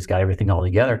planet who's got everything all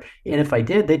together. And if I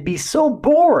did, they'd be so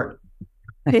bored.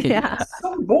 Yeah.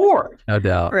 So bored. No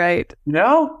doubt. Right.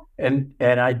 And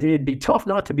it'd be tough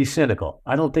not to be cynical.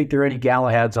 I don't think there are any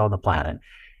Galahads on the planet.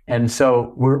 And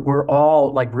so we're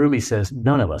all, like Rumi says,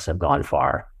 none of us have gone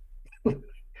far.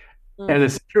 And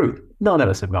it's the truth. None of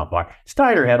us have gone far.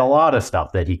 Steiner had a lot of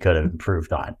stuff that he could have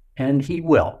improved on, and he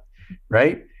will.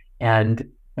 Right. And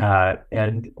there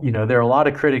are a lot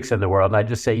of critics in the world. And I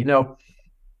just say,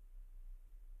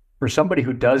 for somebody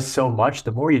who does so much,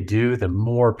 the more you do, the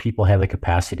more people have the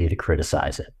capacity to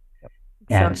criticize it.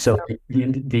 And so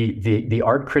the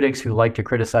art critics who like to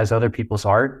criticize other people's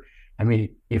art, I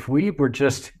mean, if we were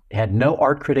just had no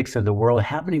art critics in the world,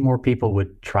 how many more people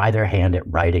would try their hand at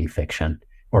writing fiction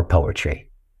or poetry?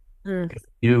 Mm.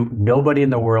 Nobody in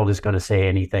the world is going to say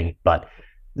anything but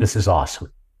this is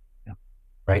awesome,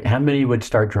 right? How many would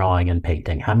start drawing and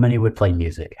painting? How many would play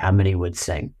music? How many would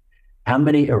sing? How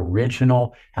many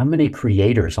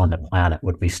creators on the planet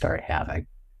would we start having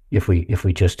if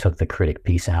we just took the critic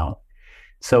piece out?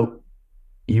 So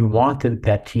you want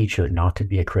that teacher not to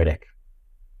be a critic,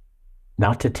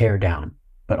 not to tear down,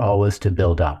 but always to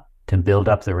build up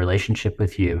the relationship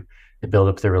with you, to build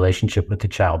up the relationship with the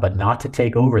child, but not to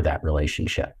take over that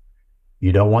relationship.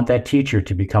 You don't want that teacher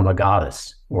to become a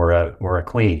goddess or a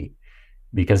queen,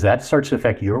 because that starts to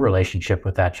affect your relationship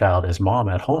with that child as mom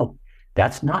at home.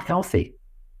 That's not healthy.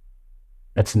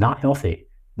 That's not healthy.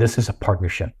 This is a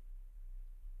partnership.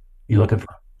 You're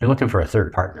looking for a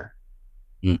third partner.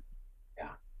 Mm. Yeah.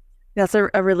 That's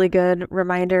a really good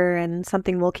reminder and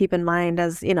something we'll keep in mind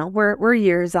as, we're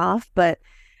years off, but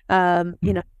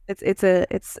it's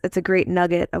a great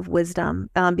nugget of wisdom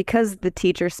because the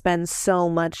teacher spends so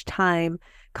much time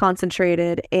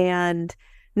concentrated and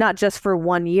not just for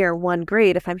 1 year, one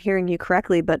grade, if I'm hearing you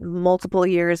correctly, but multiple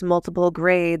years, multiple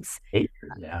grades. 8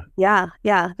 years, yeah.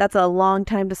 Yeah, that's a long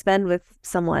time to spend with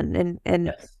someone, and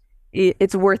Yes.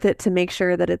 it's worth it to make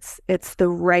sure that it's the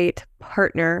right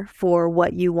partner for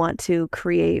what you want to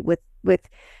create with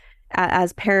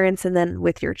as parents and then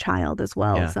with your child as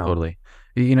well. Yeah, So totally.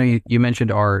 You mentioned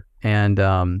art, and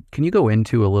can you go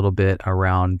into a little bit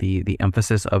around the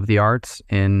emphasis of the arts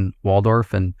in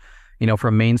Waldorf? And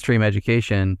from mainstream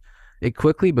education, it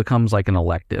quickly becomes like an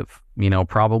elective.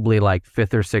 Probably like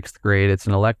fifth or sixth grade, it's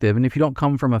an elective. And if you don't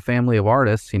come from a family of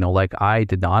artists, like I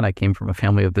did not, I came from a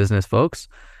family of business folks,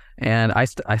 and I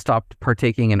stopped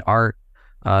partaking in art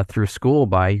through school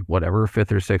by whatever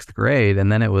fifth or sixth grade,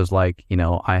 and then it was like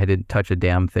I didn't touch a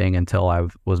damn thing until I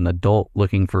was an adult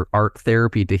looking for art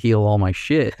therapy to heal all my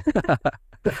shit.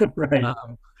 Right.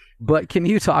 But can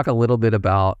you talk a little bit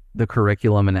about the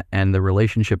curriculum and the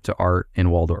relationship to art in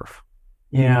Waldorf?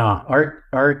 Yeah.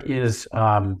 Art is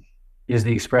the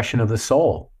expression of the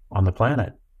soul on the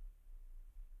planet.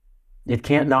 It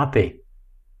can't not be.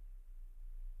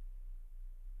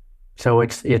 So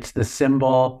it's the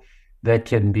symbol that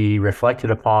can be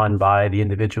reflected upon by the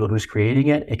individual who's creating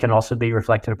it. It can also be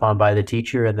reflected upon by the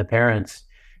teacher and the parents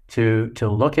to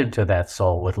look into that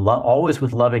soul with always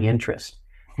with loving interest,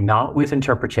 not with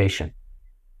interpretation,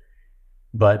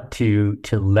 but to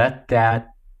let that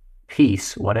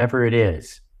piece, whatever it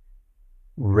is,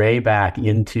 ray back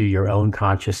into your own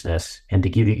consciousness and to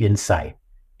give you insight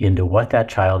into what that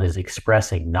child is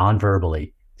expressing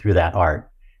non-verbally through that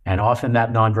art. And often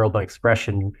that nonverbal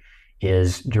expression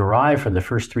is derived from the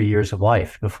first 3 years of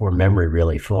life before memory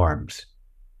really forms.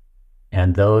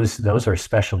 And those are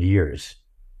special years.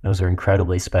 Those are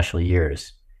incredibly special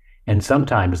years. And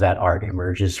sometimes that art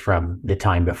emerges from the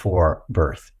time before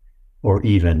birth or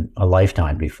even a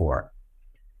lifetime before.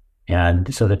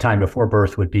 And so the time before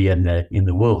birth would be in the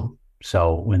womb.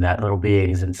 So when that little being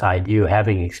is inside you,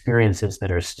 having experiences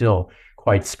that are still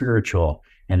quite spiritual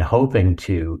and hoping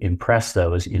to impress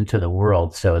those into the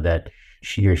world so that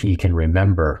she or he can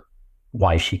remember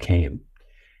why she came.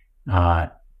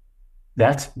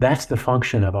 That's the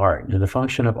function of art. And the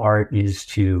function of art is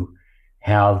to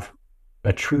have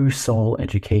a true soul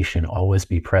education always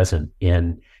be present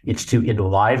it's to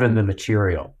enliven the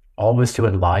material, always to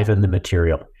enliven the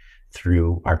material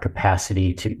through our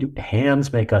capacity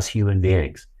hands make us human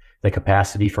beings. The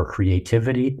capacity for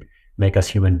creativity make us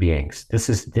human beings.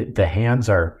 The hands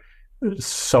are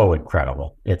so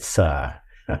incredible. It's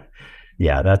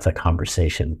yeah, that's a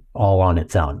conversation all on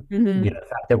its own. mm-hmm. The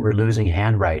fact that we're losing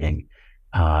handwriting,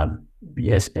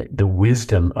 yes, the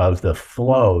wisdom of the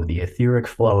flow, the etheric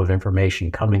flow of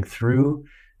information coming through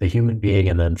the human being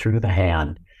and then through the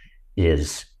hand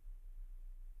is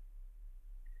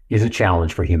a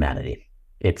challenge for humanity.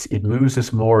 It moves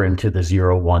us more into the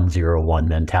 0-1-0-1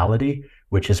 mentality,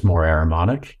 which is more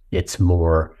aramonic. It's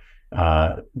more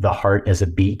the heart as a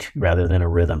beat rather than a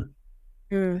rhythm.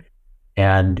 Mm.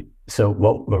 And so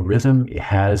what a rhythm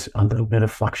has a little bit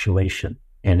of fluctuation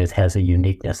and it has a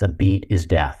uniqueness. A beat is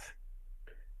death.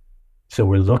 So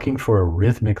we're looking for a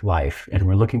rhythmic life and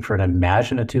we're looking for an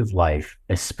imaginative life,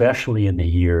 especially in the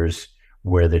years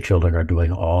where the children are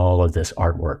doing all of this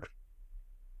artwork.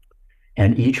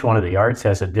 And each one of the arts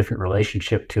has a different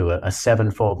relationship to a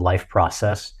sevenfold life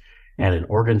process and an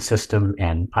organ system.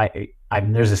 And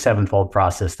there's a sevenfold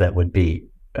process that would be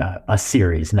a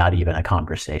series, not even a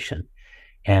conversation.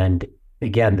 And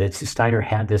again, Steiner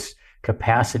had this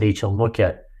capacity to look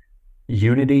at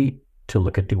unity, to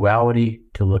look at duality,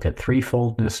 to look at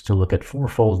threefoldness, to look at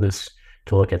fourfoldness,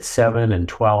 to look at 7 and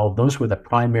 12. Those were the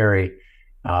primary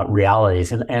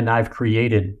realities. And I've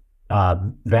created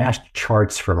vast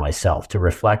charts for myself to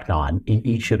reflect on in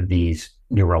each of these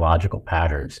neurological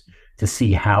patterns to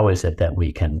see how is it that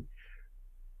we can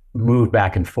move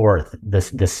back and forth. The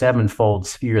sevenfold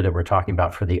sphere that we're talking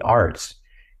about for the arts,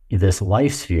 this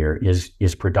life sphere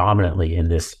is predominantly in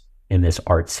this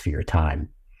art sphere time.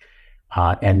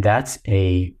 And that's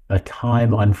a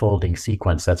time unfolding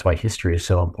sequence. That's why history is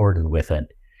so important with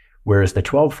it. Whereas the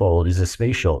 12-fold is a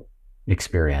spatial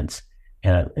experience.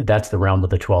 And that's the realm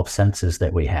of the 12 senses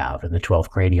that we have, and the 12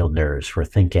 cranial nerves for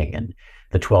thinking, and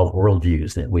the 12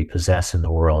 worldviews that we possess in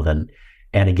the world. And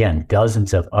again,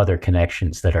 dozens of other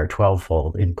connections that are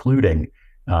 12-fold, including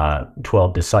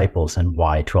 12 disciples and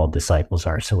why 12 disciples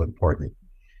are so important.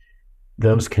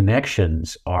 Those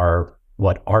connections are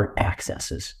what art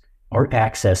accesses. Art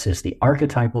accesses the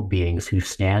archetypal beings who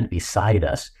stand beside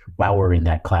us while we're in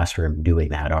that classroom doing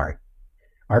that art.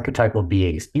 Archetypal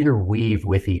beings interweave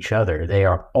with each other. They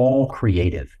are all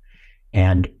creative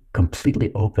and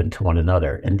completely open to one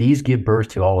another. And these give birth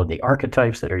to all of the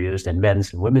archetypes that are used in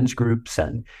men's and women's groups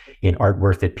and in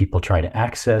artwork that people try to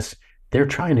access. They're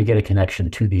trying to get a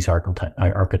connection to these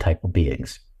archetypal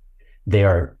beings. They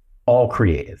are all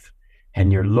creative.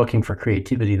 And you're looking for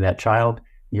creativity in that child.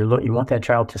 You want that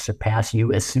child to surpass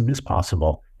you as soon as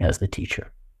possible as the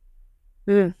teacher.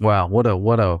 Wow, what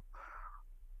a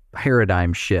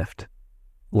paradigm shift.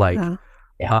 Like,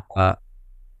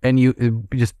 and you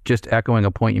just echoing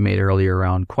a point you made earlier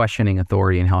around questioning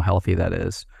authority and how healthy that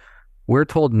is. We're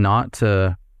told not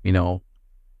to,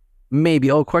 maybe,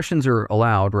 questions are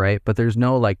allowed, right? But there's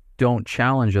no like, don't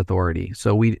challenge authority.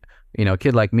 So a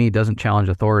kid like me doesn't challenge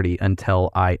authority until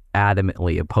I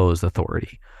adamantly oppose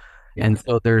authority. Yeah. And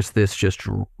so there's this just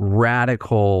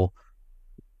radical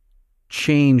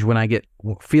change when I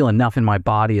feel enough in my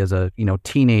body as a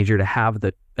teenager to have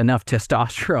enough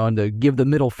testosterone to give the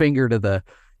middle finger to the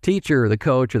teacher or the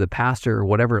coach or the pastor or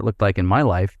whatever it looked like in my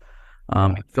life.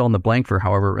 Fill in the blank for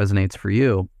however it resonates for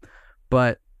you.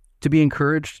 But to be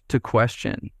encouraged to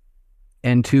question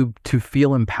and to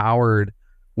feel empowered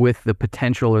with the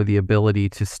potential or the ability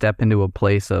to step into a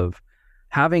place of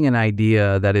having an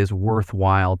idea that is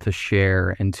worthwhile to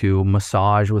share and to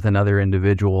massage with another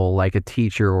individual, like a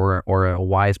teacher or a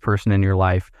wise person in your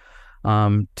life,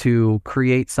 to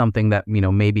create something that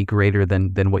may be greater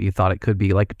than what you thought it could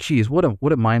be. Like, geez, what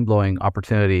a mind blowing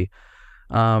opportunity.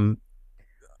 I'm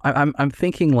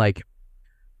thinking, like,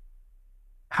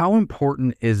 how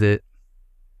important is it?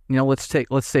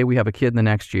 Let's say we have a kid in the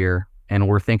next year, and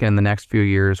we're thinking in the next few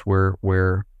years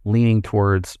we're leaning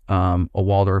towards a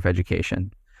Waldorf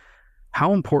education.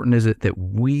 How important is it that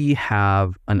we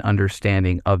have an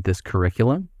understanding of this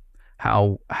curriculum?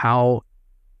 How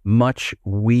much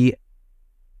we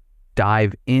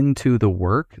dive into the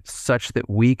work such that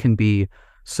we can be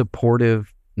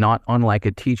supportive, not unlike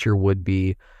a teacher would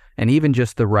be, and even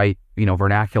just the right,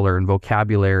 vernacular and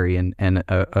vocabulary and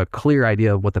a clear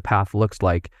idea of what the path looks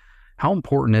like. How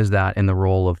important is that in the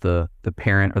role of the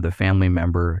parent or the family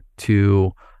member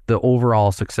to the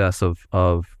overall success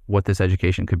of what this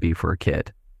education could be for a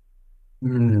kid?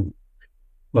 Well,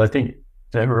 I think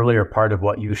the earlier part of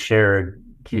what you shared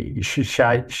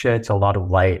sheds a lot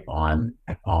of light on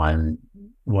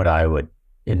what I would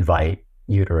invite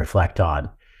you to reflect on,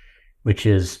 which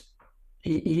is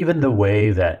even the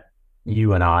way that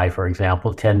you and I, for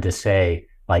example, tend to say,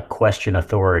 like, question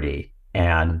authority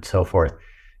and so forth.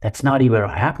 That's not even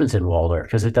what happens in Waldorf,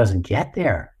 because it doesn't get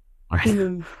there.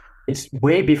 Right? It's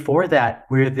way before that,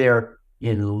 where they're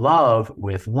in love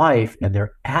with life and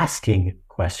they're asking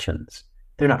questions.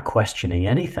 They're not questioning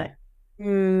anything.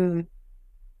 You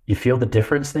feel the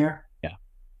difference there? Yeah.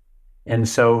 And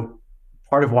so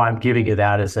part of why I'm giving you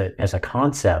that as a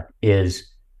concept is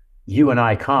you and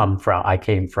I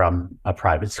came from a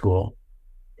private school,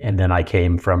 and then I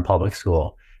came from public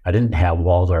school. I didn't have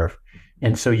Waldorf.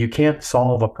 And so you can't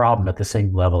solve a problem at the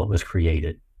same level it was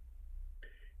created.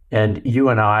 And you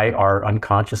and I are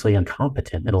unconsciously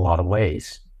incompetent in a lot of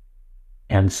ways.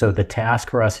 And so the task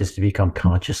for us is to become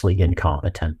consciously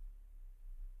incompetent.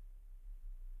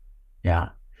 Yeah.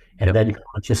 And then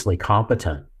consciously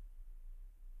competent.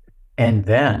 And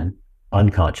then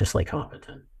unconsciously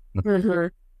competent. Mm-hmm.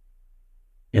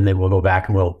 And then we'll go back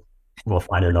and we'll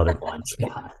find another blind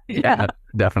spot. Yeah,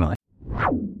 definitely.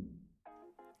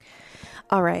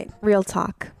 All right, real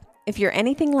talk. If you're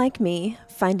anything like me,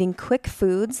 finding quick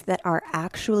foods that are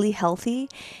actually healthy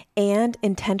and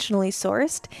intentionally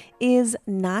sourced is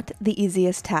not the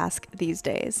easiest task these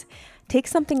days. Take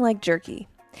something like jerky.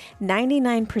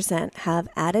 99% have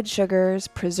added sugars,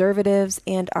 preservatives,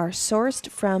 and are sourced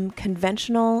from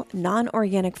conventional, non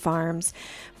organic farms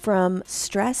from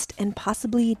stressed and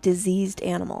possibly diseased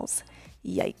animals.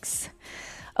 Yikes.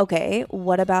 Okay,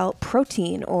 what about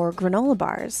protein or granola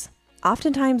bars?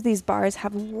 Oftentimes, these bars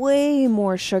have way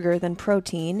more sugar than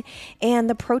protein, and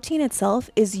the protein itself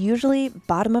is usually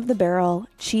bottom of the barrel,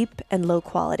 cheap, and low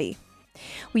quality.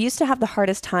 We used to have the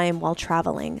hardest time while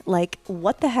traveling, like,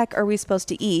 what the heck are we supposed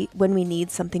to eat when we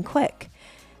need something quick?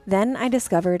 Then I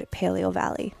discovered Paleo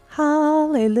Valley.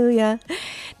 Hallelujah!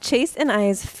 Chase and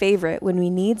I's favorite when we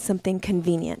need something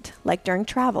convenient, like during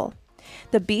travel.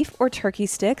 The beef or turkey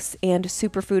sticks and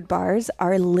superfood bars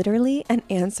are literally an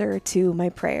answer to my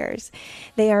prayers.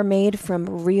 They are made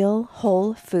from real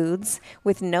whole foods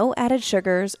with no added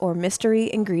sugars or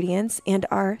mystery ingredients and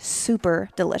are super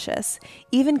delicious.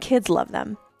 Even kids love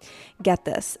them. Get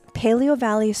this, Paleo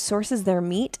Valley sources their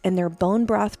meat and their bone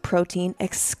broth protein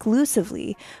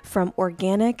exclusively from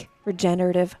organic,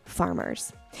 regenerative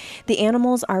farmers. The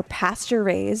animals are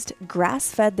pasture-raised,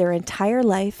 grass-fed their entire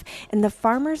life, and the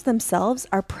farmers themselves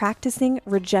are practicing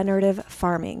regenerative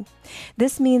farming.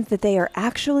 This means that they are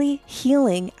actually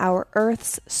healing our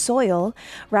Earth's soil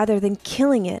rather than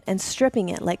killing it and stripping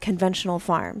it like conventional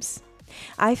farms.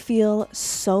 I feel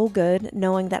so good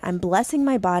knowing that I'm blessing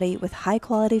my body with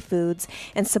high-quality foods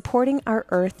and supporting our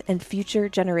Earth and future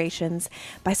generations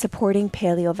by supporting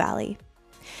Paleo Valley.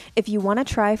 If you want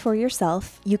to try for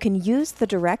yourself, you can use the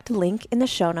direct link in the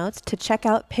show notes to check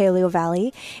out Paleo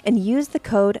Valley and use the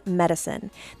code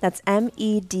MEDICINE, that's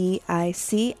MEDICIN,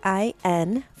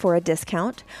 for a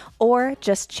discount, or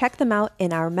just check them out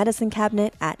in our medicine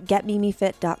cabinet at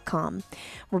getmimifit.com.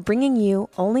 We're bringing you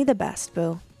only the best,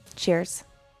 boo. Cheers.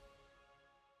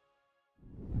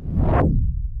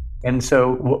 And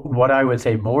so what I would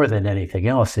say more than anything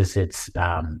else is it's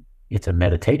a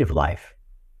meditative life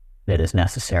that is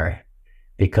necessary,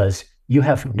 because you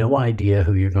have no idea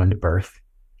who you're going to birth.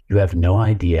 You have no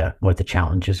idea what the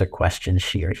challenges or questions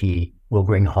she or he will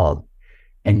bring home,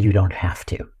 and you don't have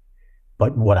to.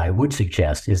 But what I would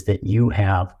suggest is that you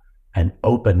have an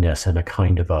openness and a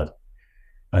kind of a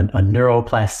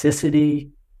neuroplasticity,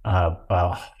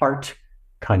 a heart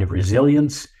kind of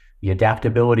resilience, the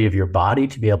adaptability of your body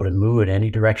to be able to move in any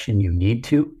direction you need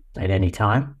to at any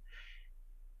time.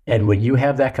 And when you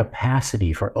have that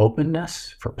capacity for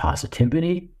openness, for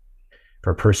positivity,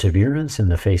 for perseverance in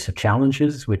the face of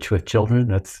challenges, which with children,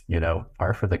 that's,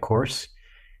 par for the course,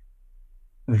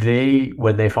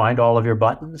 when they find all of your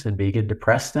buttons and begin to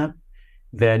press them,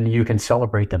 then you can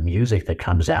celebrate the music that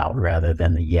comes out rather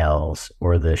than the yells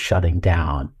or the shutting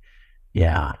down.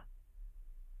 Yeah.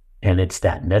 And it's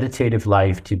that meditative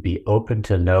life to be open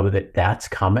to know that that's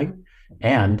coming,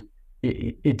 and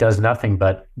it does nothing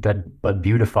but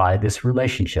beautify this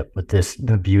relationship with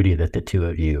the beauty that the two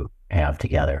of you have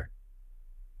together.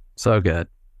 So good.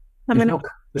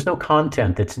 There's no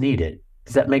content that's needed.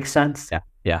 Does that make sense?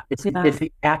 Yeah. It's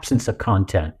the absence of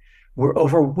content. We're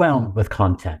overwhelmed with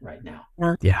content right now.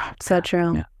 Yeah. So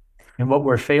true. Yeah. And what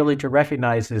we're failing to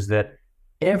recognize is that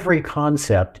every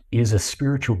concept is a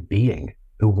spiritual being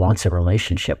who wants a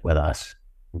relationship with us.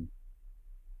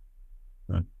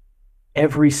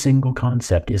 Every single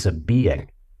concept is a being.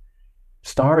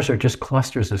 Stars are just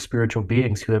clusters of spiritual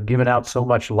beings who have given out so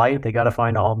much light, they got to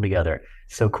find a home together.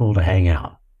 So cool to hang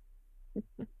out.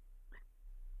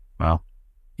 Well,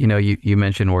 you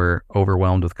mentioned we're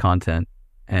overwhelmed with content.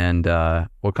 And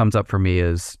what comes up for me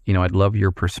is, I'd love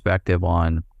your perspective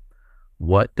on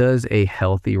what does a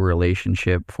healthy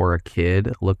relationship for a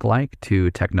kid look like to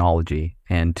technology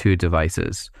and to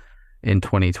devices in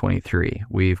 2023.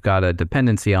 We've got a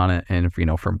dependency on it, and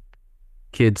from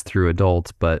kids through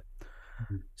adults, but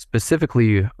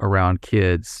specifically around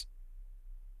kids,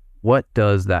 what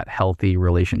does that healthy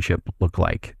relationship look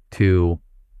like to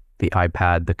the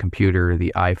iPad, the computer,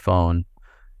 the iPhone,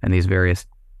 and these various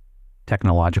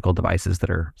technological devices that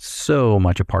are so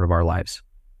much a part of our lives?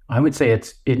 I would say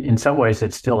it's in some ways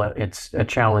it's still a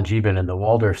challenge even in the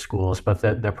Waldorf schools, but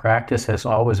the practice has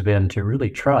always been to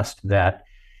really trust that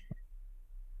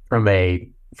from a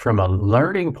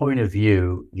learning point of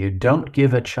view, you don't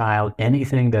give a child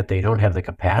anything that they don't have the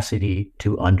capacity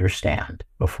to understand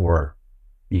before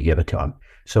you give it to them.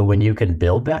 So when you can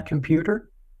build that computer,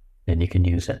 then you can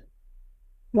use it.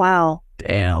 Wow.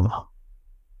 Damn.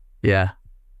 Yeah.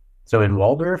 So in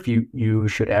Waldorf, you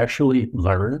should actually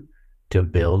learn to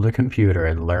build a computer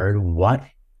and learn what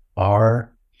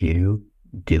are you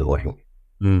doing.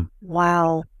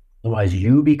 Wow. Otherwise,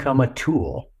 you become a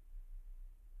tool.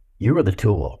 You are the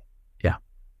tool. Yeah.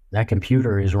 That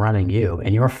computer is running you,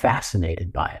 and you're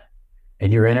fascinated by it.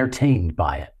 and you're entertained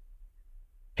by it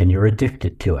and you're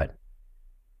addicted to it.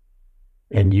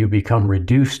 And you become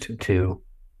reduced to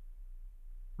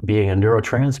being a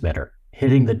neurotransmitter,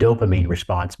 hitting the dopamine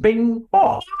response. Bing!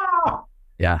 Oh!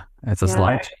 Yeah, it's a Yeah.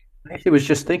 slide. I actually was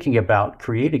just thinking about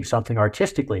creating something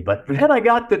artistically, but then I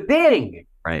got the ding.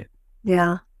 Right.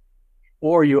 Yeah.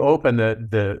 Or you open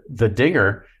the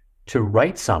dinger to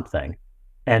write something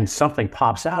and something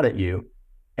pops out at you.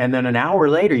 And then an hour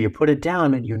later, you put it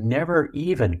down and you never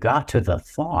even got to the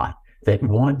thought that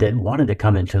wanted to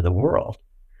come into the world.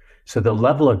 So the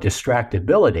level of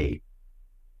distractibility,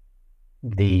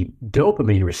 the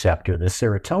dopamine receptor, the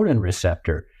serotonin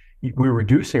receptor, we're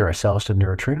reducing ourselves to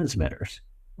neurotransmitters.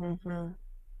 Mm-hmm.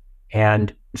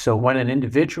 And so when an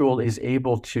individual is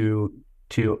able to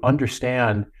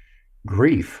understand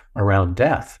grief around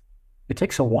death, it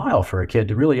takes a while for a kid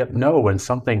to really know when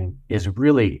something is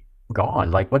really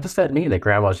gone. Like, what does that mean that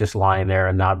grandma's just lying there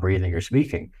and not breathing or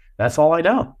speaking? That's all I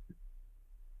know.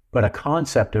 But a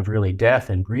concept of really death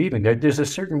and grieving, there's a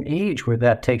certain age where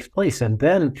that takes place. And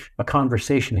then a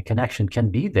conversation, a connection can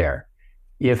be there.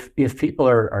 If people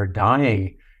are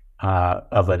dying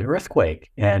of an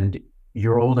earthquake and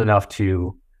you're old enough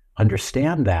to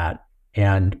understand that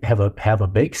and have a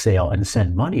bake sale and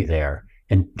send money there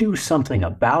and do something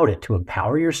about it to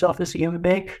empower yourself as a human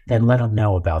being, then let them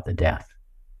know about the death,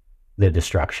 the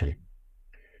destruction.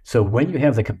 So when you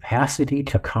have the capacity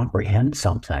to comprehend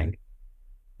something,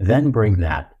 then bring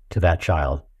that to that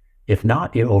child. If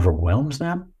not, it overwhelms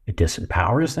them, it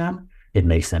disempowers them, it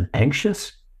makes them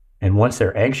anxious. And once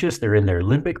they're anxious, they're in their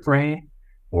limbic brain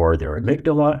or their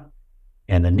amygdala,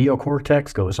 and the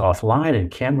neocortex goes offline and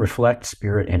can't reflect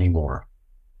spirit anymore.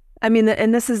 I mean,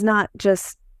 and this is not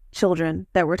just children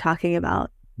that we're talking about.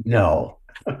 No.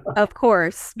 Of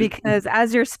course, because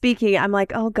as you're speaking, I'm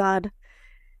like, oh God,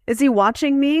 is he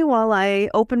watching me while I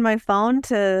open my phone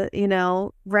to,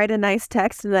 write a nice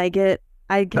text and I get.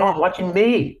 No, I'm watching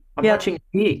me. I'm watching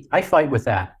me. I fight with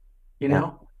that,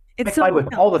 I fight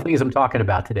with all the things I'm talking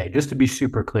about today, just to be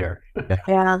super clear.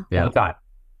 Yeah. All the time.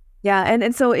 Yeah.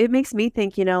 And so it makes me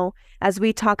think, as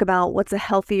we talk about what's a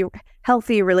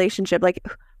healthy relationship, like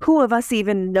who of us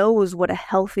even knows what a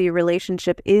healthy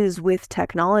relationship is with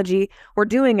technology? We're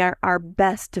doing our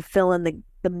best to fill in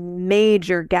the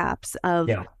major gaps of,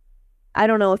 I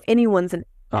don't know if anyone's an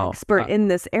expert in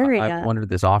this area. I've wondered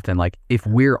this often, like if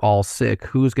we're all sick,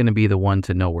 who's going to be the one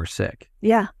to know we're sick?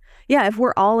 Yeah. Yeah, if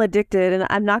we're all addicted, and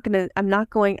I'm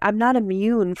not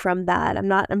immune from that. I'm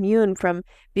not immune from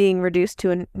being reduced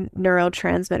to a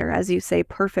neurotransmitter, as you say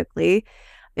perfectly.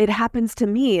 It happens to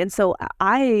me. And so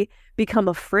I become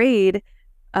afraid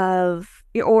of,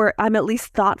 or I'm at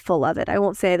least thoughtful of it. I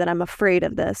won't say that I'm afraid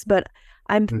of this, but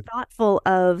I'm thoughtful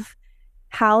of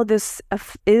how this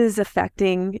is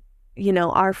affecting,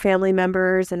 our family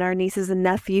members and our nieces and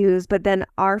nephews, but then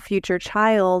our future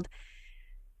child.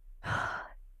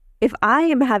 If I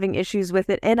am having issues with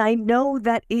it and I know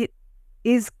that it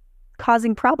is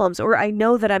causing problems, or I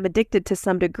know that I'm addicted to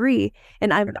some degree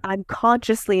and I'm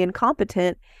consciously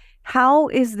incompetent, how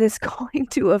is this going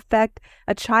to affect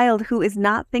a child who is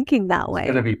not thinking that way?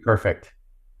 It's going to be perfect.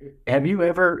 Have you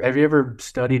ever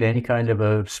studied any kind of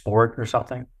a sport or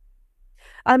something?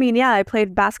 I mean, yeah, I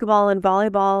played basketball and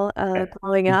volleyball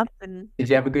growing up. And did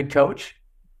you have a good coach?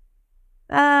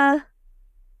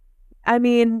 I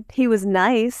mean, he was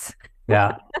nice.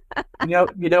 Yeah. You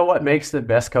know what makes the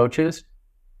best coaches?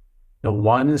 The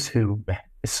ones who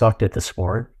sucked at the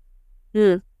sport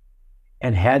and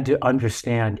had to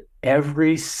understand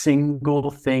every single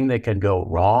thing that could go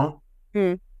wrong.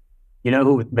 You know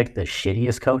who would make the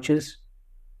shittiest coaches?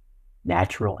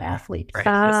 Natural athletes. Right.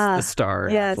 The star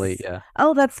athlete. Yeah.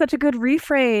 Oh, that's such a good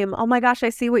reframe. Oh my gosh, I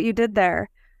see what you did there.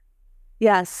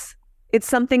 Yes. It's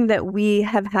something that we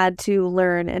have had to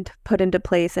learn and put into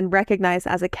place and recognize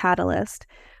as a catalyst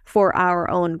for our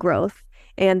own growth.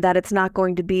 And that it's not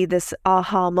going to be this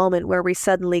aha moment where we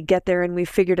suddenly get there and we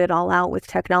figured it all out with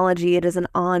technology. It is an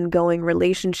ongoing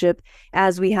relationship.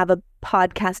 As we have a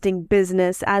podcasting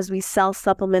business, as we sell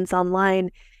supplements online,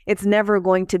 it's never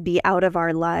going to be out of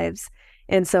our lives.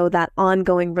 And so that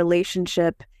ongoing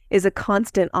relationship is a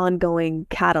constant ongoing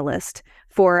catalyst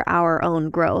for our own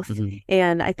growth. Mm-hmm.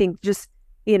 And I think just,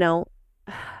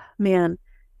 man,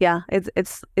 yeah,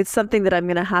 it's something that I'm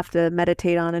going to have to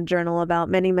meditate on and journal about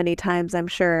many, many times, I'm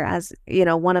sure, as,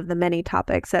 one of the many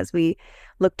topics as we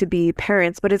look to be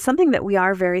parents. But it's something that we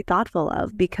are very thoughtful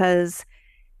of, because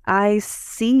I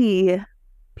see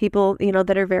people,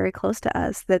 that are very close to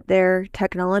us, that their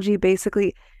technology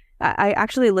basically, I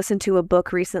actually listened to a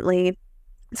book recently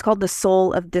It's called The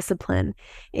Soul of Discipline.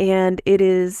 And it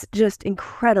is just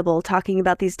incredible talking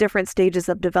about these different stages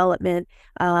of development,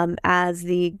 as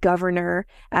the governor,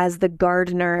 as the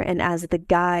gardener, and as the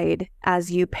guide,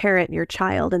 as you parent your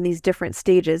child in these different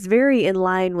stages, very in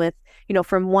line with,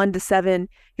 from 1 to 7,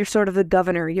 you're sort of the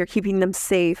governor, you're keeping them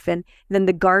safe. And then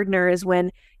the gardener is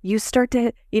when you start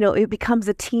to, it becomes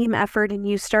a team effort and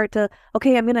you start to,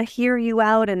 okay, I'm going to hear you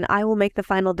out and I will make the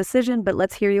final decision, but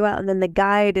let's hear you out. And then the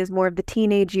guide is more of the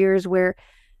teenage years where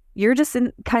you're just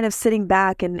kind of sitting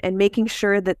back and making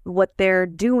sure that what they're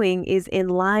doing is in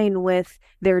line with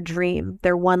their dream,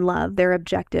 their one love, their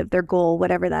objective, their goal,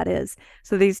 whatever that is.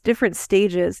 So these different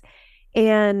stages.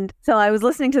 And so I was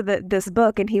listening to this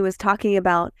book, and he was talking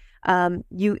about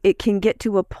it can get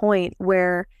to a point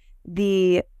where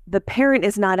the parent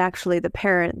is not actually the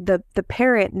parent. The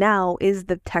parent now is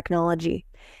the technology.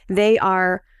 They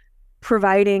are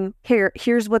providing,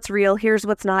 here's what's real, here's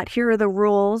what's not, here are the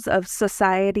rules of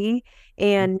society.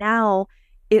 And now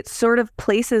it sort of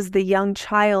places the young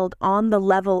child on the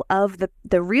level of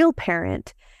the real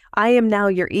parent. I am now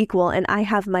your equal, and I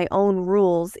have my own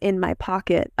rules in my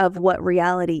pocket of what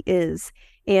reality is.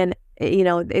 And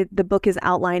the book is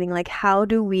outlining, like, how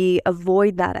do we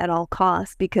avoid that at all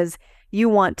costs? Because you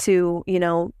want to,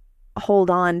 hold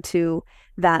on to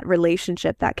that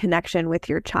relationship, that connection with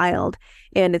your child.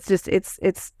 And it's just,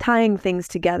 it's tying things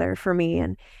together for me.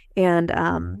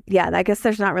 And yeah, I guess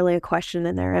there's not really a question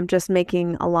in there. I'm just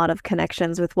making a lot of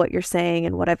connections with what you're saying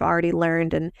and what I've already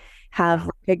learned and have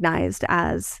recognized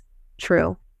as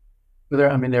true. Well,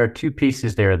 there are two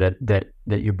pieces there that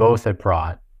you both have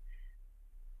brought.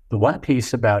 The one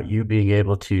piece about you being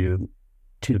able to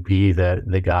be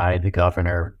the guide, the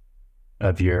governor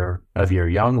of your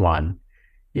young one,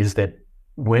 is that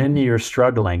when you're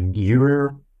struggling,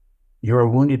 you're a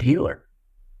wounded healer.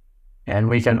 And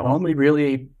we can only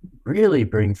really, really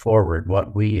bring forward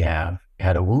what we have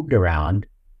had a wound around,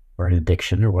 or an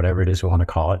addiction, or whatever it is we want to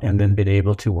call it, and then been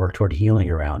able to work toward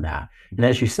healing around that. And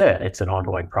as you said, it's an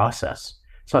ongoing process.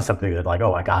 It's not something that, like,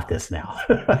 oh, I got this now.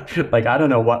 Like, I don't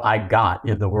know what I got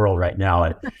in the world right now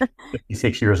at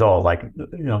 56 years old. Like,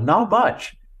 not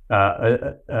much.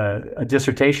 A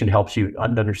dissertation helps you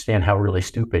understand how really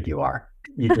stupid you are.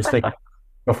 You just think,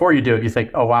 before you do it, you think,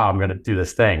 oh, wow, I'm going to do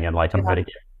this thing. And like, I'm going to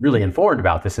get really informed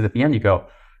about this. And at the end you go,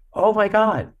 oh my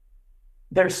God,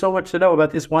 there's so much to know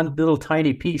about this one little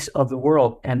tiny piece of the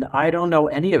world. And I don't know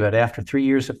any of it after 3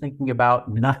 years of thinking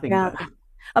about nothing. Yeah.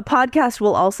 A podcast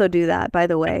will also do that, by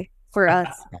the way, for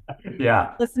us.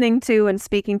 Yeah. Listening to and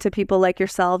speaking to people like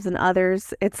yourselves and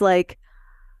others, it's like,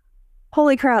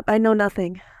 holy crap, I know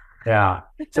nothing. Yeah.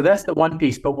 So that's the one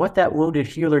piece. But what that wounded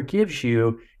healer gives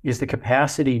you is the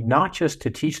capacity not just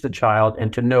to teach the child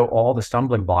and to know all the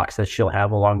stumbling blocks that she'll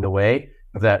have along the way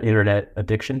of that internet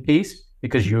addiction piece,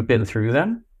 because you've been through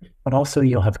them, but also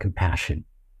you'll have compassion.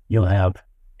 You'll have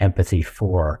empathy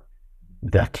for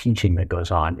the teaching that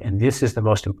goes on. And this is the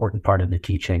most important part of the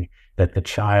teaching that the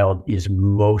child is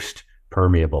most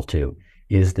permeable to,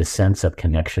 is the sense of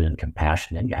connection and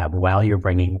compassion that you have while you're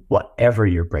bringing whatever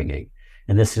you're bringing.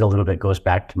 And this is a little bit goes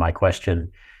back to my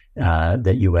question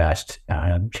that you asked,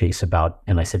 Chase, about,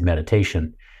 and I said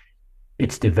meditation.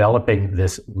 It's developing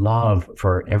this love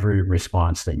for every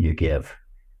response that you give.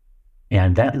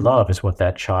 And that love is what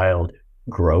that child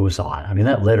grows on. I mean,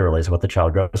 that literally is what the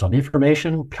child grows on.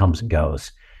 Information comes and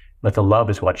goes, but the love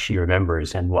is what she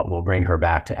remembers and what will bring her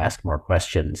back to ask more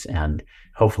questions, and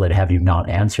hopefully to have you not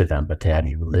answer them, but to have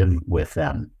you live with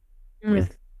them,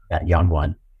 with that young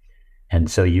one. And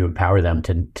so you empower them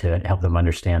to help them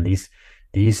understand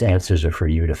these answers are for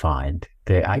you to find.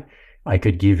 I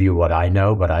could give you what I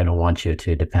know, but I don't want you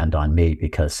to depend on me,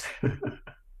 because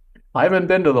I haven't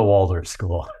been to the Waldorf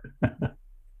school.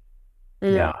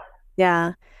 Yeah.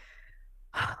 Yeah.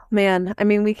 Man, I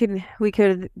mean, we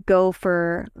could go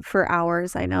for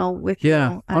hours, I know. With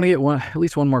I want to get at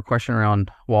least one more question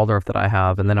around Waldorf that I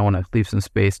have, and then I want to leave some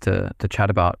space to chat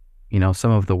about,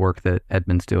 some of the work that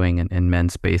Edmund's doing in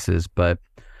men's spaces. But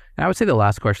I would say the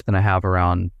last question that I have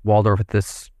around Waldorf at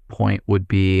this point would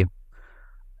be,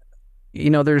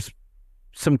 there's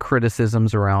some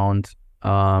criticisms around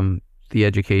the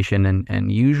education,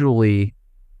 and usually,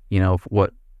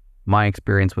 what my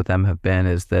experience with them have been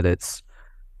is that it's,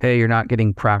 hey, you're not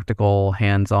getting practical,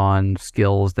 hands-on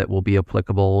skills that will be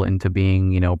applicable into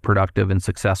being, productive and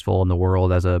successful in the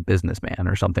world as a businessman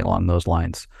or something along those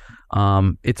lines.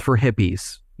 It's for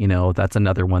hippies. That's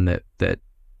another one that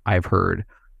I've heard.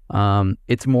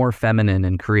 It's more feminine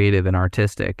and creative and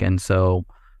artistic. And so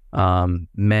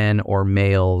men or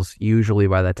males, usually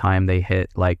by the time they hit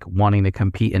like wanting to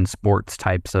compete in sports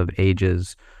types of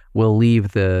ages, will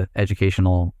leave the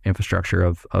educational infrastructure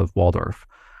of Waldorf.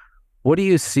 What do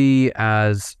you see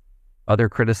as other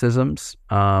criticisms,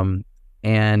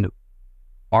 and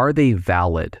are they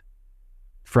valid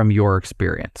from your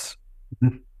experience?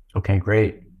 Okay,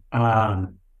 great. I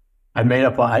made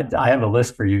up, I have a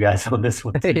list for you guys on this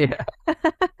one too. Yeah.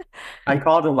 I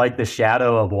called it like the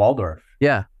shadow of Waldorf,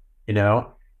 Yeah. you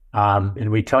know?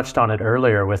 And we touched on it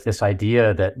earlier with this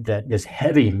idea that this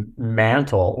heavy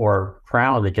mantle or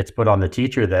crown that gets put on the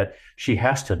teacher, that she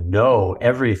has to know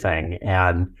everything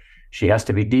and she has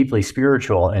to be deeply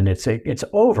spiritual, and it's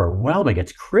overwhelming,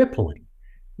 it's crippling.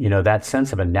 That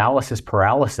sense of analysis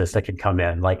paralysis that can come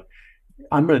in, like,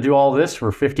 I'm going to do all this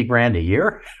for 50 grand a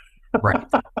year. Right.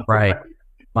 Right.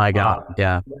 My God.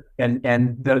 Yeah.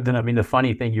 The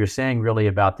funny thing you're saying really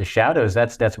about the shadows,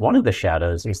 that's one of the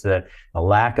shadows, is the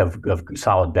lack of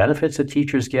solid benefits that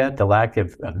teachers get, the lack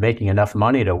of making enough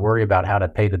money to worry about how to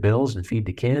pay the bills and feed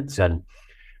the kids. And,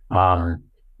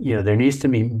 there needs to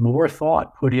be more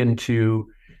thought put into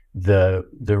the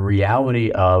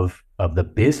reality of the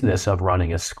business of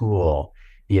running a school,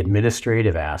 the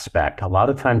administrative aspect. A lot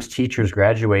of times teachers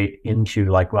graduate into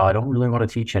like, well, I don't really want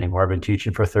to teach anymore. I've been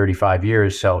teaching for 35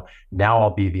 years, so now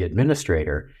I'll be the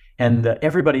administrator. And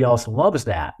everybody else loves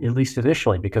that, at least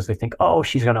initially, because they think, oh,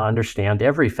 she's going to understand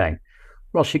everything.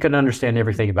 Well, she can understand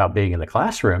everything about being in the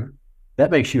classroom. That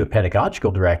makes you a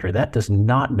pedagogical director. That does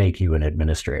not make you an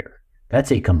administrator. That's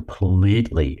a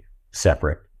completely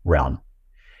separate realm.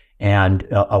 And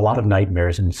a lot of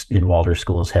nightmares in Waldorf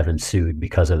schools have ensued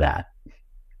because of that.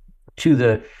 To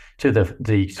the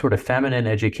sort of feminine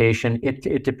education,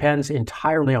 it depends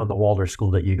entirely on the Waldorf school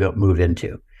that you move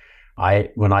into.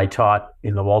 When I taught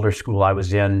in the Waldorf school I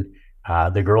was in,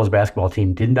 the girls basketball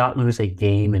team did not lose a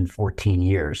game in 14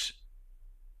 years.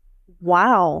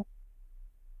 Wow.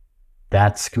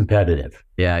 That's competitive.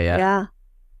 Yeah.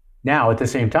 Now, at the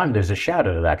same time, there's a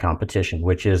shadow to that competition,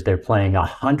 which is they're playing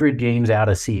 100 games out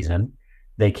of season.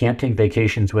 They can't take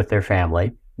vacations with their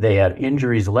family. They have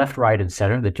injuries left, right, and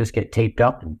center that just get taped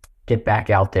up and get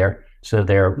back out there. So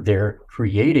they're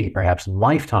creating perhaps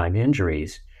lifetime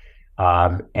injuries.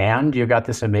 And you've got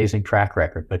this amazing track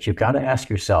record, but you've got to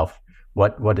ask yourself,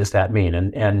 what does that mean?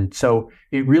 And so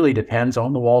it really depends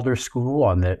on the Waldorf school,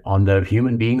 on the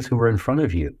human beings who are in front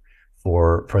of you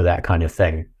for that kind of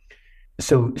thing.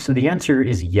 So the answer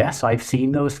is yes, I've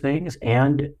seen those things,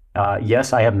 and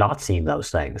yes, I have not seen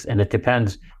those things. And it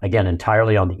depends, again,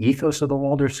 entirely on the ethos of the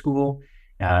Waldorf school,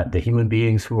 the human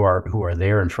beings who are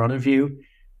there in front of you.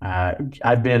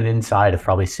 I've been inside of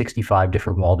probably 65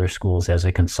 different Waldorf schools as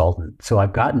a consultant. So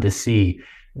I've gotten to see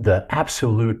the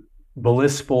absolute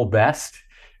blissful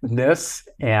bestness,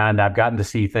 and I've gotten to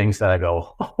see things that I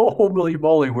go, holy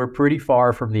moly, we're pretty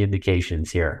far from the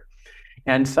indications here.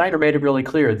 And Steiner made it really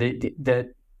clear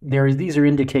that these are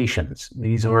indications.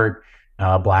 These are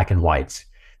black and whites,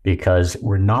 because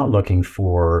we're not looking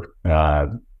for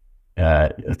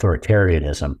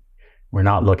authoritarianism. We're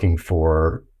not looking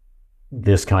for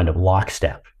this kind of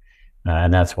lockstep.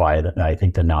 And that's why I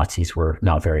think the Nazis were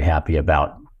not very happy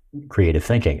about creative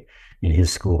thinking in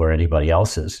his school or anybody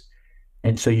else's.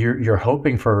 And so you're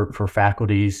hoping for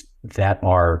faculties that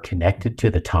are connected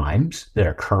to the times, that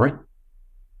are current.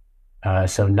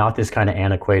 So not this kind of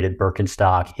antiquated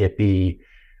Birkenstock hippie,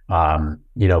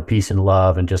 peace and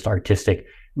love and just artistic.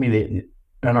 I mean,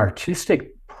 an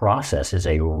artistic process is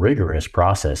a rigorous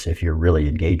process if you're really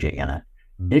engaging in it.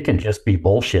 It can just be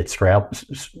bullshit,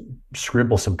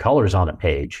 scribble some colors on a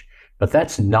page, but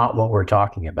that's not what we're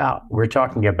talking about. We're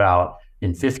talking about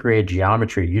in fifth grade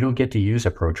geometry, you don't get to use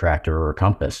a protractor or a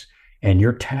compass, and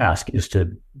your task is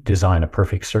to design a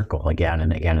perfect circle again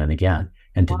and again and again,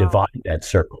 and to divide that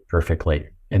circle perfectly,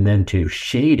 and then to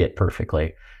shade it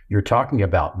perfectly. You're talking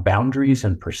about boundaries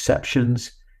and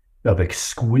perceptions of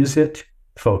exquisite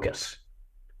focus.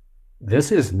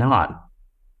 This is not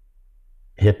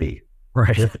hippie.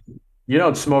 Right. You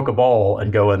don't smoke a bowl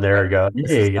and go in there and go,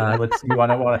 hey, let's see how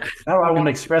I want to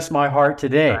express my heart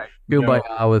today. Right.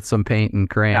 Kumbaya with some paint and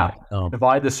crayon. Yeah. Oh.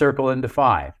 Divide the circle into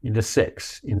 5, into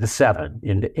 6, into 7,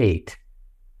 into 8,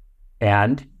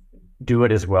 and do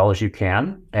it as well as you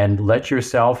can, and let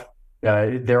yourself.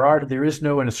 There is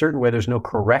no, in a certain way, there's no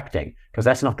correcting, because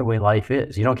that's not the way life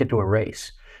is. You don't get to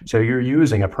erase. So you're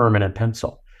using a permanent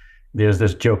pencil. There's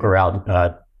this joke around.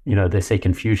 They say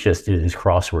Confucius did his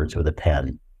crosswords with a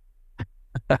pen.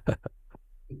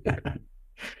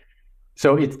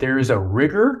 So there is a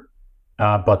rigor,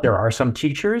 but there are some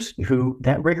teachers who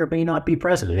that rigor may not be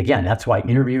present. And again, that's why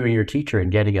interviewing your teacher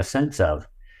and getting a sense of,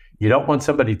 you don't want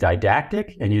somebody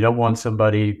didactic and you don't want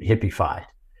somebody hippified.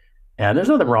 And there's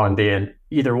nothing wrong being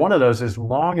either one of those as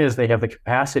long as they have the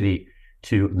capacity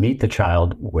to meet the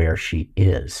child where she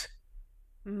is,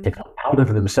 to come out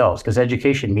of themselves, because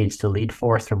education means to lead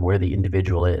forth from where the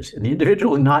individual is. And the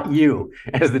individual is not you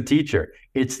as the teacher.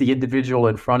 It's the individual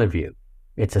in front of you.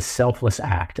 It's a selfless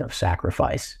act of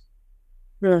sacrifice.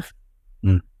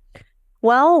 Mm.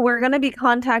 Well, we're going to be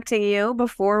contacting you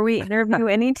before we interview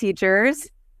any teachers.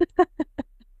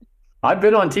 I've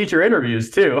been on teacher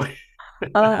interviews too.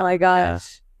 Oh my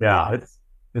gosh. Yeah,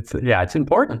 it's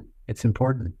important. It's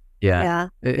important. Yeah.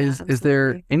 Is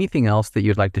there anything else that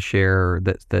you'd like to share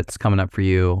that's coming up for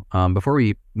you before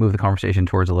we move the conversation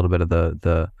towards a little bit of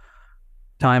the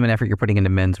time and effort you're putting into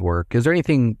men's work? Is there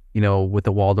anything, with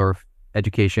the Waldorf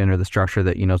education or the structure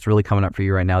that, it's really coming up for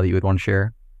you right now that you would want to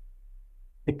share?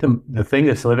 I think the thing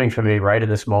that's living for me right in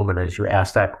this moment as you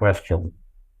ask that question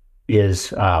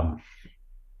is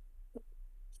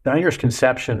Steiner's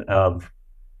conception of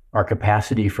our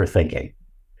capacity for thinking.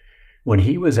 When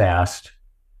he was asked,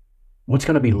 what's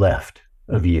going to be left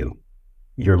of you,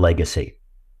 your legacy?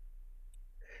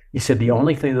 He said, the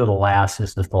only thing that'll last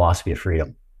is the philosophy of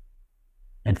freedom.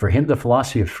 And for him, the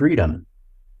philosophy of freedom,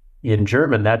 in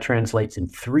German, that translates in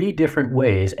 3 different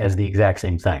ways as the exact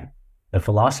same thing. The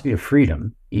philosophy of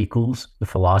freedom equals the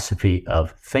philosophy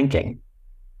of thinking,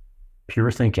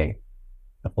 pure thinking.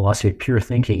 The philosophy of pure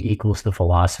thinking equals the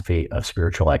philosophy of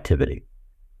spiritual activity.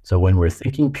 So when we're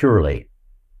thinking purely,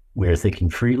 we're thinking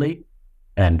freely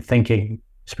and thinking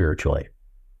spiritually.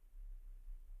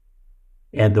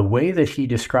 And the way that he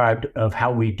described of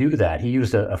how we do that, he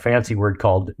used a fancy word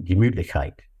called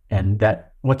Gemütlichkeit. And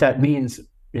that what that means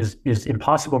is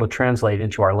impossible to translate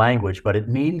into our language, but it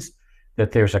means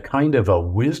that there's a kind of a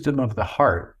wisdom of the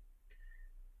heart,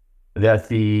 that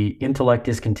the intellect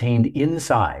is contained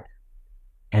inside,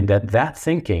 and that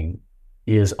thinking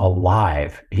is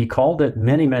alive. He called it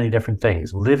many, many different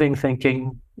things: living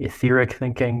thinking, etheric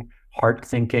thinking, heart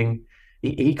thinking.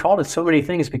 He called it so many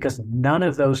things because none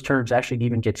of those terms actually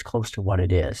even gets close to what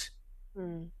it is.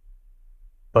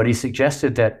 But he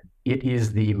suggested that it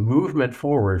is the movement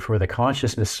forward for the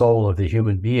consciousness soul of the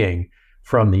human being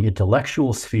from the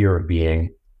intellectual sphere of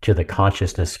being to the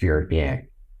consciousness sphere of being.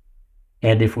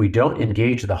 And if we don't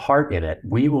engage the heart in it,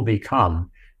 we will become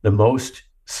the most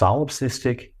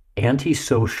solipsistic,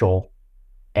 antisocial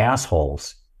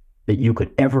assholes that you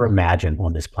could ever imagine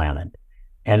on this planet.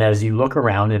 And as you look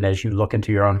around and as you look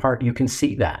into your own heart, you can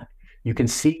see that. You can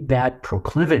see that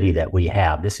proclivity that we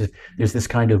have. There's this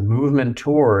kind of movement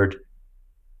toward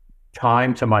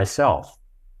time to myself,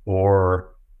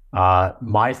 or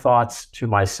my thoughts to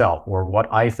myself, or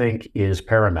what I think is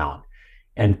paramount.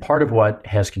 And part of what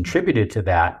has contributed to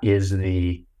that is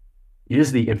the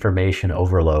information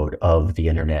overload of the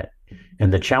internet.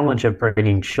 And the challenge of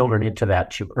bringing children into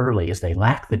that too early is they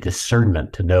lack the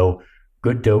discernment to know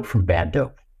good dope from bad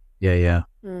dope. Yeah.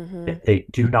 Mm-hmm. They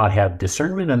do not have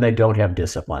discernment and they don't have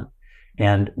discipline.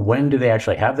 And when do they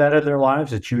actually have that in their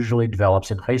lives? It usually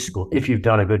develops in high school if you've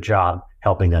done a good job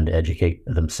helping them to educate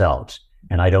themselves.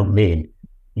 And I don't mean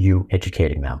you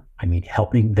educating them. I mean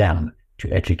helping them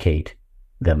to educate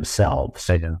themselves.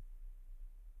 I do.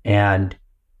 And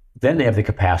then they have the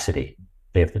capacity.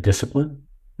 They have the discipline.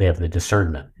 They have the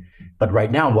discernment. But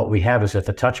right now, what we have is at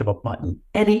the touch of a button,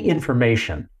 any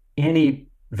information, any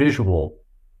visual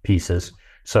pieces.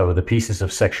 So the pieces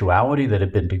of sexuality that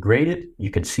have been degraded, you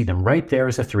can see them right there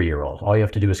as a 3-year-old. All you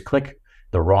have to do is click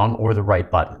the wrong or the right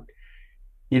button.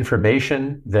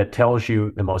 Information that tells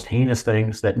you the most heinous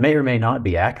things that may or may not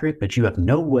be accurate, but you have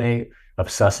no way of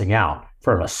sussing out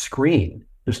from a screen.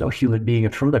 There's no human being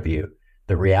in front of you,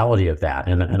 the reality of that.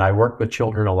 And I work with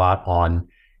children a lot on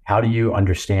how do you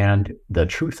understand the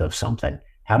truth of something?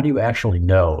 How do you actually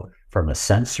know from a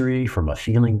sensory, from a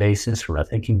feeling basis, from a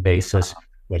thinking basis,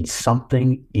 when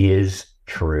something is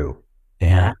true?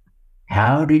 Yeah.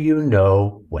 How do you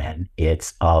know when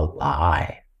it's a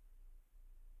lie?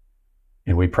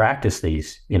 And we practice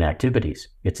these in activities.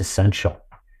 It's essential.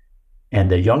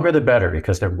 And the younger, the better,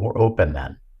 because they're more open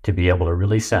then to be able to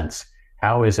really sense,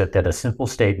 how is it that a simple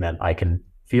statement, I can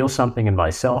feel something in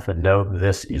myself and know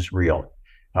this is real.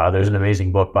 There's an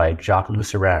amazing book by Jacques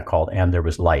Lucérin called And There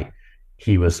Was Light.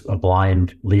 He was a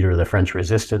blind leader of the French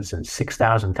resistance, and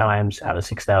 6,000 times out of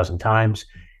 6,000 times,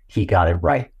 he got it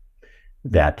right,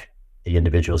 that the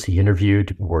individuals he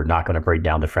interviewed were not going to break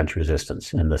down the French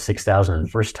resistance. And the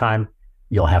 6,001st time,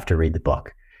 you'll have to read the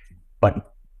book.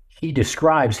 But he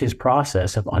describes his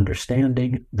process of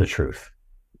understanding the truth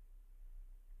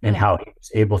and how he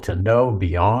was able to know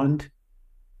beyond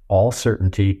all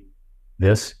certainty,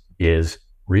 this is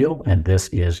real and this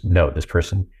is no, this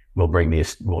person will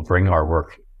bring our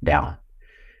work down.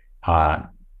 Uh,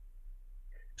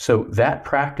 so that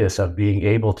practice of being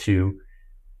able to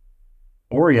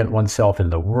orient oneself in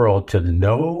the world to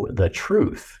know the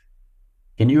truth.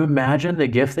 Can you imagine the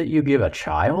gift that you give a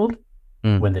child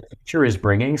Mm. when the teacher is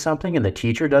bringing something and the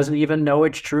teacher doesn't even know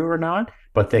it's true or not,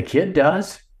 but the kid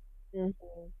does Mhm.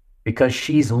 because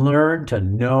she's learned to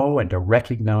know and to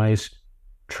recognize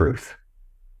truth.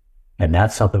 And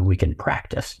that's something we can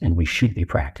practice and we should be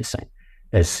practicing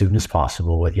as soon as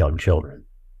possible with young children.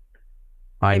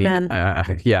 Amen.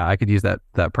 Yeah, I could use that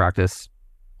practice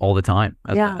all the time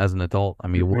Yeah. as an adult. I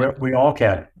mean, We all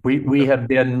can. We have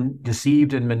been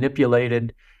deceived and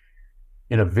manipulated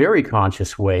in a very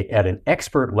conscious way at an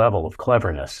expert level of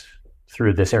cleverness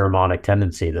through this aromatic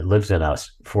tendency that lives in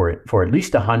us for at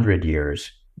least 100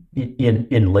 years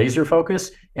in laser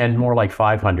focus, and more like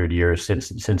 500 years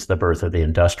since the birth of the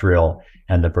industrial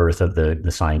and the birth of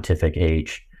the scientific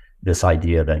age. This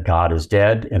idea that God is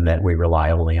dead and that we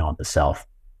rely only on the self.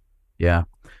 yeah.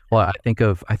 Well,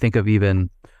 I think of even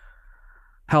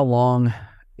how long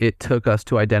it took us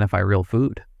to identify real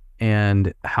food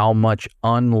and how much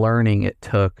unlearning it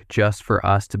took just for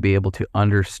us to be able to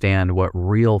understand what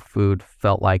real food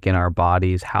felt like in our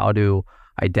bodies, how to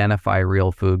identify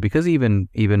real food, because even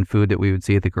food that we would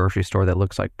see at the grocery store that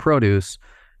looks like produce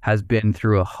has been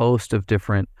through a host of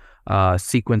different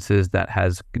sequences that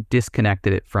has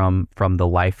disconnected it from the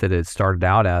life that it started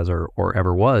out as or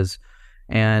ever was.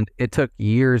 And it took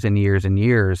years and years and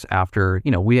years after,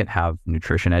 we didn't have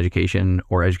nutrition education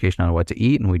or education on what to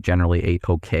eat, and we generally ate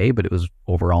okay, but it was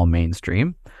overall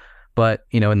mainstream. But,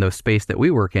 in the space that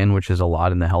we work in, which is a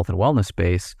lot in the health and wellness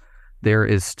space, there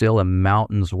is still a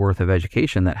mountain's worth of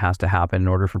education that has to happen in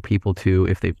order for people to,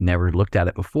 if they've never looked at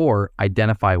it before,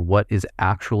 identify what is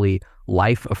actually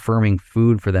life-affirming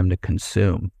food for them to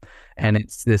consume. And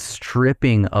it's this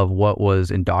stripping of what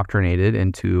was indoctrinated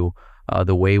into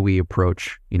the way we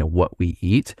approach, what we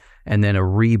eat, and then a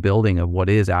rebuilding of what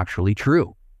is actually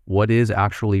true, what is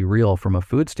actually real from a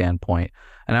food standpoint.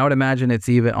 And I would imagine it's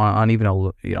even on even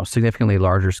a significantly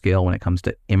larger scale when it comes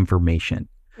to information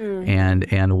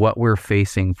and what we're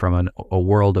facing from a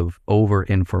world of over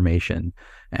information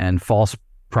and false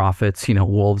prophets,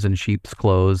 wolves in sheep's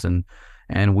clothes,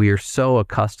 and we are so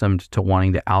accustomed to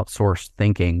wanting to outsource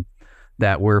thinking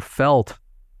that we're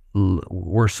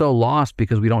so lost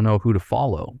because we don't know who to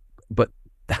follow. But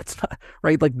that's not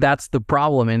right. Like, that's the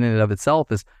problem in and of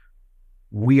itself, is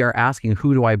we are asking,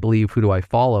 who do I believe? Who do I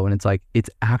follow? And it's like, it's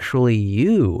actually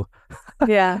you.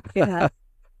 Yeah. Yeah.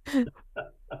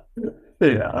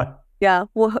 Yeah. Yeah.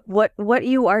 Well, what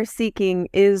you are seeking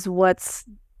is what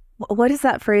is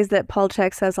that phrase that Paul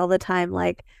Chek says all the time?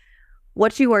 Like,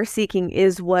 what you are seeking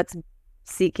is what's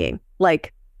seeking.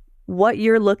 Like, what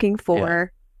you're looking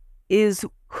for is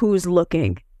who's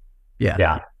looking. Yeah.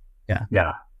 Yeah. Yeah.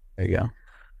 Yeah. There you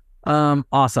go.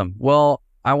 Awesome. Well,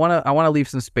 I want to leave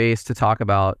some space to talk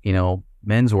about,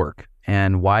 men's work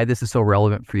and why this is so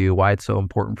relevant for you, why it's so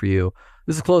important for you.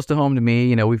 This is close to home to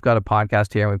me. We've got a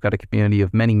podcast here. We've got a community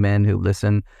of many men who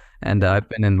listen, and I've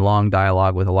been in long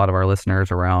dialogue with a lot of our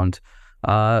listeners around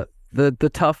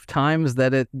the tough times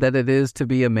that it is to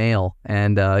be a male,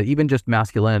 and even just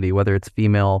masculinity, whether it's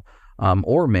female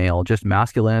or male, just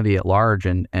masculinity at large,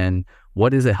 and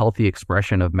what is a healthy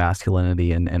expression of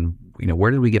masculinity, and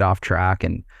where did we get off track,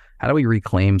 and how do we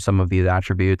reclaim some of these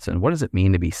attributes, and what does it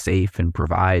mean to be safe and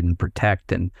provide and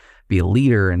protect and be a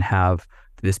leader and have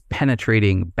this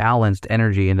penetrating, balanced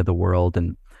energy into the world.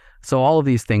 And so all of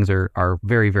these things are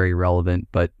very, very relevant.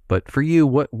 But for you,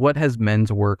 what has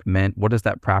men's work meant? What does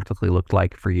that practically look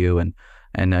like for you? And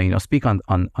speak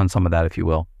on some of that, if you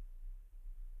will.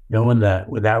 When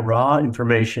that raw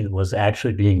information was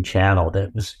actually being channeled,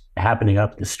 it was happening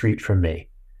up the street from me.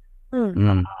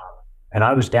 Mm. And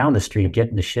I was down the street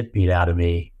getting the shit beat out of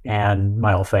me and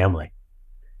my whole family.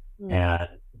 And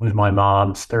it was my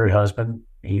mom's third husband.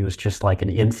 He was just like an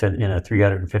infant in a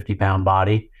 350-pound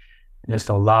body, just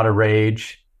a lot of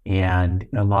rage and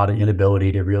a lot of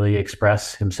inability to really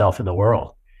express himself in the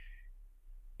world.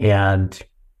 And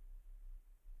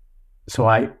so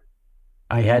I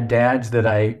had dads that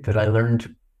I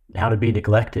learned how to be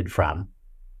neglected from,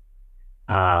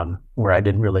 where I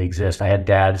didn't really exist. I had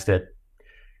dads that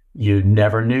you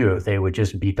never knew. They would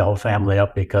just beat the whole family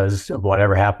up because of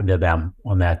whatever happened to them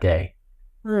on that day.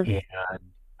 And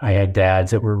I had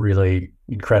dads that were really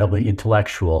incredibly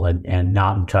intellectual and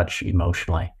not in touch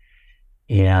emotionally.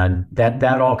 And that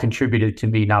all contributed to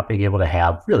me not being able to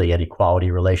have really any quality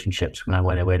relationships when I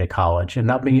went away to college, and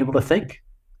not being able to think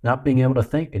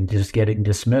and just getting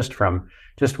dismissed from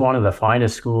just one of the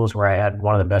finest schools where I had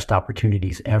one of the best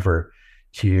opportunities ever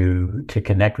to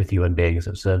connect with human beings.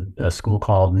 It was a school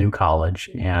called New College,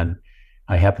 and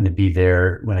I happened to be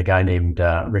there when a guy named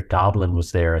Rick Doblin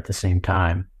was there at the same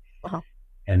time. Uh-huh.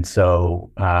 And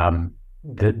so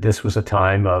this was a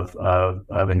time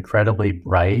of incredibly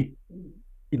bright,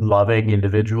 loving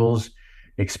individuals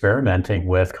experimenting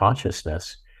with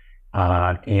consciousness.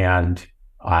 And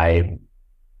I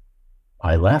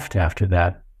left after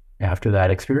that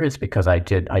experience because I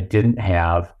didn't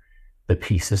have the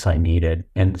pieces I needed.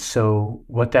 And so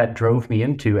what that drove me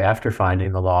into after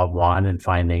finding the Law of One and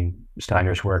finding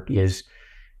Steiner's work is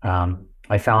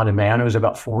I found a man who was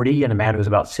about 40 and a man who was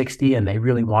about 60, and they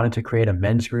really wanted to create a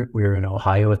men's group. We were in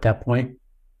Ohio at that point.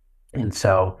 And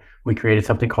so we created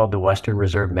something called the Western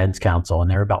Reserve Men's Council,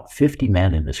 and there were about 50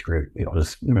 men in this group. There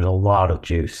was a lot of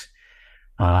juice.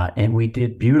 And we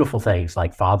did beautiful things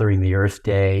like Fathering the Earth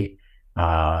Day.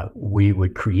 We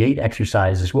would create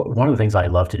exercises. One of the things I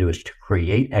love to do is to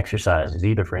create exercises,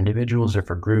 either for individuals or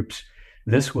for groups.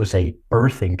 This was a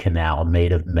birthing canal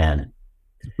made of men.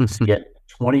 So you get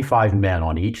 25 men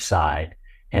on each side,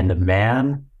 and the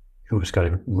man who was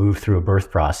going to move through a birth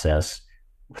process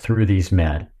through these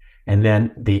men. And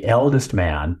then the eldest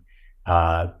man,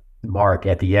 Mark,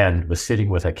 at the end was sitting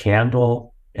with a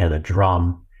candle and a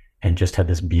drum and just had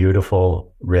this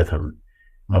beautiful rhythm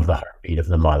of the heartbeat of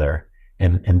the mother.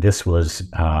 And this was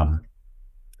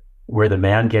where the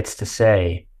man gets to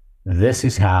say, this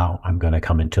is how I'm going to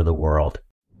come into the world.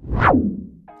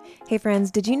 Hey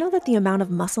friends, did you know that the amount of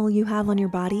muscle you have on your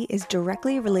body is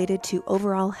directly related to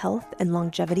overall health and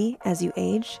longevity as you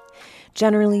age?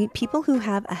 Generally, people who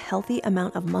have a healthy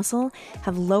amount of muscle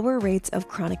have lower rates of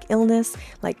chronic illness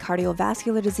like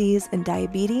cardiovascular disease and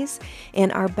diabetes,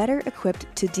 and are better equipped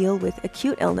to deal with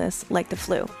acute illness like the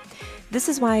flu. This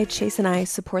is why Chase and I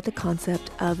support the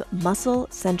concept of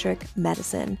muscle-centric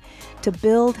medicine. To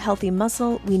build healthy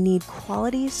muscle, we need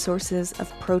quality sources of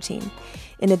protein.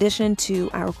 In addition to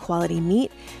our quality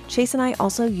meat, Chase and I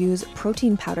also use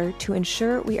protein powder to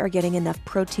ensure we are getting enough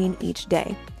protein each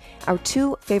day. Our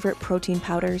two favorite protein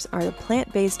powders are the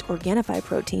plant-based Organifi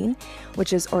protein,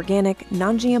 which is organic,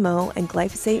 non-GMO, and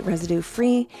glyphosate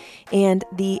residue-free, and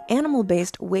the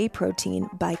animal-based whey protein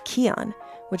by Kion,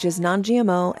 which is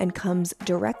non-GMO and comes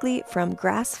directly from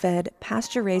grass-fed,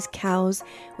 pasture-raised cows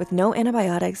with no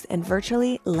antibiotics and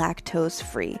virtually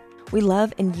lactose-free. We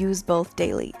love and use both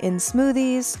daily in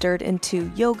smoothies, stirred into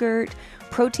yogurt,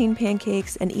 protein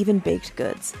pancakes, and even baked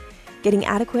goods. Getting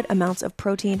adequate amounts of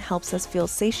protein helps us feel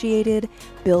satiated,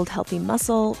 build healthy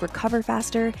muscle, recover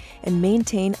faster, and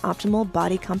maintain optimal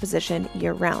body composition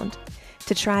year-round.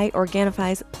 To try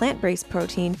Organifi's plant-based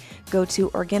protein, go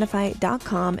to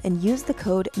Organifi.com and use the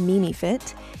code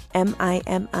MIMIFIT,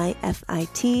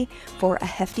 MIMIFIT, for a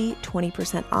hefty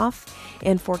 20% off.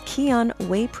 And for Kion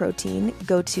Whey Protein,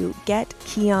 go to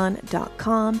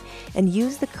getkion.com and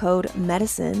use the code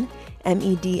MEDICINE,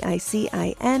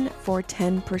 MEDICIN, for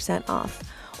 10% off.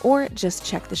 Or just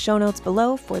check the show notes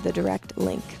below for the direct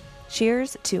link.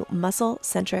 Cheers to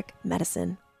muscle-centric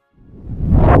medicine.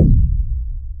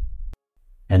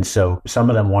 And so some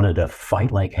of them wanted to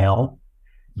fight like hell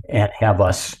and have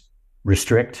us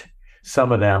restrict.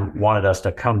 Some of them wanted us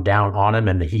to come down on him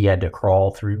and he had to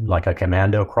crawl through like a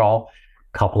commando crawl.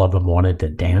 A couple of them wanted to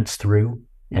dance through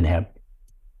and have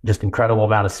just incredible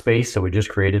amount of space. So we just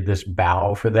created this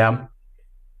bow for them.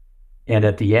 And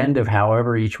at the end of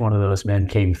however each one of those men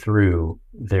came through,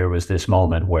 there was this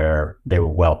moment where they were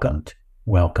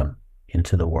welcome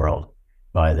into the world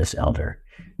by this elder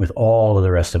with all of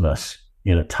the rest of us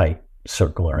in a tight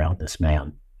circle around this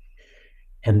man.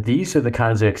 And these are the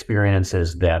kinds of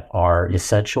experiences that are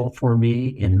essential for me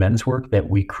in men's work, that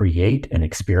we create an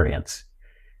experience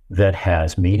that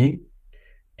has meaning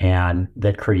and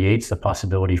that creates the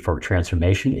possibility for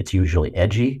transformation. It's usually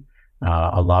edgy.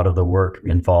 A lot of the work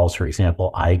involves, for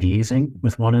example, eye gazing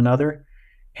with one another,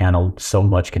 and so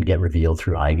much can get revealed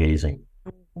through eye gazing.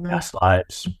 Past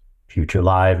lives, future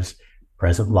lives,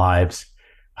 present lives.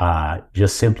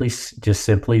 Just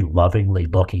simply lovingly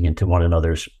looking into one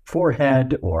another's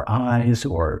forehead or eyes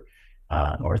or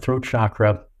throat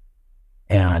chakra.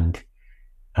 And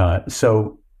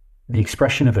so the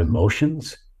expression of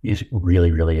emotions is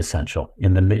really, really essential.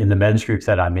 In the men's groups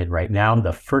that I'm in right now,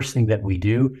 the first thing that we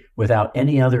do without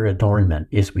any other adornment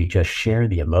is we just share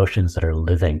the emotions that are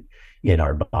living in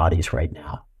our bodies right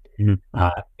now. Mm-hmm.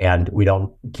 And we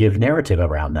don't give narrative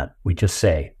around that. We just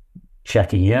say,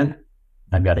 checking in,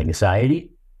 I've got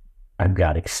anxiety, I've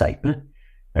got excitement,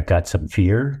 I've got some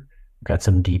fear, I've got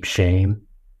some deep shame,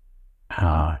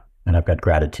 and I've got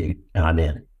gratitude, and I'm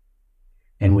in.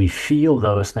 And we feel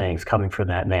those things coming from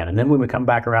that man. And then when we come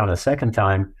back around a second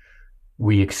time,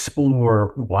 we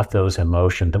explore what those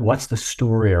emotions, what's the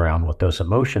story around what those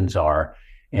emotions are,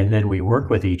 and then we work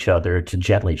with each other to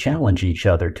gently challenge each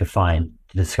other to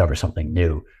discover something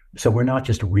new. So we're not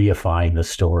just reifying the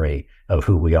story of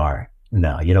who we are.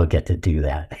 No, you don't get to do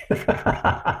that.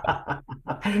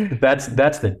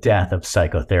 That's the death of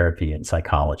psychotherapy and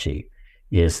psychology,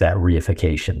 is that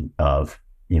reification of,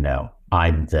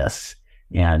 I'm this.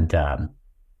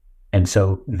 And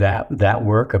so that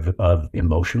work of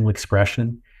emotional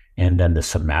expression, and then the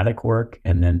somatic work,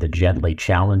 and then the gently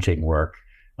challenging work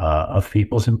of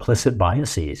people's implicit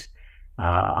biases,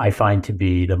 I find to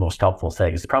be the most helpful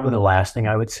things. Probably the last thing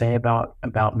I would say about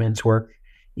men's work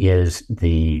is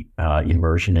the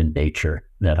immersion in nature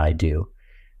that I do.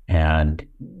 And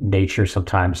nature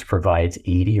sometimes provides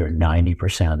 80 or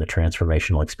 90% of the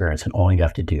transformational experience. And all you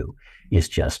have to do is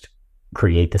just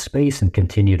create the space and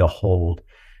continue to hold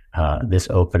this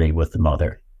opening with the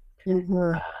mother.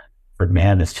 Mm-hmm. For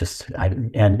men, it's just,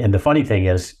 and the funny thing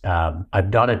is,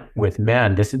 I've done it with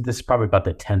men. This is probably about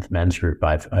the 10th men's group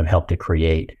I've helped to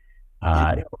create.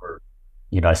 I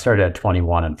started at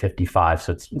 21 and 55,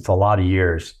 so it's a lot of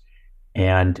years.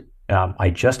 And I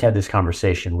just had this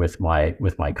conversation with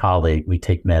my colleague. We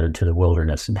take men into the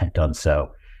wilderness and had done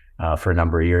so for a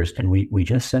number of years. And we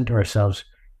just said to ourselves,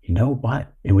 you know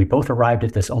what? And we both arrived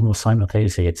at this almost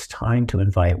simultaneously. It's time to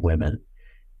invite women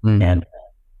and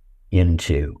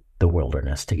into the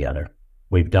wilderness together.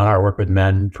 We've done our work with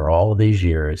men for all of these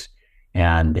years.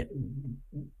 And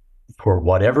for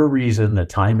whatever reason, the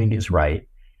timing is right.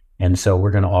 And so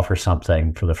we're going to offer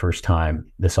something for the first time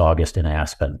this August in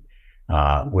Aspen,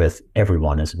 with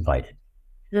everyone is invited.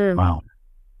 Wow.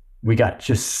 We got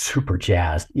just super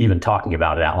jazzed, even talking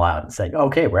about it out loud and saying,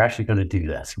 okay, we're actually going to do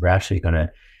this. We're actually going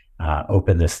to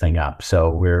open this thing up. So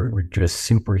we're just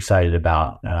super excited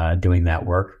about doing that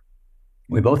work.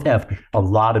 We both have a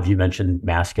lot of, you mentioned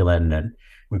masculine, and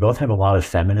we both have a lot of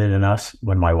feminine in us.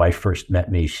 When my wife first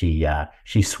met me, she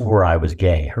swore I was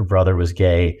gay. Her brother was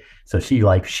gay. So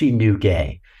she knew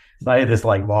gay. So I had this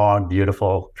long,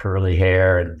 beautiful curly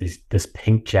hair and this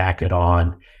pink jacket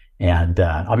on, and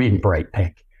I'm even bright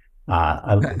pink.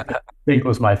 Pink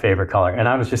was my favorite color, and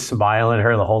I was just smiling at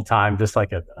her the whole time, just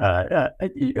like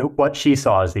what she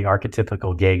saw as the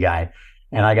archetypical gay guy.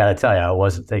 And I got to tell you, I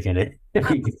wasn't thinking it.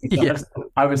 Yes.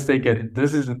 I was thinking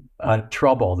this is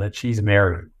trouble that she's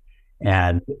married,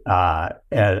 and I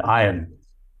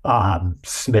am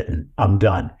smitten. I'm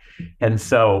done. And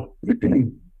so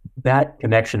that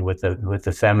connection with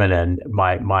the feminine,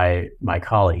 my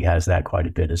colleague has that quite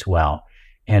a bit as well.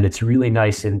 And it's really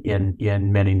nice in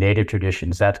many Native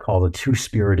traditions. That's called a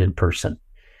two-spirited person.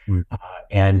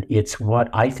 And it's what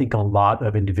I think a lot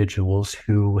of individuals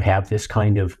who have this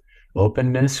kind of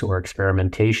openness or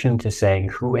experimentation to saying,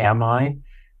 who am I?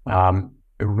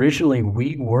 Originally,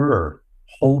 we were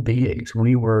whole beings.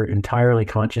 We were entirely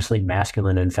consciously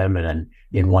masculine and feminine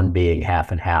in one being, half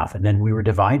and half. And then we were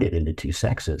divided into two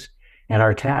sexes. And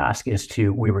our task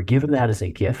we were given that as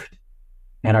a gift.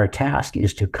 And our task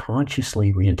is to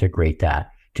consciously reintegrate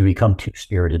that to become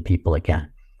two-spirited people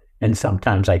again. And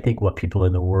sometimes I think what people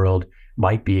in the world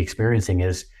might be experiencing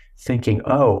is thinking,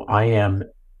 oh,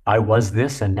 I was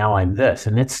this and now I'm this.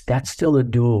 And that's still a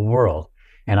dual world.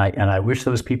 And I wish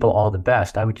those people all the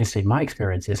best. I would just say my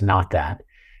experience is not that.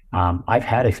 I've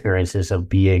had experiences of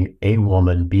being a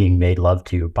woman being made love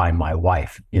to by my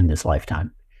wife in this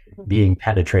lifetime, being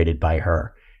penetrated by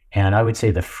her. And I would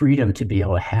say the freedom to be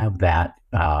able to have that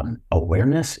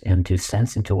awareness and to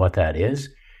sense into what that is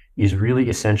really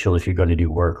essential if you're going to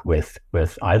do work with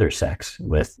either sex,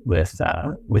 with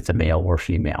the male or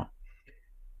female.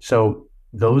 So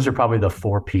those are probably the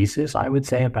four pieces I would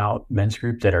say about men's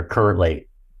group that are currently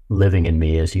living in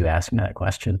me as you ask me that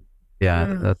question.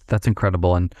 Yeah, that's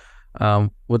incredible. And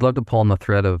would love to pull on the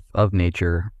thread of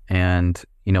nature and,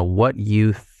 what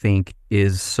you think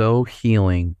is so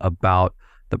healing about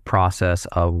the process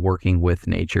of working with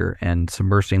nature and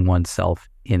submersing oneself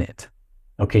in it.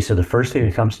 Okay, so the first thing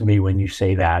that comes to me when you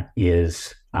say that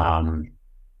is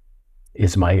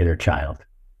my inner child.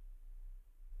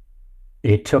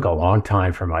 It took a long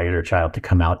time for my inner child to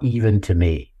come out, even to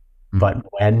me. But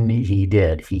when he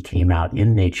did, he came out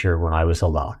in nature when I was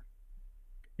alone.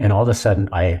 And all of a sudden,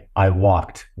 I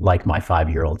walked like my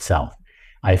 5-year-old self.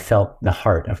 I felt the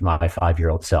heart of my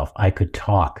 5-year-old self. I could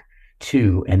talk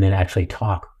to and then actually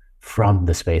talk from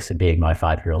the space of being my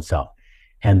 5-year-old self.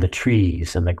 And the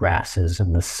trees and the grasses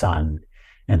and the sun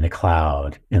and the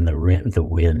cloud and the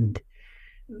wind,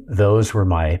 those were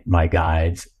my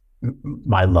guides,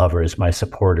 my lovers, my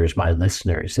supporters, my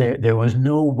listeners. There was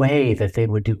no way that they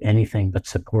would do anything but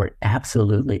support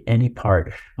absolutely any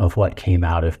part of what came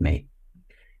out of me.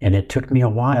 And it took me a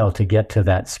while to get to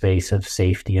that space of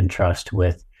safety and trust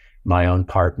with my own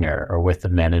partner or with the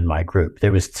men in my group.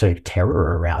 There was sort of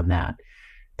terror around that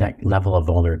level of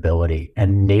vulnerability.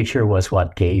 And nature was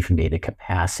what gave me the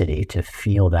capacity to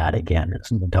feel that again as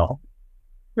an adult.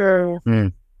 Sure.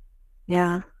 Mm.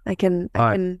 Yeah, I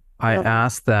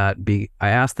asked I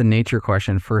asked the nature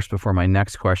question first before my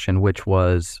next question, which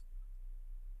was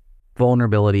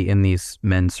vulnerability in these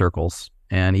men's circles.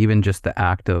 And even just the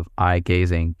act of eye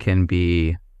gazing can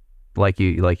be, like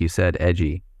you said,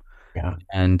 edgy. Yeah.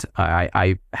 And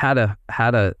I had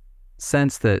a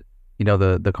sense that,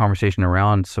 the conversation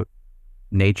around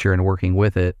nature and working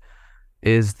with it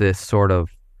is this sort of,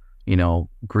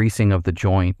 greasing of the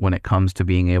joint when it comes to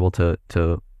being able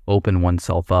to open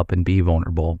oneself up and be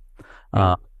vulnerable.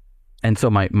 Yeah. And so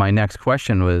my next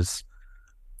question was,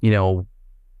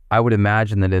 I would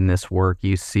imagine that in this work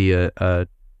you see a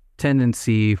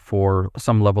tendency for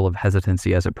some level of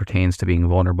hesitancy as it pertains to being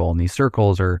vulnerable in these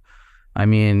circles. Or, I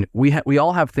mean, we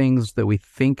all have things that we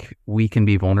think we can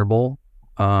be vulnerable.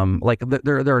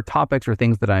 There are topics or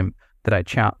things that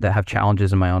that have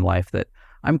challenges in my own life that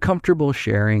I'm comfortable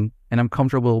sharing and I'm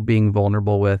comfortable being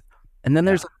vulnerable with. And then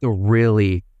there's the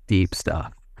really deep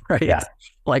stuff, right? Yeah.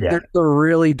 There's the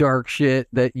really dark shit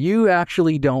that you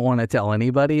actually don't want to tell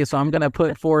anybody. So I'm going to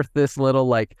put forth this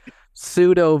little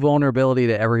pseudo vulnerability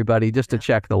to everybody just to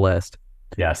check the list.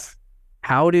 Yes.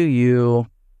 How do you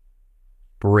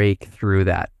break through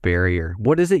that barrier?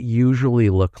 What does it usually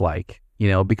look like?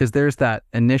 Because there's that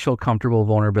initial comfortable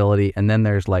vulnerability, and then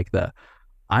there's the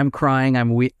I'm crying,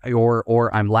 I'm weak,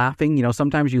 or I'm laughing.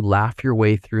 Sometimes you laugh your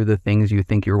way through the things you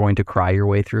think you're going to cry your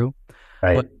way through.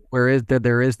 Right. But whereas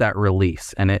there is that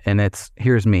release, and it's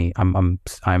here's me.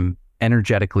 I'm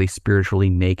energetically, spiritually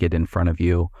naked in front of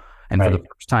you, and for the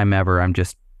first time ever, I'm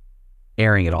just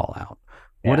airing it all out.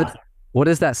 Yeah. What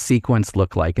does that sequence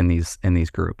look like in these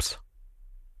groups?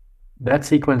 That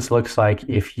sequence looks like,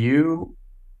 if you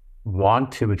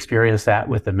want to experience that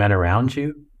with the men around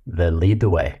you, then lead the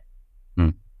way.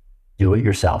 Do it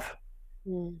yourself.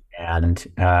 And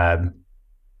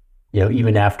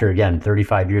even after, again,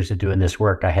 35 years of doing this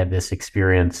work, I had this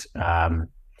experience.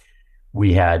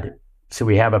 We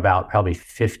have about probably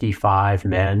 55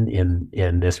 men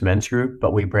in this men's group,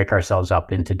 but we break ourselves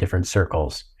up into different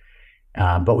circles.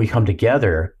 But we come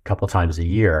together a couple times a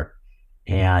year.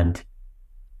 And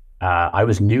I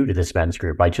was new to this men's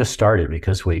group. I just started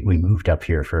because we moved up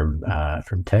here from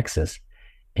Texas.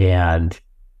 And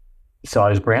so I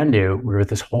was brand new. We were with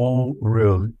this whole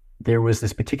room. There was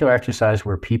this particular exercise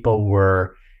where people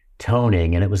were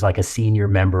toning, and it was like a senior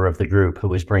member of the group who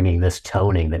was bringing this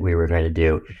toning that we were going to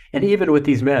do. And even with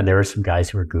these men, there were some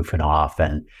guys who were goofing off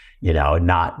and,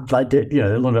 not like, a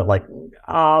little bit like,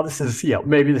 oh, this is,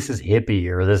 maybe this is hippie,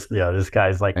 or this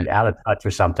guy's out of touch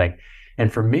or something.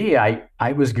 And for me,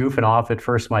 I was goofing off at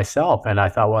first myself. And I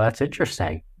thought, well, that's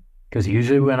interesting, because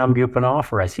usually when I'm goofing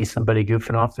off or I see somebody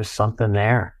goofing off, there's something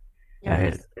there.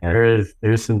 Yeah.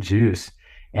 There's some juice.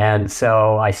 And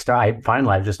so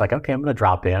finally, I was just like, okay, I'm going to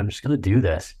drop in. I'm just going to do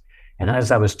this. And as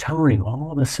I was toning,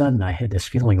 all of a sudden I had this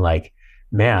feeling like,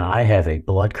 man, I have a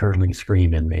blood curdling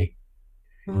scream in me.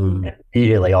 And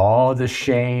immediately all the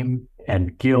shame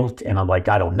and guilt. And I'm like,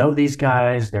 I don't know these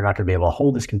guys. They're not going to be able to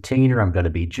hold this container. I'm going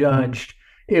to be judged.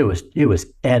 It was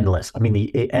endless. I mean,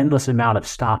 the endless amount of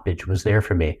stoppage was there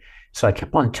for me. So I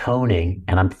kept on toning,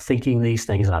 and I'm thinking these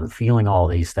things, and I'm feeling all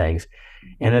these things.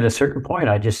 And at a certain point,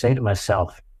 I just say to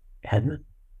myself, Edmund,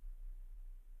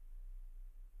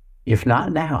 if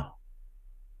not now,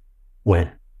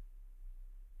 when?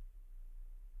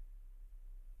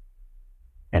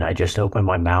 And I just opened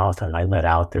my mouth and I let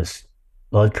out this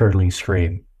blood-curdling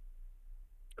scream.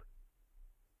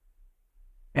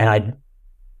 And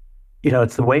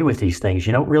it's the way with these things.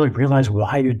 You don't really realize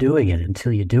why you're doing it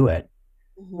until you do it.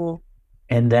 Mm-hmm.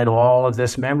 And then all of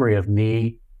this memory of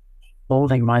me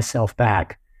holding myself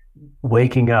back,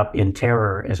 waking up in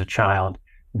terror as a child,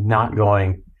 not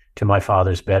going to my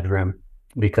father's bedroom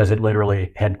because it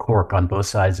literally had cork on both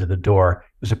sides of the door.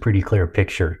 It was a pretty clear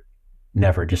picture,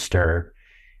 never disturb.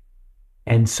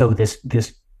 And so this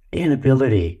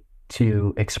inability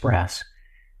to express,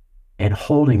 and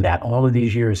holding that all of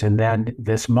these years, and then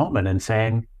this moment and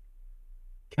saying,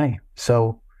 okay,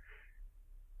 so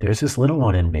there's this little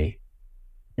one in me,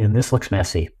 and this looks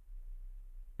messy,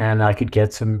 and I could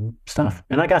get some stuff.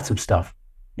 And I got some stuff.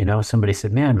 Somebody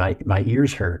said, man, my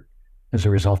ears hurt as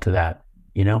a result of that,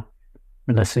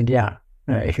 And I said, yeah,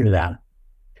 I hear that.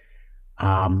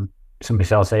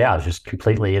 Somebody else say, yeah, I was just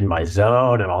completely in my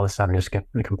zone, and all of a sudden just get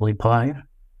a complete play.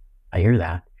 I hear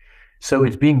that. So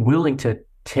it's being willing to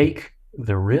take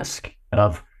the risk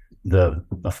of the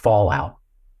fallout,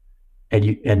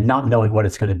 and not knowing what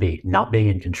it's going to be, not being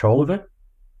in control of it,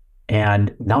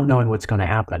 and not knowing what's going to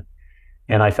happen.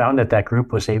 And I found that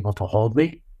group was able to hold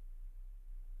me,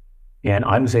 and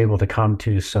I was able to come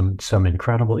to some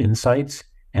incredible insights,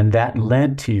 and that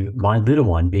led to my little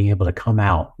one being able to come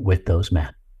out with those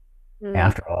men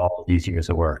after all these years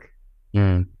of work.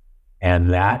 And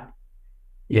that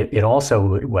it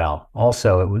also,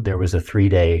 there was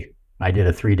I did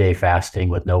a 3-day fasting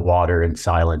with no water and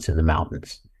silence in the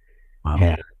mountains. Wow.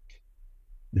 And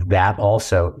that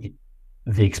also,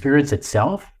 the experience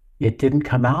itself, it didn't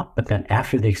come out, but then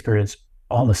after the experience,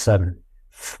 all of a sudden,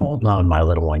 full blown, my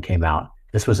little one came out.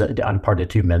 I'm part of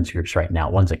 2 men's groups right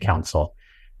now. One's a council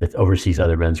that oversees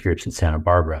other men's groups in Santa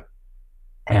Barbara.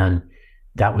 And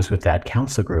that was with that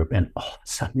council group. And all of a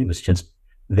sudden, it was just,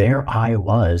 there I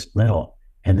was little.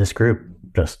 And this group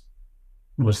just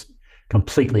was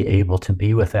completely able to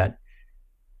be with that.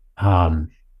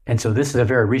 And so this is a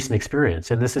very recent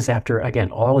experience. And this is after, again,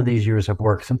 all of these years of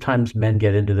work. Sometimes men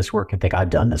get into this work and think, I've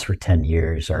done this for 10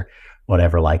 years or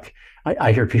whatever. Like,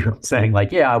 I hear people saying,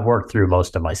 like, yeah, I've worked through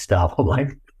most of my stuff. I'm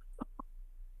like,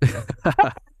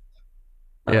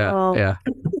 yeah.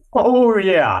 Oh,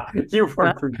 yeah, you've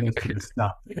worked through most of your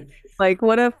stuff. Like,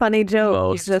 what a funny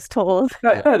joke you just told.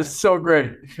 That is so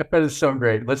great. That is so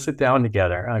great. Let's sit down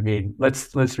together. I mean,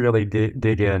 let's really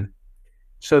dig in.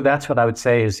 So that's what I would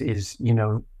say is,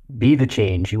 be the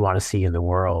change you want to see in the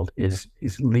world, is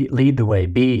lead the way,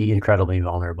 be incredibly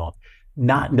vulnerable,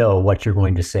 not know what you're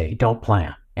going to say. Don't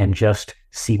plan, and just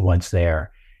see what's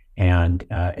there, and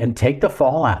take the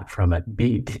fallout from it.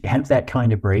 Have that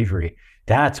kind of bravery.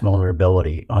 That's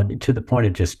vulnerability to the point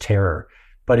of just terror.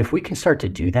 But if we can start to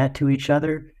do that to each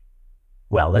other,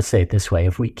 well, let's say it this way,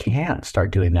 if we can't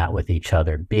start doing that with each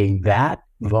other, being that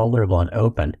vulnerable and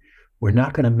open, we're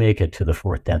not going to make it to the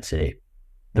 4th density.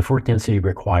 The 4th density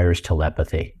requires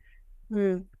telepathy.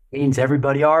 Means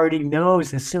everybody already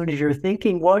knows as soon as you're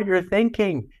thinking what you're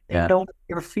thinking. They know what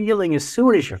you're feeling as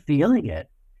soon as you're feeling it,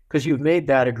 because you've made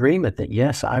that agreement that,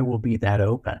 yes, I will be that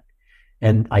open.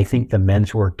 And I think the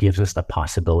men's work gives us the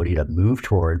possibility to move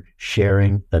toward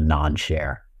sharing the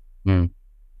non-share.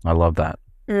 I love that.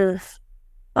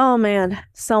 Oh, man,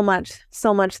 so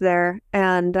much there.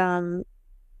 And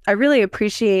I really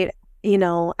appreciate,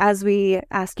 as we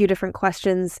ask you different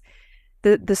questions,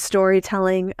 the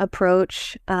storytelling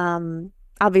approach.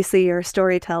 Obviously, you're a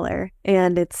storyteller,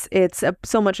 and it's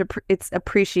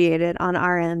appreciated on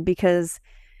our end, because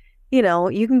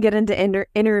you can get into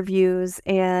interviews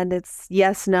and it's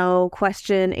yes, no,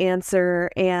 question, answer.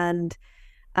 And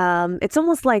it's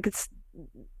almost like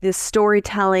this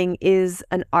storytelling is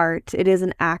an art. It is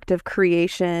an act of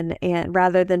creation, and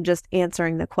rather than just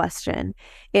answering the question.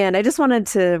 And I just wanted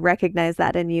to recognize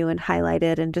that in you and highlight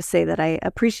it, and just say that I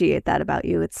appreciate that about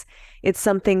you. It's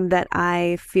something that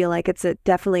I feel like it's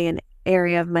definitely an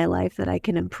area of my life that I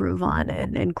can improve on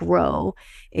and grow.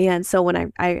 And so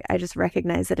when I just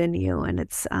recognize it in you, and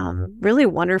it's really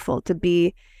wonderful to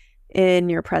be in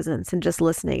your presence and just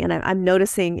listening. And I'm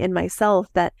noticing in myself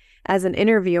that as an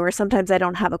interviewer, sometimes I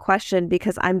don't have a question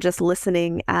because I'm just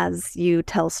listening as you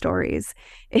tell stories.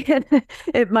 And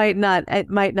it might not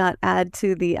add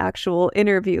to the actual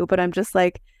interview, but I'm just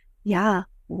like, yeah,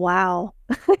 wow,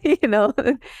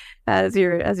 as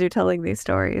you're telling these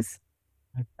stories.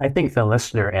 I think the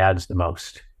listener adds the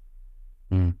most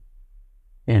in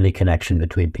the connection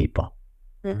between people.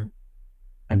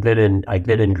 I've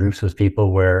been in groups with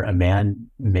people where a man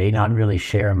may not really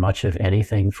share much of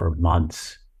anything for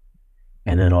months,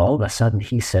 and then all of a sudden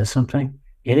he says something,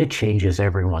 and it changes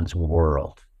everyone's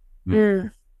world.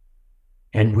 And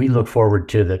we look forward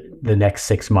to the next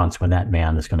 6 months when that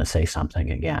man is going to say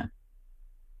something again.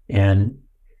 And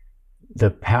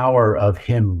the power of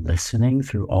him listening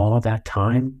through all of that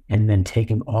time, and then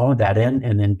taking all of that in,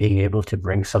 and then being able to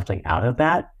bring something out of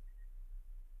that,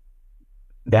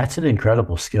 that's an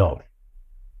incredible skill,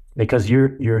 because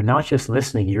you're not just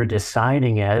listening, you're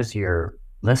deciding as you're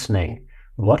listening,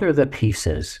 what are the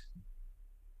pieces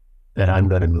that I'm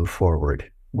going to move forward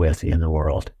with in the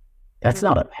world? That's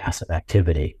not a passive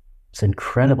activity. It's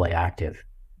incredibly active.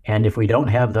 And if we don't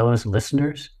have those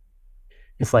listeners,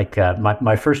 it's like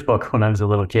my first book when I was a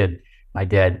little kid, my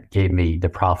dad gave me The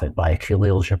Prophet by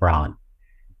Khalil Gibran.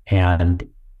 And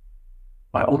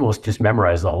I almost just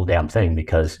memorized the whole damn thing,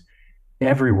 because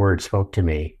every word spoke to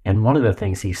me. And one of the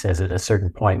things he says at a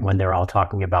certain point, when they're all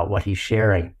talking about what he's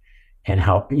sharing and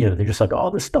how, they're just like,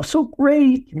 oh, this stuff's so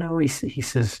great. He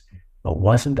says, but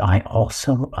wasn't I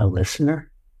also a listener?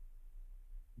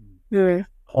 The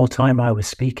whole time I was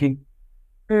speaking?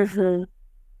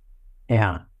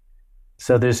 Yeah.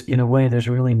 So there's, in a way, there's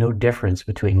really no difference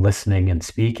between listening and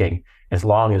speaking, as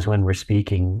long as when we're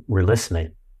speaking, we're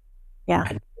listening. Yeah.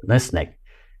 And listening,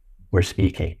 we're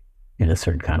speaking in a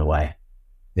certain kind of way.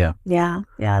 Yeah. Yeah.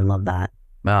 Yeah. I love that.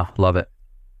 Oh, love it.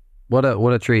 What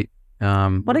a treat.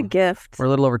 What a gift. We're a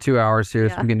little over 2 hours here,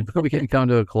 so we can come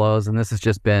to a close, and this has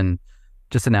just been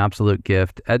just an absolute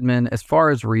gift. Edmund, as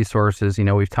far as resources,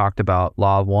 we've talked about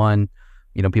Law of One.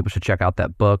 People should check out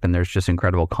that book, and there's just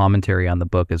incredible commentary on the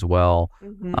book as well,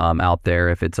 out there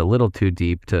if it's a little too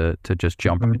deep to just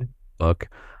jump into the book.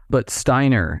 But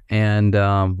Steiner and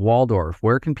Waldorf,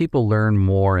 where can people learn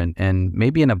more, and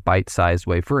maybe in a bite-sized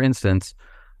way? For instance,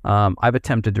 I've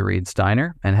attempted to read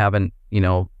Steiner and haven't,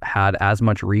 had as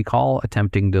much recall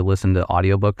attempting to listen to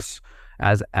audiobooks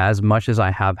as much as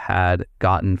I have had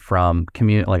gotten from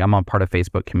community. Like, I'm on part of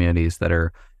Facebook communities that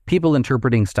are people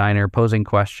interpreting Steiner, posing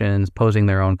questions, posing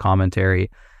their own commentary.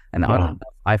 And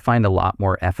I find a lot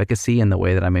more efficacy in the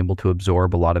way that I'm able to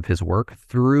absorb a lot of his work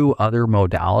through other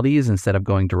modalities instead of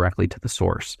going directly to the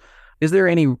source. Is there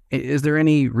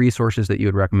any resources that you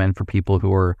would recommend for people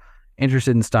who are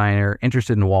interested in Steiner,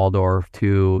 interested in Waldorf,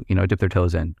 to, dip their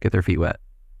toes in, get their feet wet?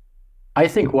 I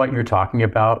think what you're talking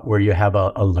about, where you have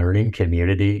a learning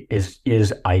community,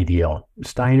 is ideal.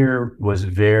 Steiner was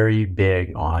very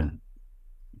big on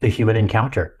the human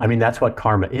encounter. I mean, that's what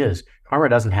karma is. Karma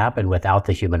doesn't happen without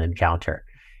the human encounter.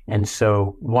 And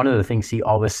so one of the things he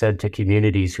always said to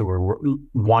communities who were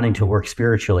wanting to work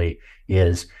spiritually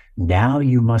is, now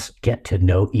you must get to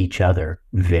know each other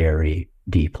very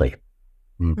deeply.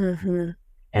 Mm-hmm.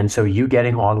 And so you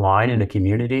getting online in a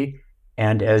community,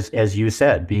 and as you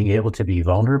said, being able to be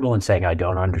vulnerable and saying, I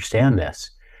don't understand this,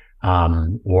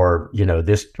 or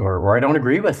this, or I don't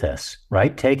agree with this,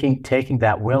 right? Taking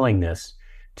that willingness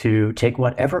to take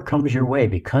whatever comes your way,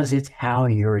 because it's how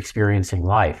you're experiencing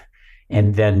life,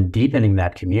 and then deepening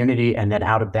that community. And then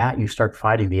out of that, you start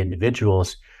finding the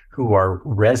individuals who are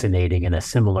resonating in a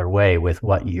similar way with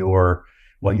what your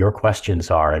questions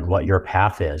are and what your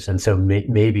path is. And so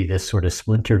maybe this sort of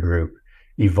splinter group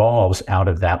evolves out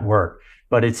of that work.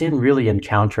 But it's in really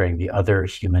encountering the other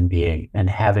human being and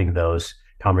having those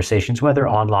conversations, whether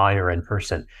online or in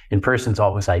person. In person's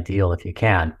always ideal if you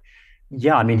can.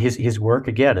 Yeah, I mean, his work,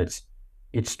 again,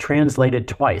 it's translated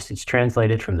twice. It's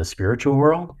translated from the spiritual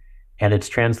world, and it's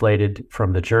translated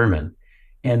from the German.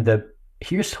 And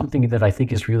here's something that I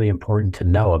think is really important to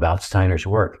know about Steiner's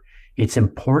work. It's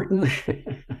important.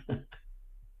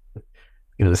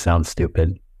 This sounds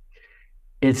stupid.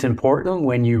 It's important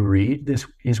when you read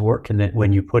his work, and that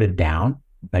when you put it down,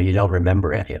 that you don't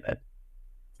remember any of it.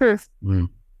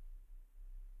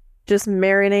 Just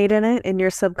marinate in it in your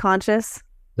subconscious.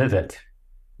 Live it.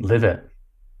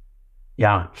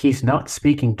 Yeah, he's not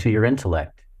speaking to your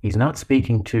intellect. He's not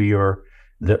speaking to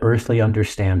the earthly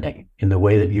understanding in the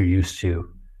way that you're used to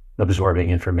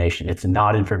absorbing information. It's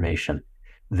not information.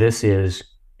 This is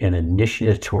an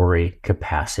initiatory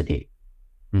capacity.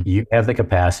 You have the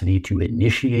capacity to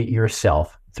initiate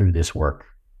yourself through this work.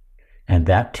 And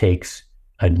that takes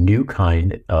a new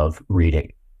kind of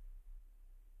reading.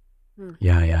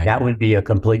 Yeah. That would be a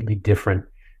completely different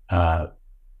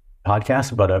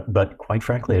podcast, but quite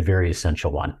frankly, a very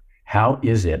essential one. What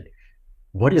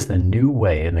is the new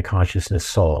way in the consciousness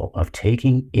soul of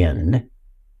taking in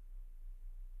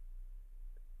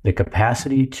the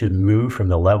capacity to move from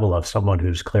the level of someone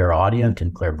who's clairaudient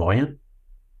and clairvoyant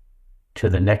to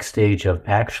the next stage of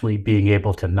actually being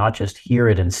able to not just hear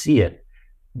it and see it,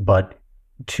 but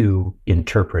to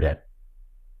interpret it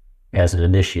as an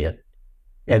initiate.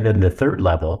 And then the third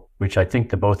level, which I think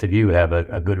the both of you have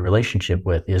a good relationship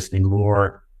with, is the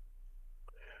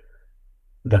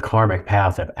karmic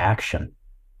path of action,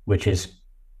 which is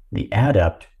the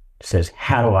adept says,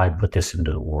 how do I put this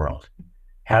into the world?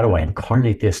 How do I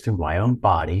incarnate this through my own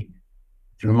body,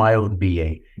 through my own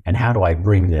being, and how do I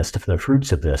bring the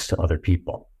fruits of this to other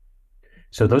people?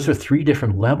 So those are three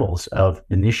different levels of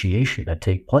initiation that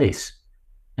take place.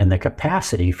 And the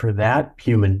capacity for that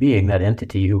human being, that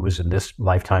entity who was in this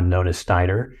lifetime known as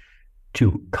Steiner,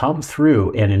 to come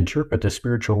through and interpret the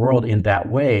spiritual world in that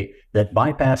way that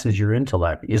bypasses your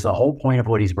intellect is the whole point of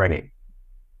what he's bringing.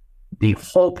 The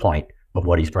whole point of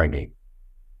what he's bringing.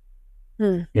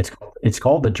 It's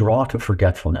called the draw to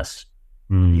forgetfulness.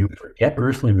 You forget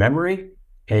earthly memory,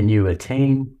 and you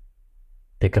attain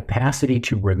the capacity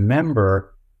to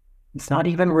remember. It's not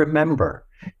even remember.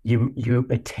 You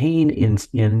attain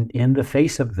in the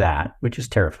face of that, which is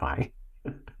terrifying.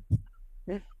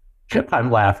 I'm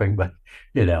laughing, but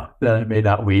I may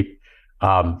not weep.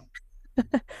 Have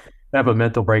a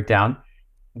mental breakdown.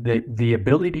 The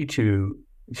ability to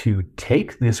to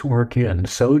take this work in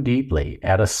so deeply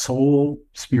at a soul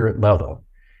spirit level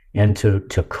and to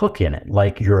cook in it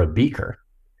like you're a beaker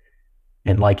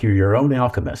and like you're your own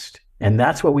alchemist. And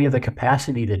that's what we have the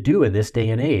capacity to do in this day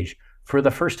and age for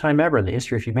the first time ever in the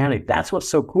history of humanity. That's what's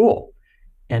so cool.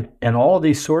 And all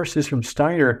these sources from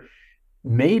Steiner,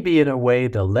 maybe in a way,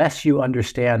 the less you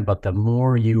understand, but the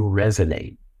more you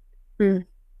resonate.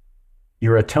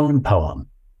 You're a tone poem.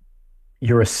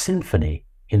 You're a symphony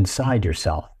inside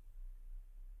yourself.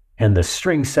 And the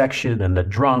string section and the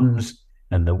drums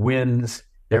and the winds,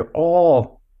 they're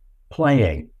all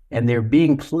playing and they're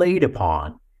being played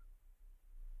upon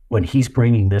when he's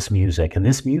bringing this music. And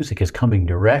this music is coming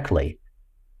directly,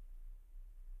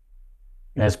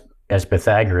 as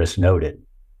Pythagoras noted,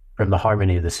 from the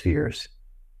harmony of the spheres.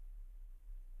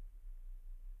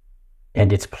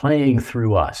 And it's playing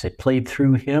through us. It played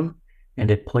through him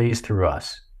and it plays through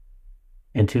us.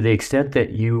 And to the extent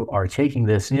that you are taking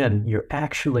this in, you're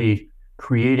actually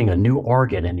creating a new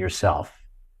organ in yourself.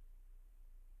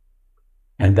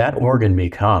 And that organ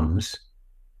becomes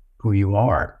who you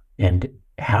are and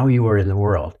how you are in the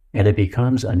world. And it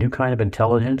becomes a new kind of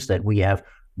intelligence that we have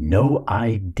no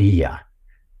idea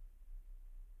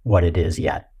what it is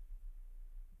yet.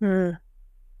 Or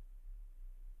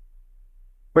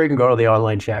you can go to the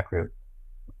online chat group.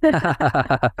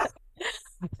 Yeah.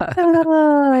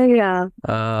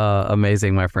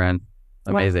 Amazing, my friend.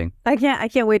 Amazing. Well, I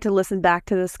can't wait to listen back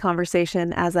to this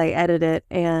conversation as I edit it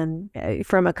and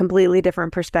from a completely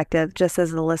different perspective, just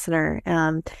as a listener.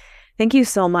 Thank you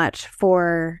so much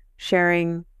for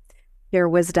sharing your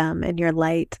wisdom and your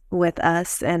light with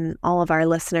us and all of our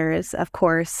listeners, of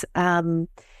course.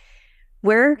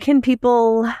 Where can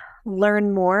people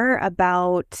learn more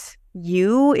about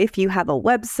you, if you have a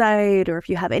website or if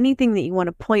you have anything that you want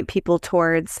to point people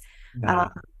towards?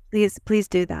 Please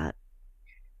do that.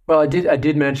 Well, I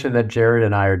did mention that Jared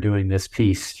and I are doing this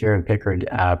piece, Jared Picard,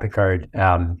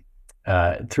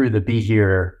 through the Be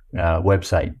Here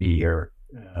website, Be Here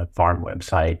farm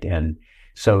website, and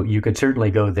so you could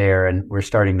certainly go there. And we're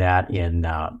starting that in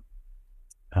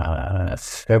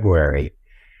February.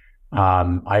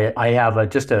 I have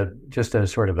just a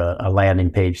sort of a landing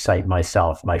page site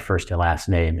myself, my first and last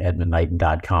name,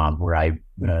 edmundknighton.com, where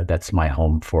that's my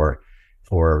home for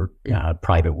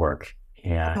private work.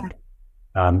 And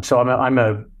so I'm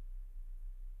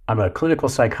a clinical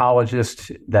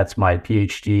psychologist. That's my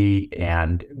PhD,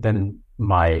 and then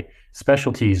my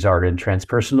specialties are in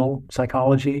transpersonal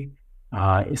psychology,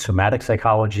 somatic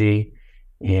psychology,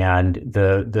 and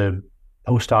the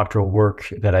postdoctoral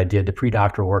work that I did, the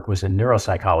pre-doctoral work, was in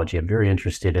neuropsychology. I'm very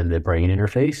interested in the brain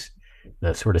interface,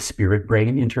 the sort of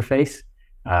spirit-brain interface,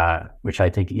 which I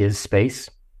think is space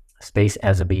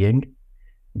as a being,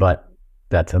 but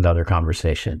that's another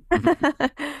conversation.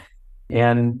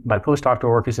 And my postdoctoral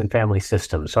work is in family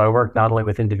systems. So I work not only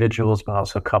with individuals, but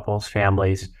also couples,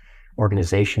 families,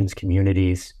 organizations,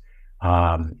 communities.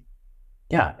 And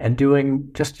doing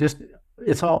just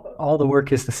it's all the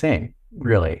work is the same.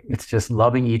 Really, it's just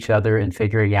loving each other and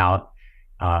figuring out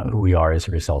who we are as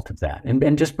a result of that,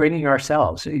 and just bringing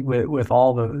ourselves with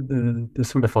all the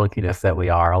sort of funkiness that we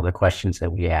are, all the questions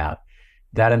that we have,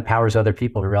 that empowers other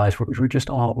people to realize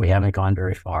we haven't gone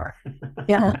very far.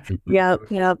 Yeah, yeah.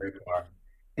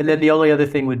 And then the only other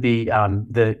thing would be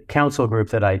the council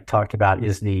group that I talked about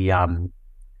is the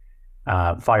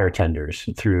fire tenders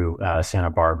through Santa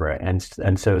Barbara,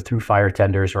 and so through fire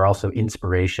tenders are also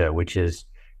Inspiration, which is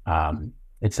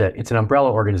it's an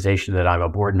umbrella organization that I'm a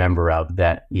board member of.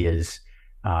 That is,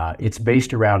 it's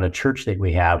based around a church that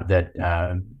we have that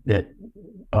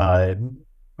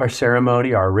our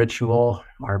ceremony, our ritual,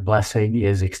 our blessing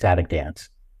is ecstatic dance.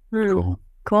 Cool.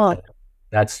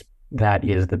 That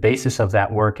is the basis of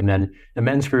that work. And then the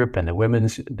men's group and there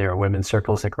are women's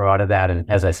circles that grow out of that. And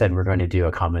as I said, we're going to do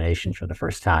a combination for the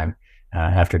first time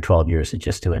after 12 years of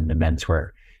just doing the men's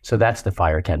work. So that's the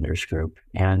fire tenders group.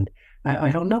 And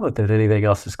I don't know if there's anything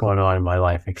else that's going on in my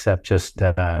life except just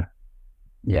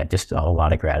just a whole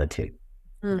lot of gratitude.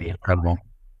 Incredible.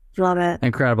 Love it.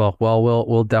 Incredible. Well,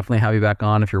 we'll definitely have you back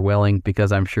on if you're willing,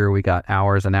 because I'm sure we got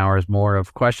hours and hours more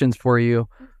of questions for you.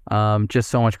 Just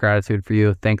so much gratitude for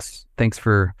you. Thanks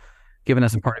for giving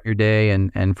us a part of your day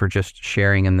and for just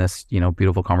sharing in this,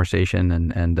 beautiful conversation.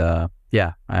 And I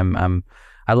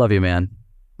love you, man.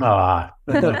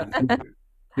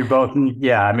 You're both,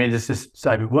 yeah. I mean, it's just,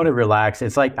 I want to relax.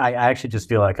 It's like, I actually just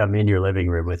feel like I'm in your living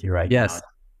room with you right now. Yes.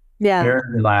 Yeah. Very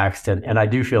relaxed. And I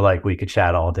do feel like we could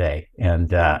chat all day and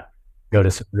go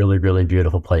to some really, really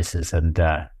beautiful places. And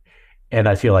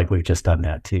I feel like we've just done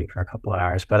that too for a couple of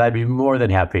hours, but I'd be more than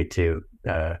happy to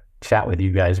chat with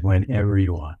you guys whenever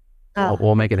you want.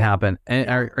 We'll make it happen. And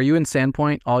are you in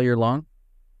Sandpoint all year long?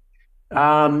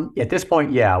 At this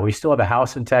point, yeah, we still have a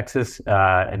house in Texas,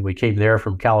 and we came there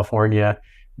from California.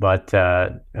 But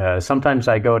sometimes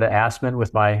I go to Aspen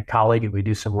with my colleague, and we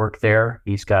do some work there.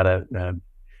 He's got a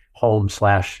home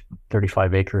slash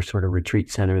 35-acre sort of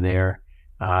retreat center there.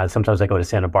 Sometimes I go to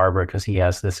Santa Barbara because he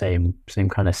has the same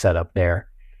kind of setup there.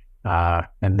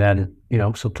 And then,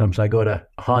 sometimes I go to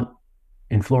hunt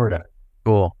in Florida.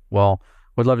 Cool. Well,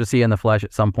 would love to see you in the flesh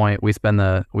at some point. We spend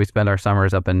our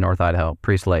summers up in North Idaho,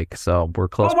 Priest Lake, so we're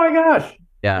close. Oh my gosh!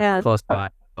 Yeah. Close by.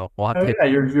 So we'll have to hit. Yeah,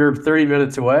 you're 30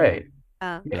 minutes away.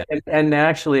 Yeah. And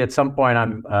actually, at some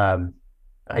point,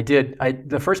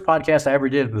 the first podcast I ever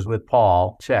did was with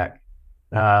Paul Check,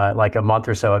 like a month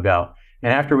or so ago.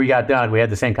 And after we got done, we had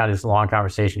the same kind of long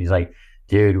conversation. He's like,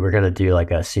 "Dude, we're gonna do like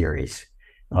a series.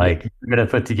 Like, we're going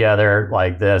to put together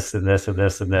like this and this and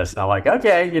this and this." And I'm like,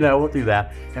 okay, we'll do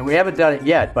that. And we haven't done it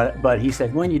yet, but he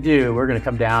said, when you do, we're going to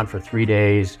come down for 3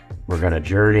 days. We're going to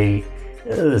journey.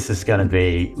 This is going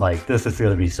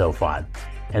to be so fun.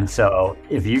 And so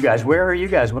where are you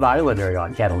guys? What island are you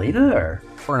on? Catalina or?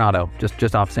 Coronado,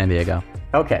 just off San Diego.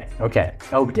 Okay.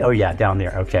 Oh yeah, down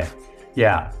there. Okay.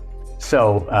 Yeah.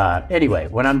 So anyway,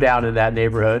 when I'm down in that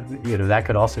neighborhood, that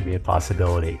could also be a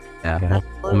possibility. Yeah,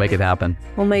 we'll make it happen.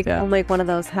 We'll make one of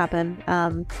those happen.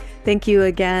 Thank you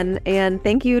again, and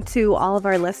thank you to all of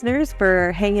our listeners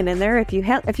for hanging in there. If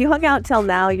you hung out till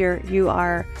now, you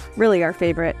are really our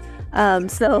favorite.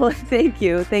 So thank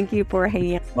you for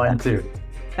hanging out. Mine too.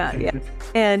 Yeah.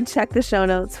 And check the show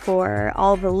notes for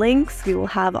all the links. We will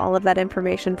have all of that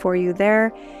information for you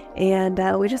there. And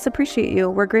we just appreciate you.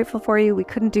 We're grateful for you. We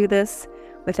couldn't do this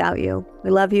without you. We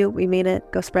love you. We mean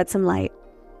it. Go spread some light.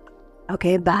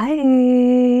 Okay,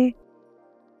 bye.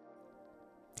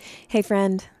 Hey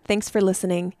friend, thanks for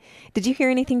listening. Did you hear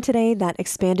anything today that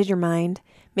expanded your mind,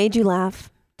 made you laugh,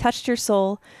 touched your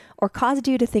soul, or caused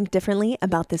you to think differently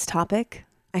about this topic?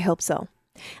 I hope so.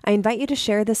 I invite you to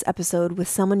share this episode with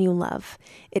someone you love.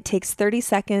 It takes 30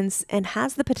 seconds and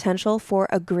has the potential for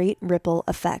a great ripple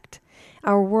effect.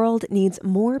 Our world needs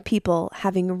more people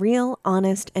having real,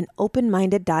 honest, and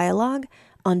open-minded dialogue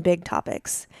on big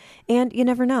topics. And you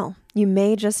never know, you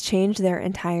may just change their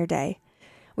entire day.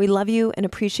 We love you and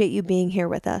appreciate you being here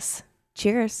with us.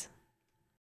 Cheers.